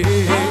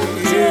day, all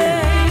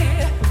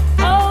day,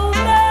 all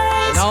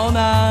night, and all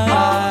night,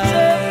 all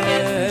day,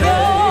 and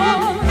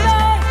all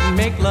night.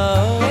 Make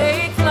love,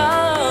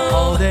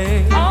 all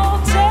day, all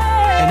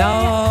day, and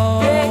all.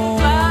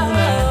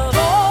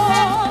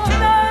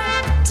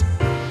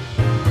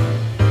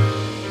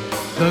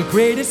 The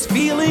greatest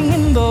feeling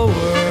in the world,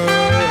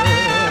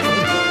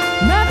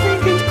 nothing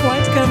can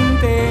quite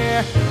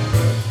compare.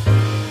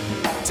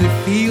 To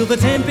feel the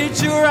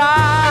temperature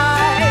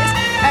rise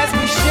as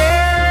we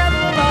share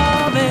the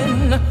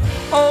loving.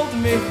 Hold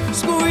me,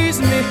 squeeze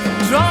me,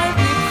 drive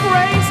me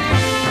crazy.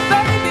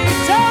 Baby,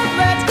 don't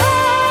let go.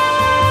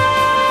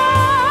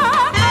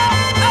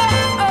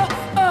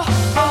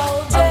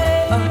 All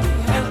day,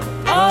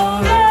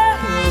 all night,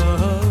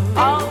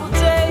 all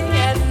day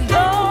and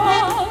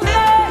all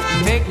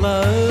night. Make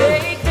love,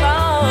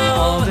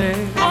 all day,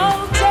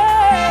 all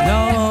day, no,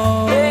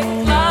 make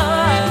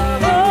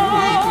love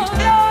all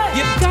night.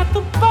 You've got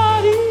the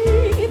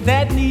body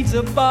that needs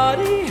a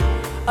body.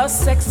 A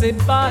sexy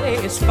body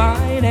as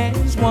fine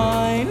as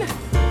wine.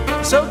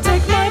 So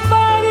take my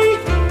body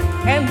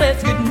and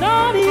let's get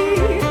naughty.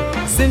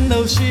 Send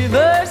those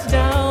shivers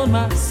down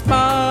my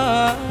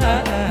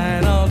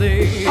spine all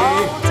day,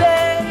 all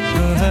day,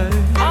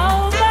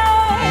 all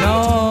night,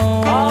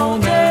 all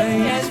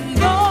day and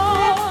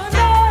all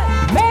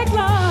night. Make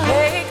love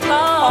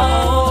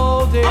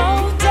all day,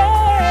 all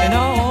day and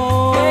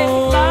all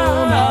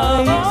night.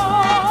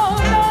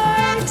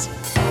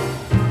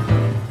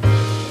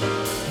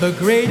 The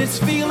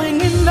greatest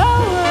feeling in the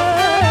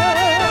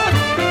world,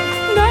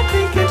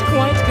 nothing can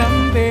quite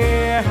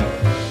compare.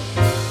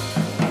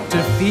 To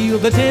feel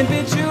the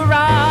temperature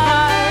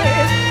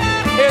rise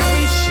as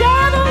we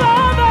share the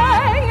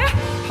loving.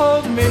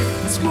 Hold me,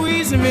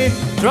 squeeze me,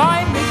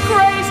 drive me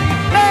crazy,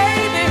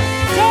 baby,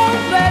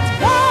 don't let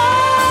go.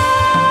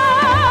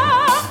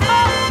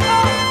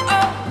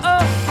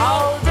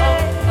 All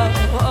day,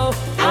 all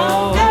night,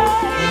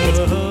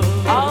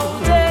 all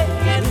day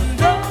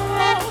and all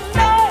night.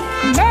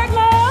 Make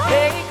love all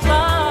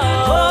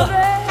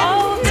day,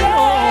 all day,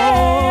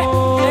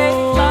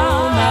 make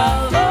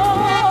love all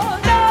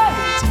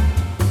night,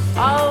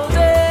 all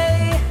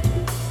day,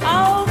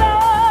 all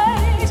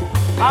night,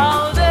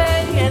 all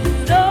day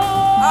and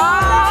all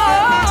night.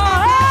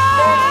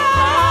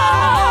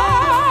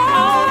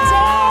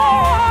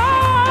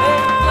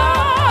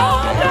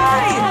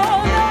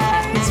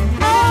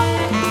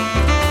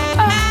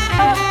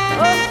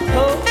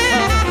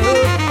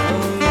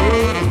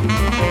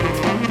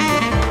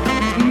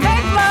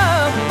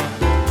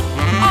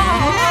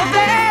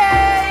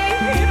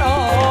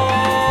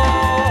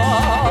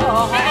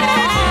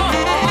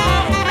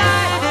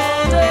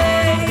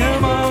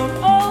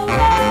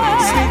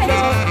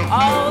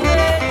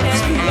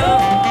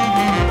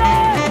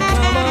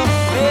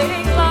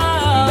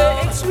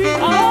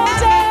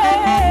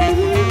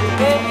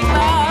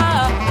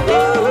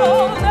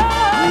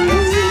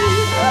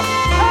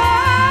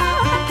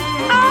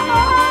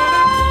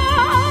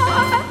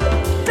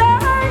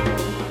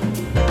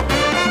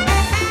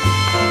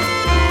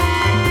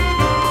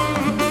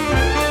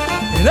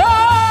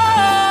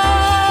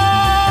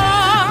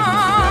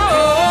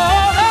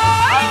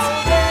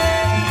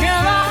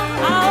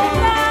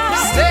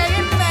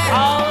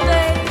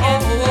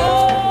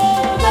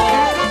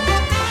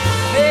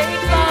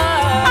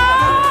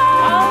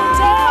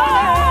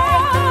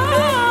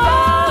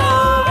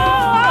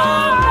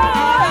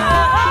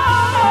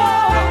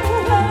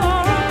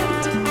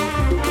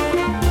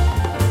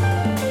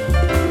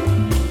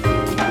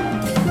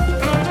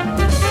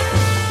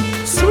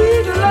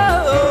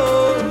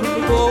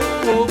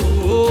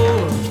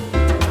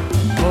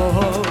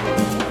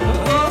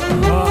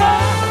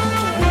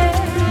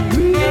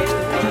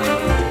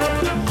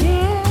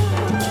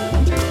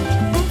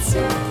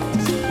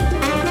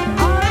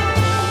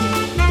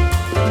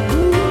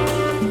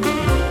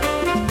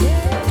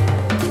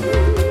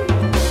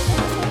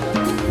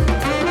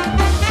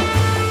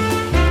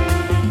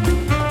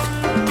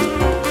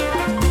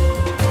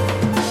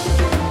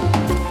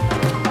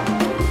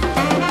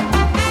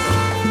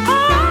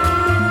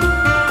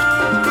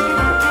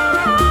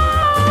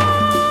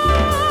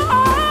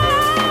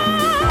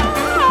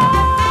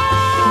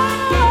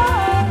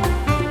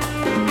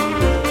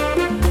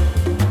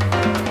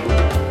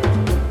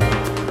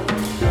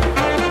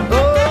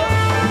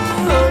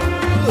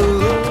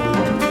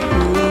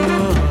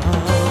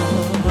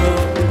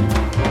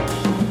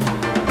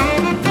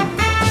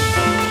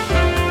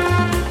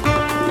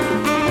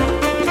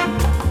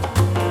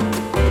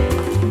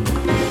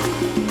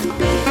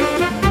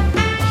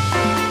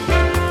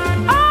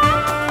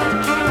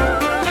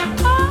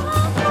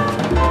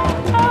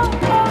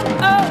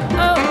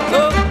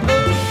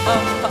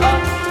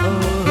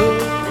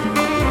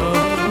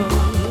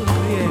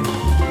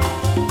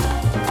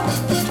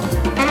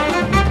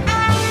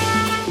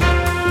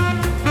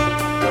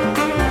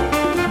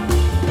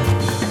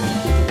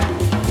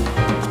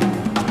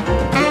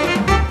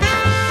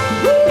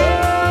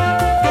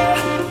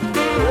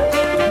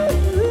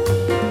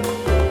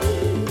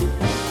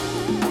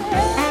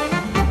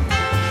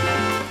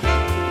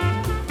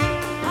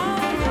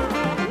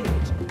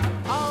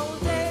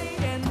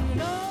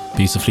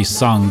 Beautifully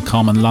sung,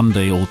 Carmen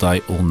Lundy, All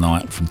Day, All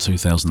Night from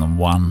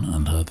 2001,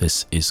 and her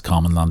This Is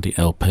Carmen Lundy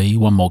LP.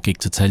 One more gig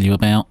to tell you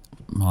about.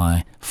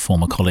 My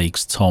former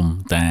colleagues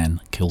Tom,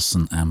 Dan,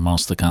 Kilson and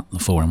Mastercut, the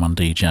 4-in-1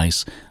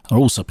 DJs, are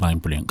also playing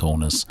Brilliant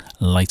Corners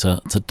later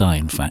today,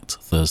 in fact,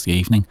 Thursday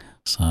evening,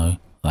 so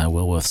they're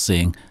well worth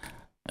seeing.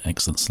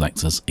 Excellent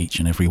selectors, each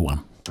and every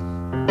one.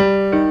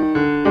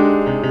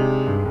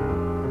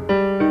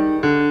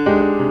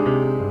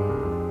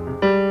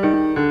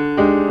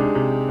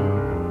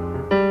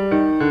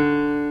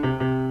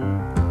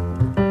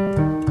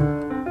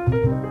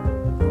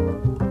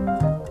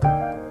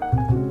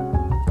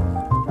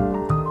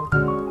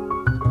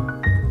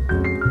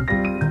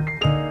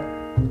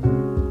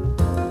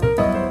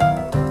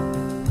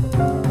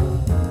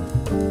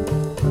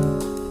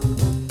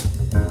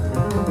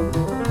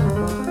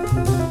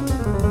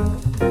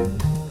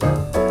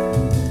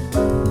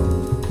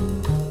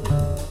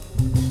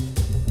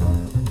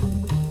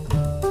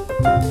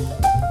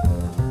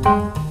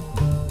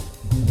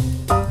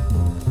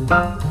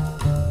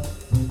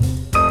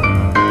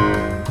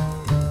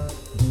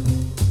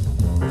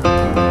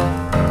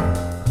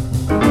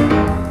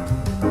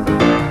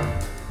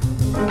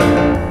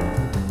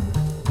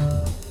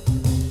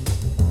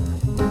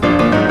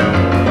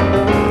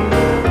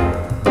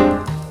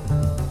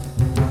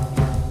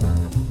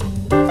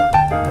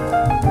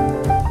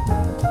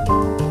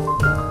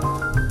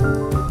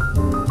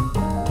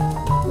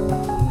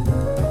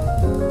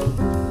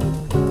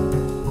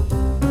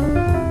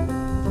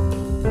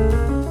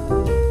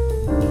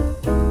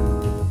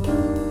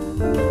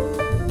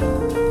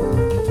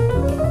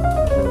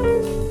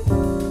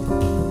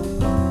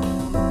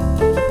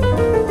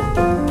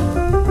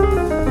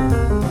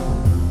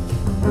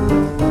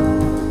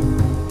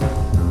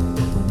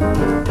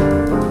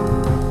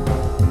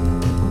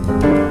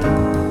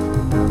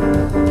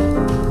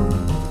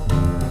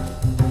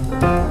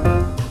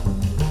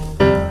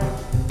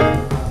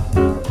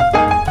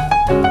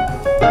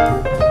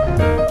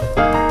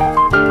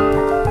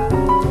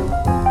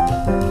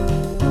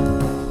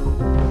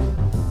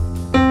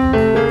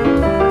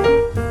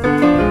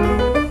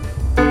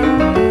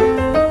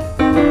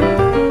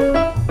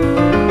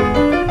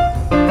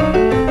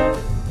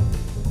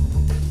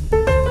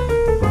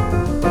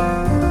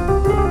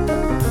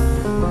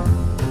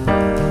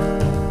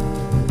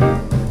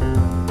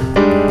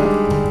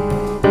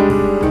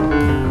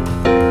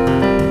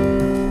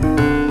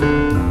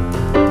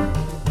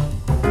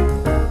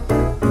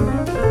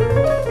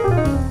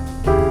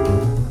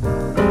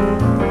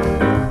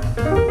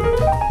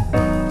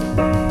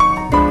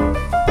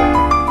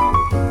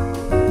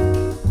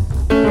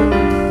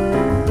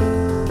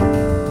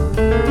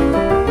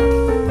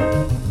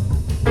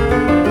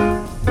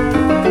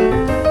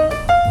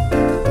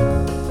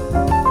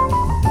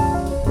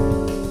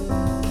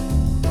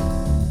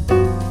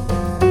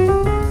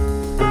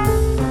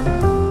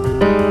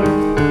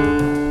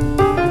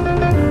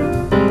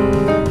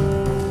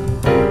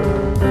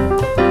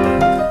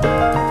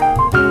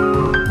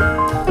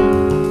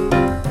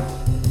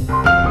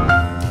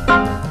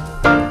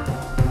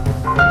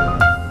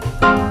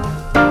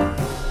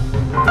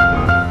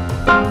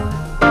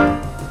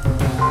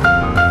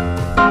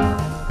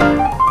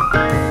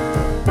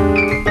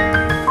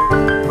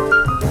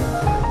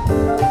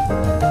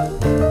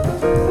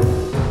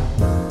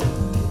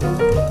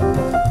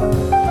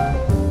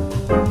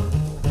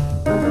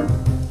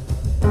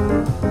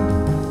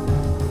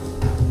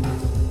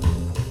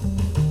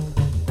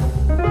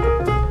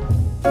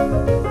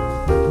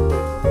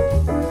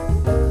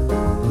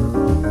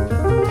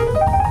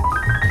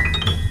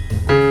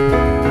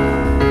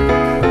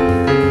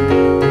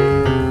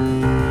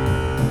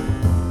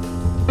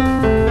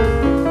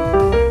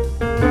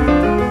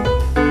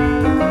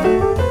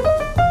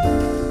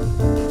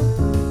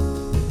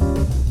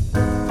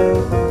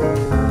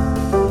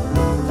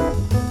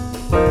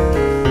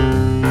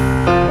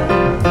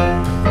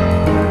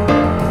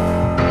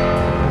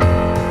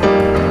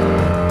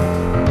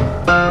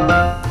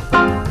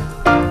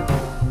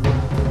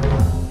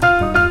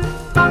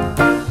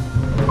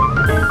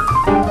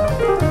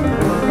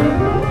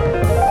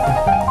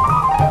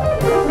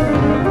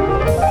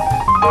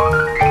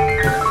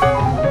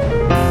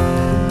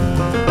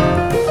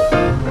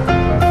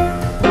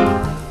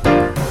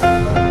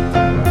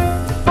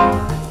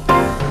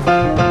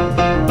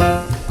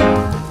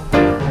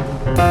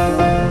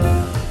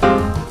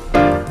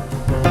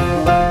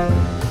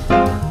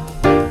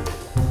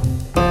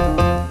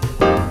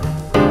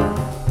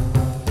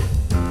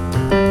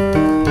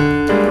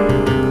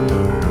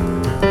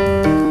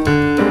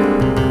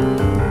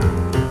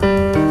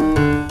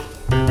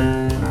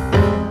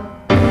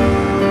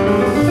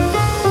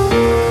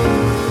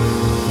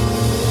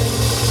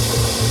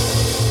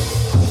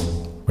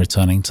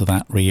 returning to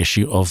that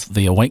reissue of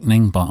The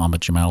Awakening by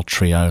Ahmad Jamal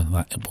Trio.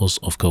 That was,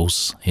 of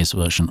course, his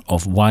version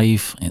of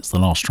Wave. It's the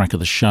last track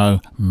of the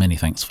show. Many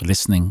thanks for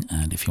listening,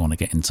 and if you want to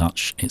get in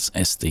touch, it's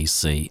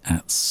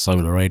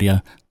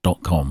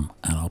sdc@solarradio.com,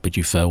 and I'll bid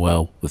you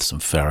farewell with some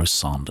Pharoah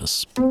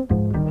Sanders.